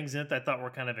some things in it that I thought were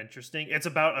kind of interesting. It's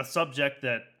about a subject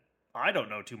that I don't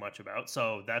know too much about,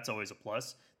 so that's always a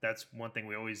plus. That's one thing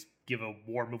we always give a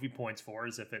war movie points for,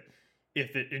 is if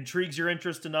it intrigues your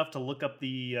interest enough to look up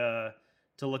the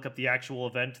actual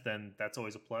event, then that's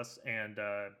always a plus, and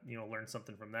learn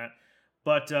something from that.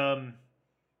 But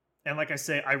and like I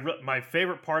say, my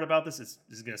favorite part about this is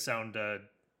going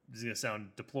to sound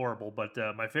deplorable, but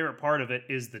my favorite part of it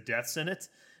is the deaths in it.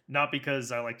 Not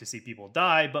because I like to see people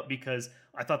die, but because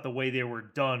I thought the way they were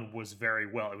done was very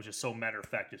well. It was just so matter of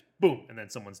fact, just boom, and then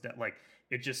someone's dead. Like,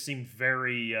 it just seemed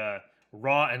very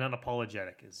raw and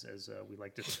unapologetic, as we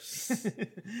like to say.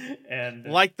 And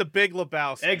Like the Big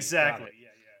Lebowski. exactly,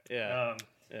 Yeah.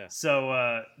 yeah.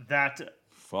 So that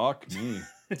Fuck me.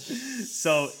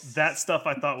 so that stuff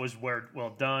I thought was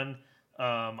well done.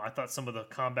 I thought some of the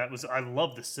combat was. I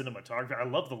love the cinematography. I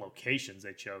love the locations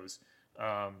they chose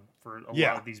for a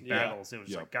lot of these battles. It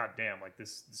was like, God damn, like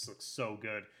this looks so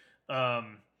good.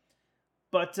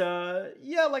 But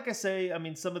like I say, I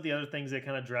mean, some of the other things, they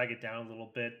kind of drag it down a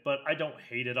little bit, but I don't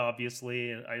hate it,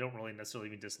 obviously, and I don't really necessarily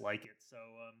even dislike it. So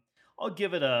I'll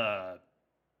give it a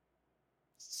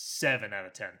 7 out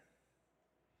of 10.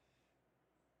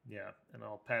 Yeah, and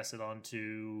I'll pass it on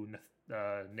to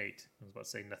Nate. I was about to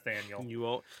say Nathaniel.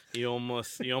 You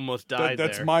almost died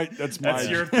That's there. That's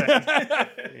your thing.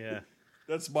 Yeah.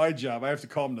 That's my job. I have to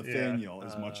call him Nathaniel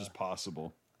as much as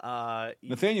possible.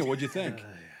 Nathaniel, what'd you think?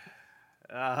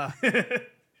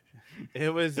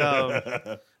 It was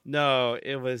I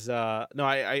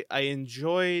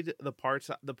enjoyed the parts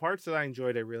that I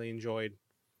enjoyed. I really enjoyed,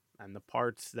 and the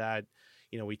parts that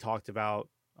we talked about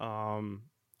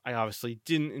I obviously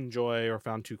didn't enjoy or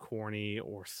found too corny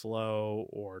or slow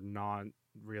or not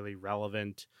really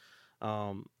relevant.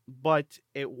 But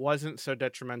it wasn't so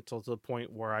detrimental to the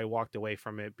point where I walked away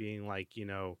from it being like,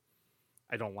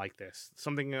 I don't like this.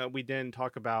 Something that we didn't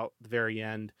talk about at the very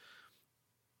end.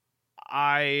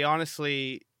 I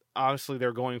honestly,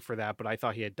 they're going for that, but I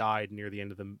thought he had died near the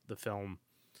end of the film.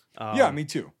 Yeah, me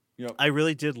too. Yep. I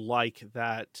really did like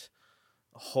that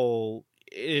whole.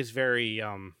 It is very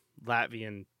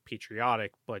Latvian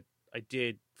patriotic, but I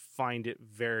did find it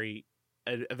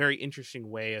a very interesting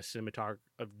way of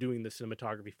doing the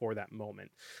cinematography for that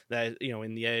moment. That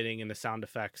in the editing and the sound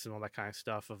effects and all that kind of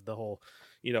stuff of the whole,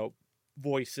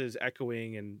 voices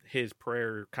echoing and his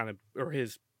prayer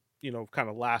his kind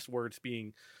of last words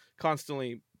being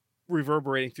constantly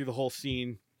reverberating through the whole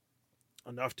scene,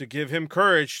 enough to give him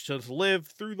courage to live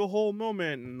through the whole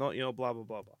moment, and blah blah blah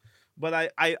blah.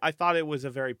 But I thought it was a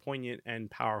very poignant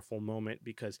and powerful moment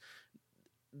because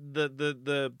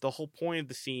the whole point of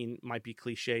the scene might be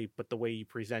cliche, but the way you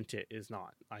present it is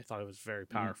not. I thought it was very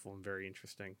powerful and very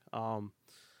interesting.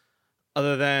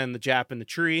 Other than the Jap in the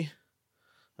tree,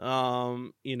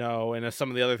 and some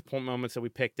of the other moments that we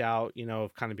picked out,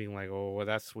 of kind of being like, oh, well,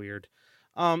 that's weird.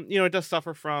 It does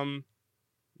suffer from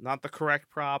not the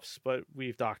correct props, but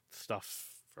we've docked stuff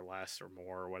for less or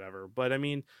more or whatever. But I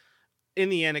mean, in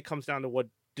the end, it comes down to what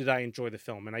did I enjoy the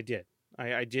film, and I did.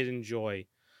 I did enjoy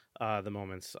the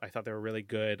moments. I thought they were really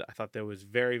good. I thought that was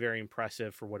very, very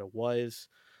impressive for what it was.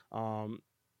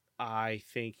 I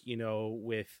think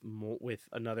with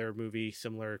another movie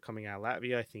similar coming out of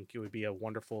Latvia, I think it would be a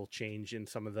wonderful change in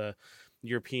some of the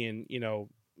European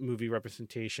movie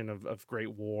representation of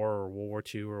Great War or World War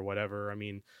II or whatever. I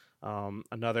mean,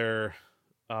 another.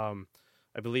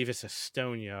 I believe it's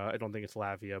Estonia. I don't think it's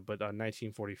Latvia, but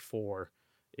 1944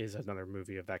 is another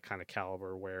movie of that kind of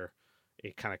caliber where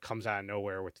it kind of comes out of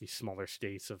nowhere with these smaller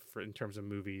states in terms of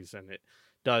movies, and it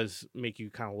does make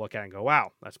you kind of look at it and go,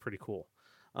 wow, that's pretty cool.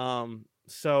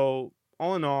 So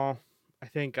all in all, I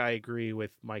think I agree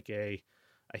with Mike A.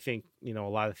 I think,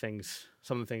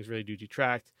 some of the things really do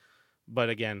detract, but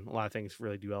again, a lot of things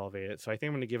really do elevate it. So I think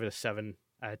I'm going to give it a 7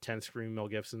 out of 10 Screaming Mel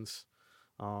Gibsons.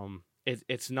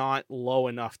 It's not low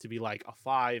enough to be like a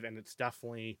 5, and it's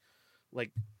definitely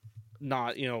like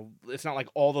not, it's not like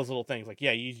all those little things like,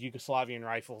 yeah, you use Yugoslavian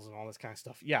rifles and all this kind of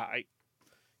stuff. Yeah,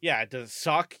 does it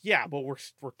suck? Yeah, but we're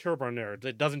turbo nerds.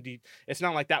 It doesn't it's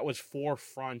not like that was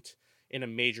forefront in a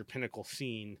major pinnacle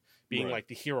scene being Right. like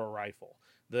the hero rifle.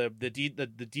 The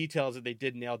details that they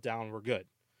did nail down were good.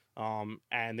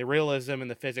 And the realism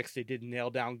and the physics they did nail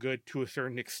down good to a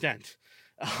certain extent.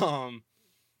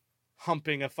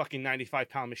 humping a fucking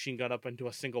 95-pound machine gun up into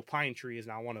a single pine tree is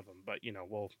not one of them. But you know,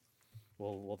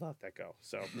 we'll let that go.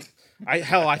 So,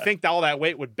 I think all that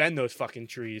weight would bend those fucking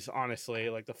trees. Honestly,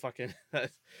 like the fucking as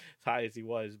high as he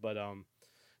was. But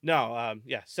no,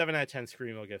 yeah, 7 out of 10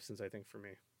 Screamo Gibsons, I think, for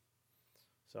me.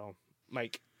 So,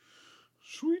 Mike.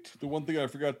 Sweet. The one thing I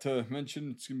forgot to mention,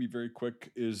 it's gonna be very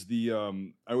quick, is the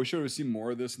I wish I would have seen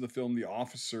more of this in the film. The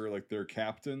officer, like their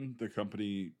captain, the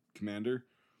company commander,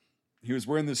 he was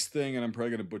wearing this thing, and I'm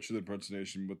probably gonna butcher the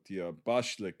pronunciation with the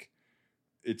bashlik.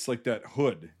 It's like that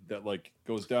hood that like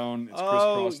goes down. It's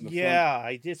crisscross in the yeah, front.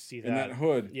 I did see that. And that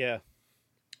hood. Yeah.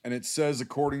 And it says,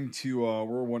 according to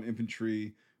World War I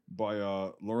Infantry by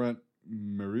Laurent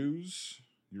Merouz,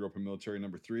 European Military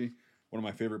number 3, one of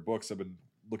my favorite books. I've been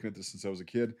looking at this since I was a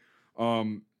kid.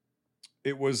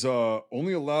 It was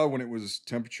only allowed when it was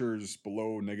temperatures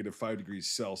below -5 degrees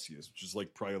Celsius, which is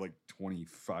like probably like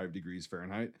 25 degrees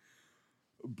Fahrenheit.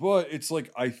 But it's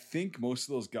like, I think most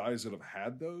of those guys that have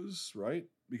had those, right?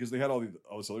 Because they had all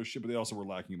this other shit, but they also were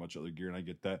lacking a bunch of other gear, and I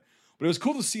get that. But it was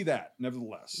cool to see that,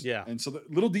 nevertheless. Yeah. And so the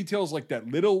little details like that,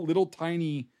 little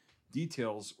tiny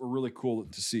details were really cool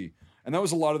to see. And that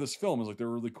was a lot of this film. Is like, they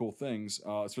were really cool things,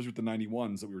 especially with the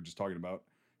 91s that we were just talking about.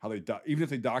 How they even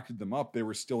if they doctored them up, they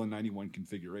were still in 91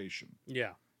 configuration.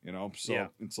 Yeah. You know, so Yeah.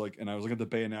 it's like, and I was looking at the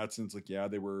bayonets, and it's like, yeah,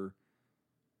 they were.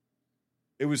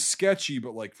 It was sketchy,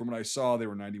 but like from what I saw, they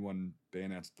were 91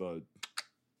 bayonets, the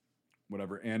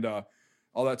whatever, and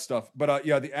all that stuff. But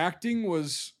yeah, the acting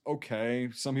was okay.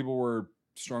 Some people were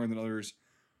stronger than others.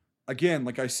 Again,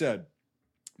 like I said,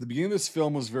 the beginning of this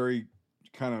film was very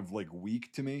kind of like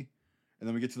weak to me, and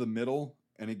then we get to the middle,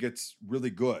 and it gets really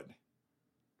good.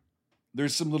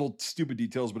 There's some little stupid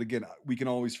details, but again, we can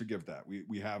always forgive that.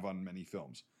 We have on many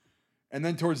films. And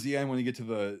then towards the end, when you get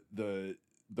to the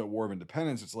War of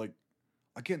Independence, it's like,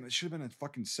 again, it should have been a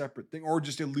fucking separate thing, or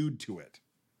just allude to it,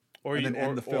 or and you then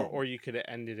end the film. Or you could have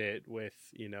ended it with,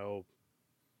 you know,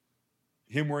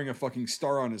 him wearing a fucking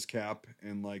star on his cap,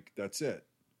 and like that's it.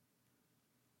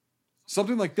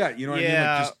 Something like that, you know what I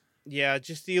mean? Like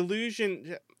just the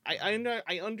illusion.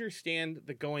 I understand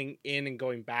the going in and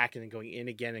going back and then going in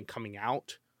again and coming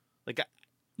out. Like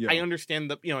I understand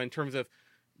the, you know, in terms of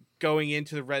going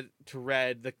into the red,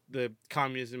 the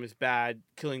communism is bad,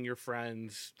 killing your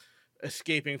friends,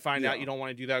 escaping, find out you don't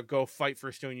want to do that, go fight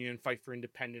for Estonia and fight for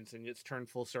independence, and it's turned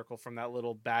full circle from that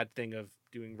little bad thing of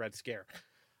doing Red Scare.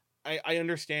 I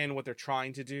understand what they're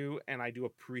trying to do, and I do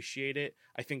appreciate it.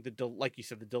 I think like you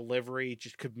said, the delivery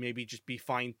could maybe be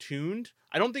fine-tuned.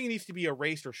 I don't think it needs to be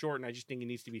erased or shortened. I just think it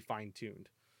needs to be fine-tuned.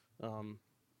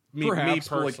 Perhaps,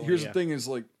 but like, here's the thing is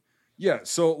like,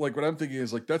 so like what I'm thinking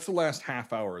is like, that's the last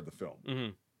half hour of the film.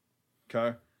 Mm-hmm.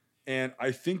 Okay? And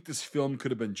I think this film could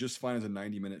have been just fine as a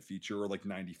 90-minute feature, or like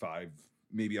 95,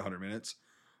 maybe 100 minutes.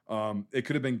 It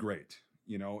could have been great.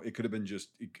 You know, it could have been just,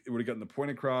 it would have gotten the point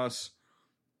across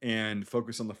and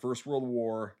focus on the First World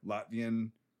War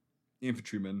Latvian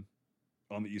infantrymen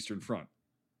on the Eastern Front.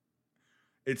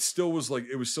 It still was like,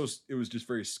 it was just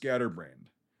very scatterbrained.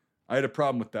 I had a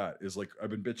problem with that. Is like, I've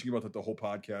been bitching about that the whole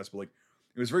podcast, but like,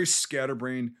 it was very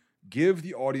scatterbrained. Give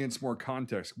the audience more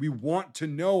context. We want to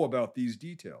know about these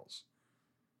details.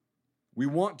 We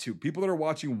want to. People that are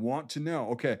watching want to know.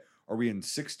 Okay, are we in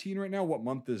 16 right now? What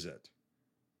month is it?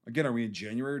 Again, are we in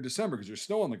January or December? Because there's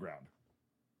snow on the ground.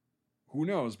 Who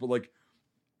knows? But like,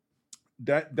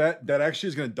 that actually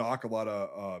is going to dock a lot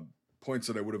of points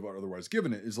that I would have otherwise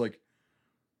given it. Is like,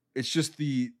 it's just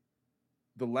the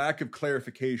lack of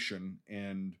clarification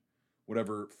and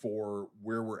whatever for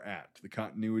where we're at, the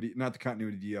continuity, not the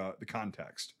continuity, the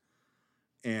context.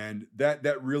 And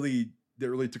that really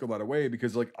took a lot away,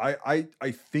 because like, I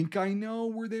think I know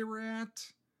where they were at.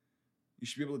 You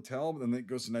should be able to tell, but then it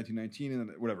goes to 1919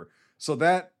 and whatever. So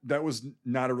that was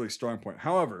not a really strong point.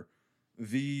 However,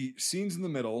 the scenes in the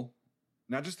middle,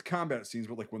 not just the combat scenes,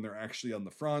 but like when they're actually on the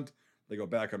front, they go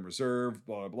back on reserve,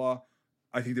 blah, blah, blah.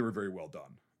 I think they were very well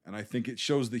done. And I think it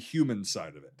shows the human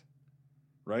side of it,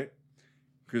 right?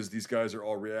 Because these guys are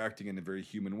all reacting in a very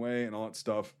human way and all that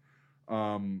stuff.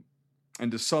 And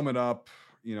to sum it up,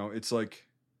 you know, it's like,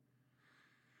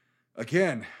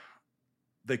 again,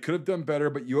 they could have done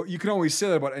better, but you can always say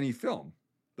that about any film.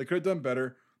 They could have done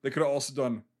better. They could have also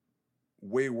done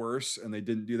way worse, and they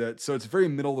didn't do that. So it's very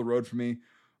middle of the road for me.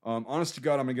 Honest to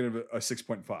God, I'm going to give it a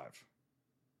 6.5.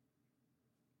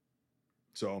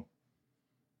 So,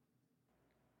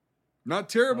 not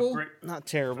terrible. Not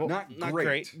terrible. Not great.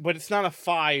 great. But it's not a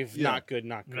 5. Yeah. Not good.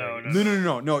 Not great.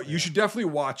 No. You should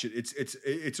definitely watch it.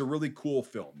 It's a really cool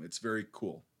film. It's very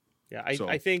cool. Yeah,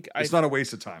 I think it's not a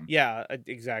waste of time. Yeah,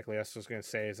 exactly. That's what I was gonna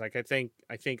say. Is like I think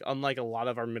unlike a lot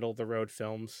of our middle of the road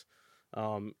films,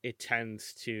 it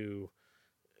tends to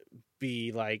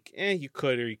be like, you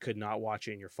could or you could not watch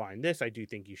it and you're fine. This I do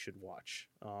think you should watch.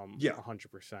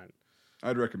 100%.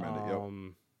 I'd recommend it.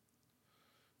 Yep.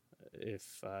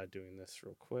 If doing this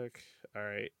real quick. All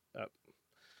right.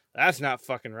 That's not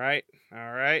fucking right.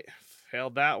 All right.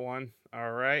 Failed that one.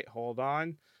 All right. Hold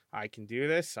on. I can do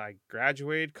this. I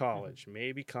graduated college.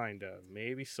 Maybe kind of.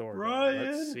 Maybe sort of.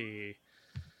 Let's see.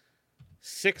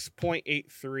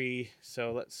 6.83.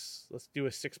 So let's do a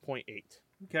 6.8.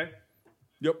 Okay.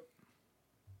 Yep.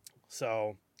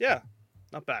 So, yeah.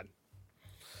 Not bad.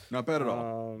 Not bad at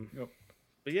all. Yep.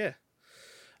 But yeah.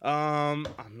 I'm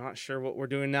not sure what we're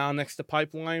doing now next to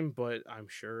Pipeline, but I'm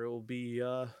sure it will be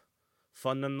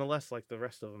fun nonetheless, like the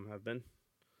rest of them have been.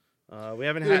 We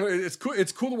haven't had. It's cool.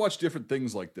 It's cool to watch different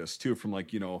things like this too, from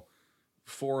like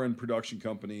foreign production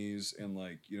companies and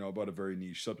like about a very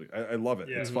niche subject. I love it.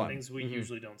 Yeah, it's fun. Things we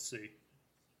usually don't see.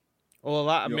 Well, a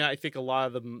lot. I mean, I think a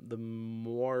lot of the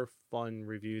more fun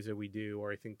reviews that we do,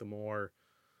 or I think the more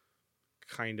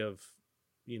kind of,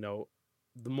 the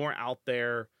more out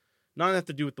there. Not have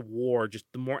to do with the war, just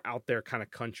the more out there kind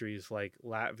of countries like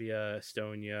Latvia,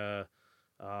 Estonia,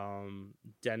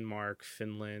 Denmark,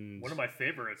 Finland. One of my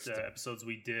favorite episodes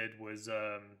we did was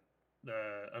an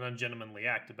Ungentlemanly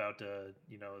Act about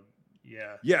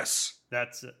Yes,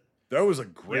 that was a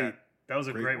great. That was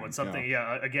a great one. Something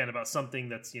again about something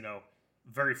that's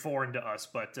very foreign to us,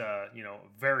 but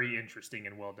very interesting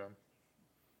and well done.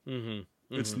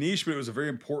 Mm-hmm. It's niche, but it was a very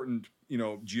important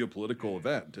geopolitical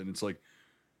event, and it's like.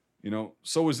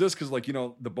 So was this because, like,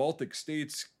 the Baltic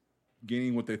states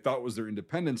gaining what they thought was their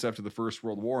independence after the First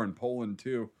World War, and Poland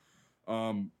too,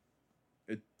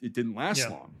 it didn't last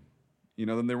long.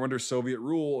 Then they were under Soviet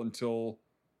rule until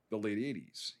the late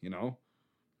 80s,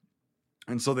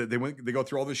 And so they go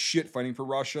through all this shit fighting for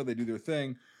Russia. They do their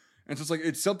thing. And so it's like,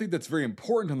 it's something that's very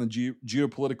important on the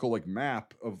geopolitical like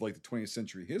map of like the 20th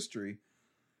century history,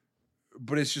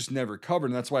 but it's just never covered.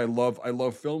 And that's why I love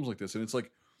films like this. And it's like,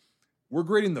 we're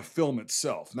grading the film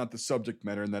itself, not the subject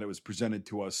matter, and that it was presented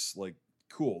to us like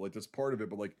cool. Like that's part of it.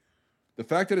 But like the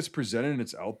fact that it's presented and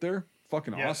it's out there,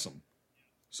 fucking awesome.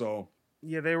 So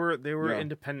yeah, they were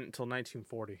independent until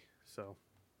 1940. So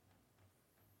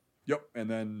yep, and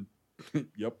then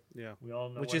yep, yeah, we all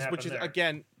know which is there.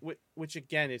 again,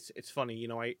 it's funny.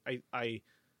 I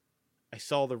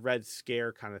saw the Red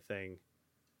Scare kind of thing.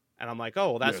 And I'm like,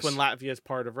 oh, well, that's when Latvia is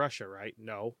part of Russia, right?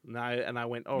 No. And I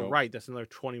went, right, that's another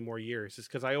 20 more years. It's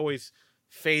because I always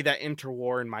fade that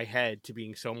interwar in my head to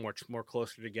being so much more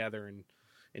closer together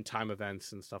in time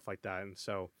events and stuff like that. And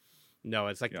so, no,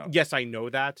 it's like, yes, I know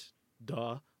that,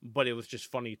 duh. But it was just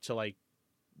funny to like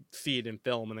see it in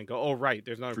film and then go, oh, right,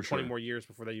 there's another 20 more years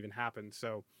before that even happened.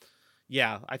 So,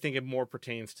 yeah, I think it more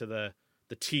pertains to the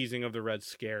teasing of the Red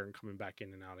Scare and coming back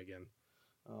in and out again.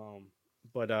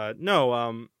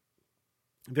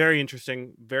 Very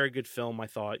interesting, very good film. I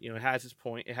thought, it has its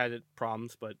point, it had its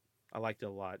problems, but I liked it a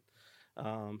lot.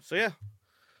 So yeah.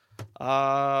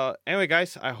 Anyway,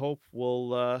 guys, I hope we'll.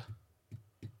 No,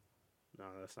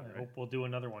 that's not right. I hope we'll do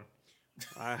another one.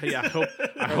 I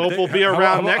hope we'll be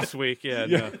around next week.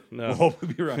 Yeah, no. We'll hope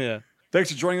we'll be around. Yeah.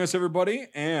 Thanks for joining us, everybody,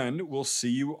 and we'll see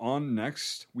you on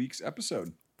next week's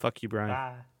episode. Fuck you,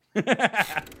 Brian.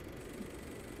 Bye.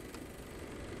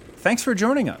 Thanks for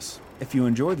joining us. If you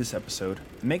enjoyed this episode,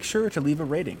 make sure to leave a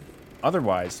rating.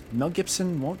 Otherwise, Mel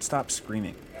Gibson won't stop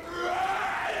screaming.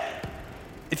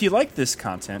 If you like this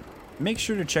content, make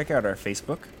sure to check out our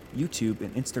Facebook, YouTube,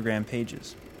 and Instagram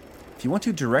pages. If you want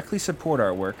to directly support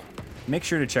our work, make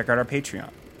sure to check out our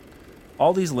Patreon.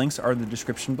 All these links are in the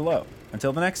description below.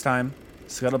 Until the next time,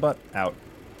 Scuttlebutt out.